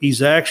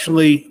 He's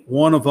actually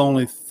one of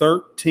only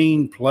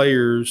 13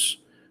 players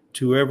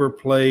to ever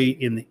play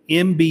in the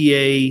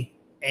NBA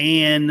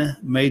and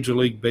Major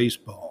League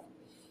Baseball.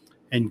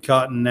 And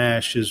Cotton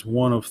Nash is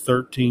one of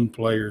 13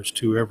 players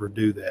to ever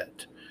do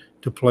that,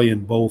 to play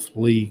in both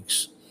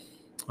leagues.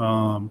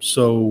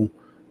 So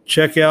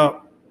check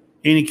out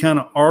any kind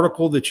of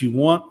article that you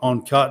want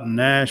on Cotton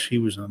Nash. He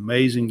was an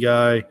amazing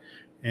guy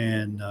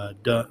and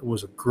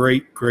was a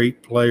great,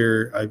 great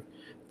player.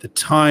 The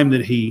time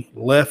that he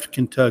left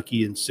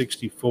Kentucky in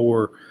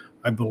 64,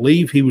 I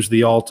believe he was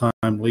the all-time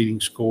leading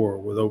scorer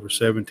with over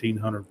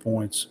 1,700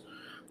 points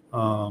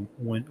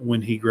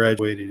when he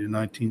graduated in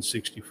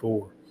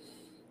 1964.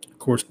 Of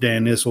course,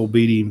 Dan Issel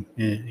beat him,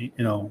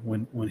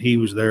 when he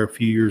was there a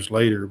few years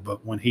later.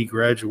 But when he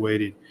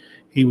graduated,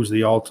 he was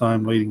the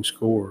all-time leading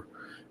scorer.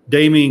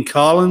 Damian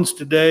Collins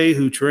today,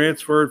 who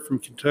transferred from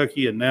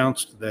Kentucky,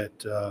 announced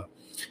that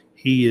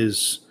he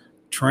is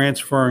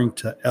transferring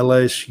to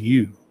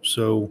LSU.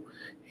 So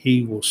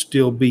he will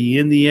still be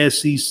in the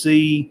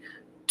SEC.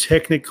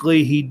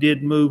 Technically, he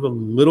did move a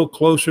little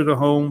closer to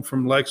home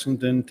from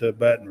Lexington to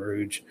Baton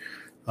Rouge.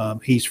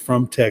 He's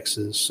from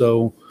Texas.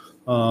 So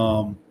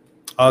I'll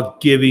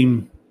give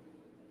him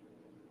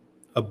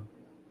a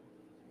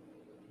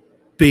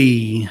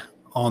B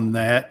on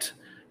that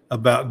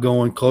about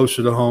going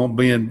closer to home,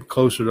 being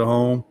closer to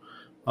home.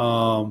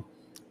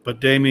 But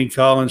Damian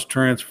Collins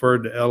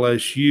transferred to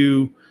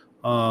LSU.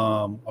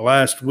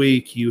 Last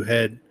week, you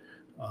had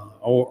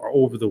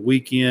over the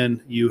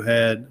weekend, you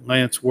had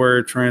Lance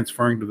Ware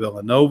transferring to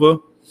Villanova.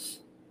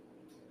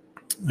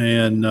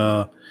 And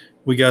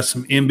we got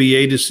some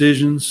NBA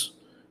decisions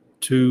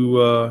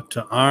to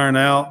iron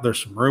out.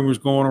 There's some rumors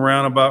going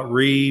around about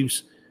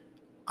Reeves.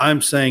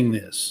 I'm saying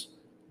this.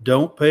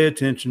 Don't pay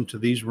attention to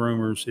these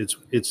rumors.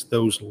 It's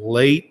those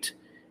late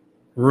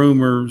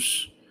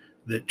rumors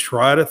that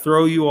try to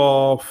throw you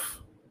off.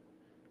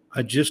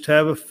 I just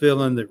have a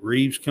feeling that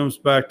Reeves comes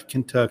back to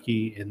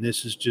Kentucky, and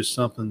this is just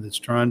something that's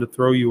trying to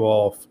throw you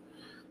off.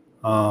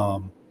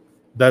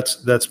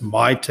 That's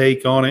my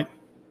take on it.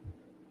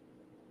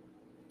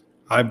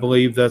 I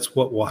believe that's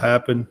what will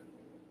happen.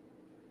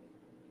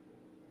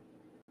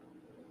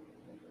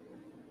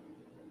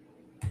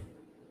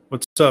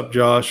 What's up,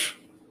 Josh?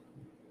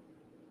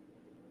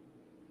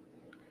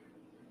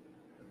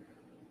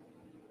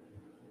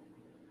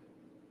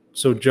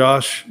 So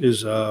Josh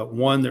is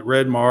one that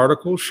read my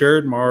article,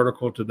 shared my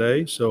article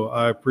today. So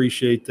I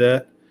appreciate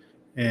that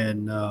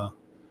and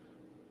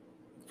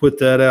put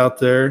that out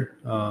there.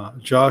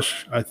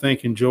 Josh, I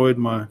think enjoyed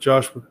my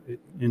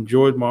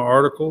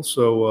article.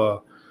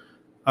 So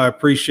I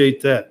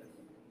appreciate that.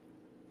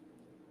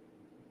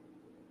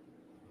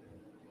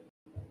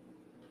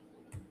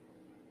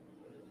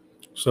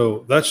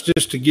 So that's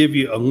just to give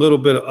you a little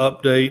bit of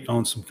update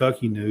on some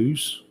Kentucky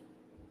news.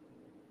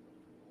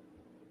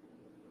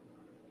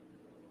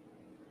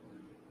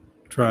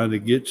 Trying to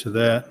get to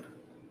that.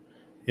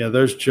 Yeah,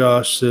 there's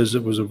Josh says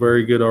it was a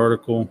very good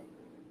article.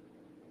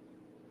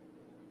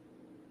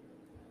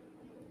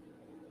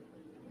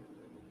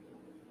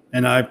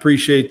 And I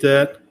appreciate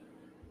that.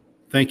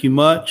 Thank you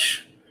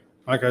much.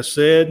 Like I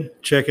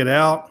said, check it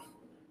out.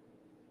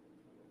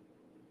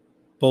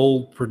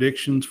 Bold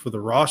predictions for the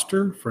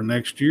roster for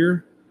next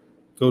year.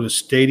 Go to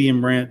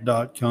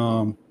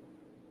stadiumrant.com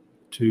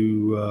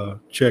to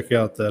check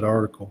out that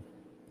article.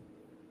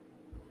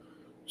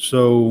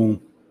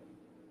 So,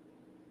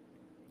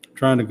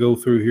 trying to go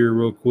through here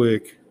real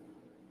quick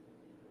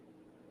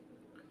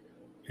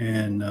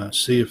and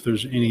see if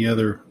there's any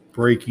other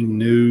breaking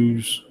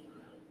news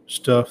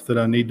stuff that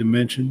I need to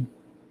mention.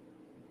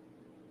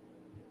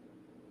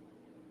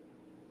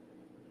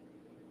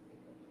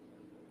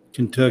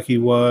 Kentucky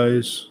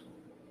wise.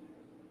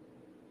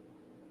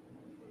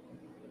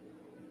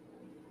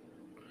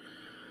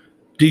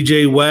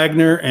 DJ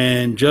Wagner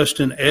and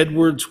Justin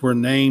Edwards were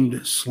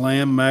named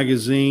Slam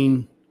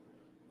Magazine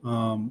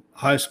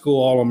High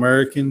School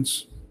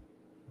All-Americans,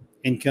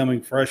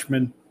 incoming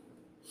freshmen.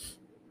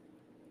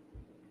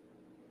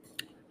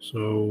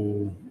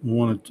 So I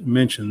wanted to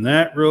mention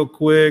that real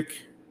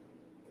quick.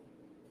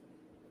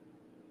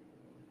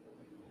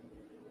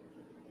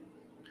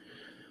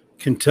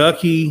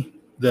 Kentucky,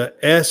 the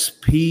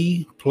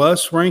SP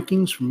Plus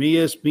rankings from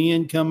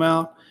ESPN come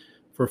out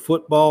for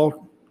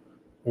football,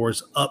 or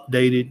is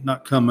updated,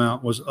 not come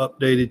out, was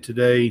updated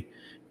today.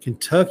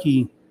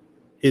 Kentucky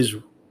is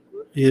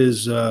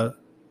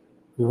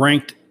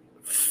ranked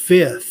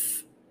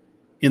 5th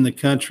in the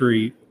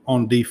country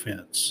on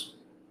defense.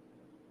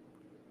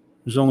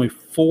 There's only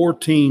 4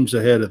 teams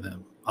ahead of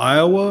them: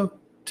 Iowa,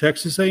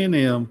 Texas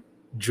A&M,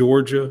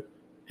 Georgia,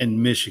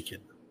 and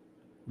Michigan.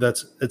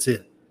 That's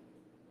it.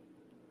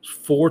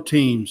 4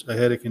 teams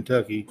ahead of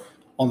Kentucky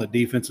on the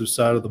defensive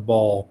side of the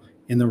ball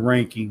in the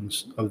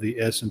rankings of the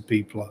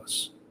S&P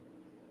Plus.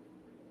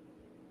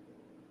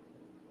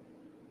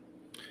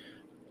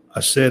 I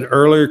said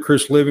earlier,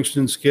 Chris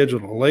Livingston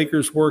scheduled a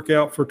Lakers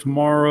workout for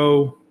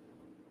tomorrow.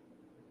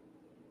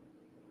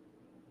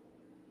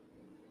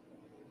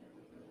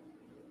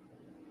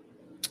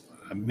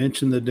 I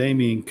mentioned the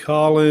Damian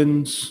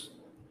Collins.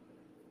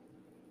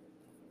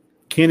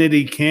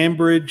 Kennedy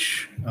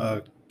Cambridge,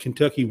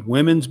 Kentucky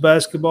women's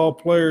basketball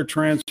player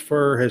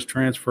has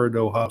transferred to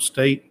Ohio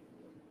State.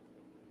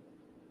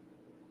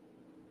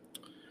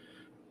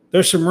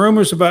 There's some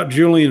rumors about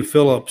Julian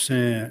Phillips,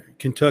 and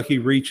Kentucky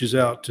reaches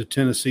out to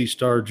Tennessee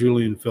star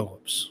Julian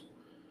Phillips.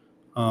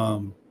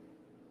 I'll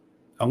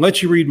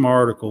let you read my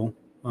article.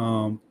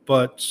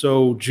 But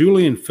so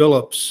Julian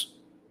Phillips,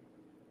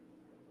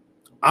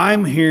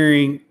 I'm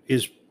hearing,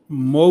 is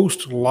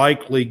most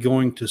likely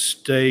going to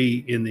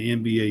stay in the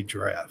NBA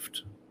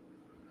draft.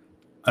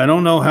 I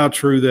don't know how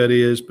true that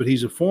is, but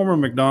he's a former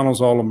McDonald's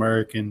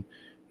All-American.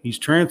 He's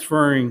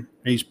transferring.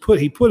 He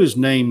put his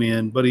name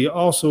in, but he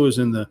also is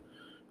in the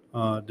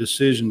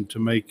decision to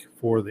make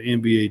for the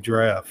NBA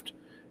draft.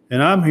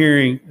 And I'm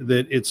hearing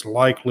that it's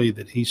likely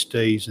that he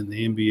stays in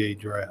the NBA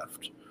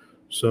draft.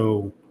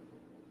 So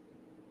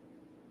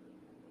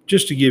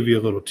just to give you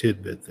a little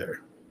tidbit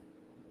there.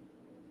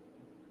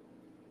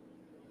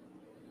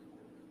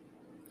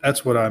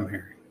 That's what I'm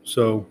hearing.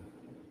 So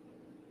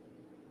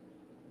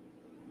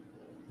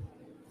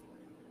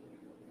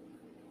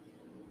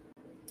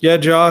yeah,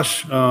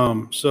 Josh.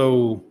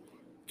 So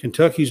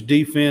Kentucky's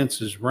defense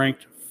is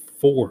ranked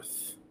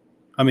 5th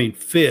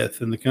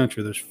in the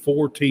country. There's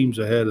 4 teams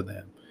ahead of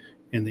them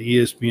in the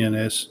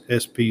ESPN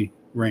SP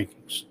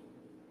rankings.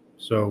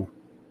 So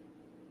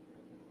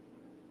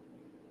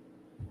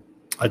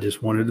I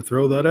just wanted to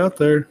throw that out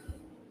there.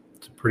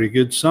 It's a pretty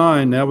good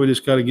sign. Now we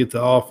just got to get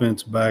the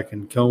offense back,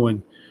 and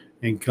Cohen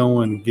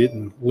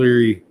getting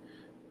Leary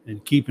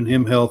and keeping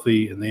him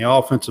healthy, and the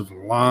offensive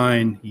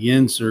line,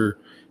 Yenser,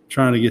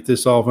 trying to get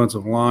this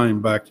offensive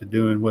line back to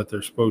doing what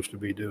they're supposed to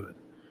be doing.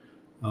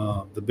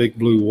 The big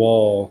blue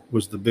wall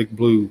was the big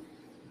blue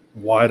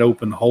wide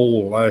open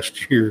hole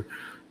last year.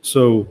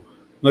 So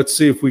let's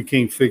see if we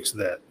can't fix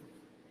that.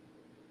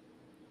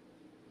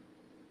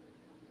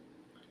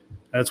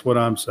 That's what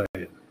I'm saying.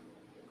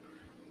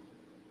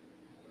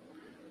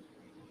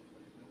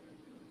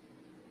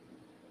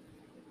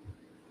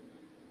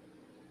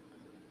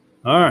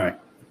 All right.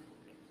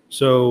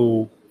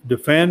 So the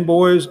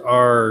fanboys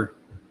are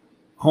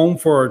Home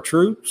for Our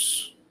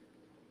Troops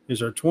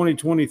is our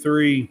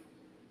 2023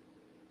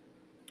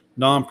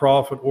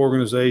 nonprofit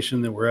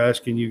organization that we're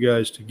asking you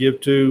guys to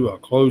give to. I'll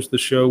close the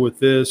show with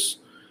this.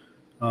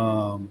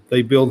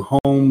 They build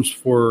homes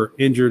for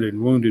injured and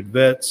wounded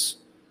vets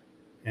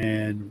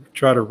and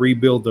try to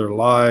rebuild their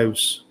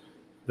lives.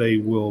 They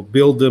will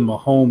build them a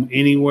home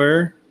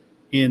anywhere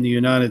in the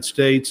United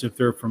States. If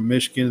they're from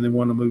Michigan and they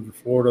want to move to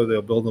Florida,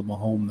 they'll build them a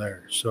home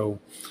there. So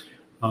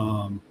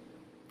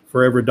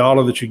for every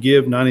dollar that you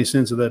give, 90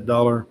 cents of that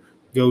dollar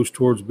goes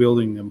towards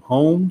building them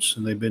homes,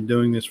 and they've been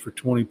doing this for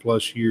 20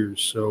 plus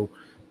years. So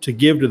to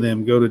give to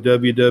them, go to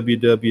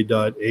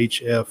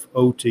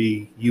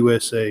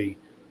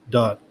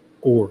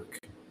www.hfotusa.org.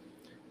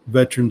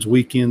 Veterans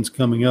Weekend's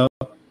coming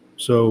up,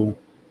 so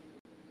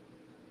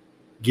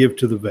give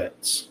to the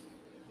vets.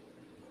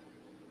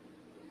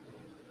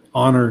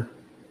 Honor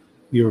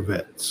your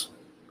vets.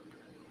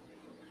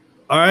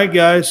 All right,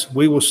 guys,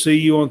 we will see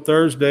you on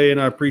Thursday,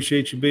 and I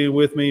appreciate you being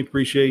with me.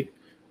 Appreciate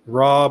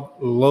Rob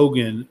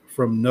Logan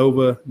from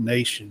Nova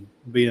Nation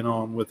being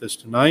on with us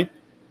tonight.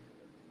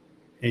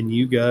 And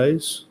you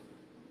guys,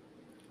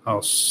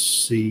 I'll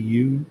see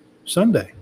you Sunday.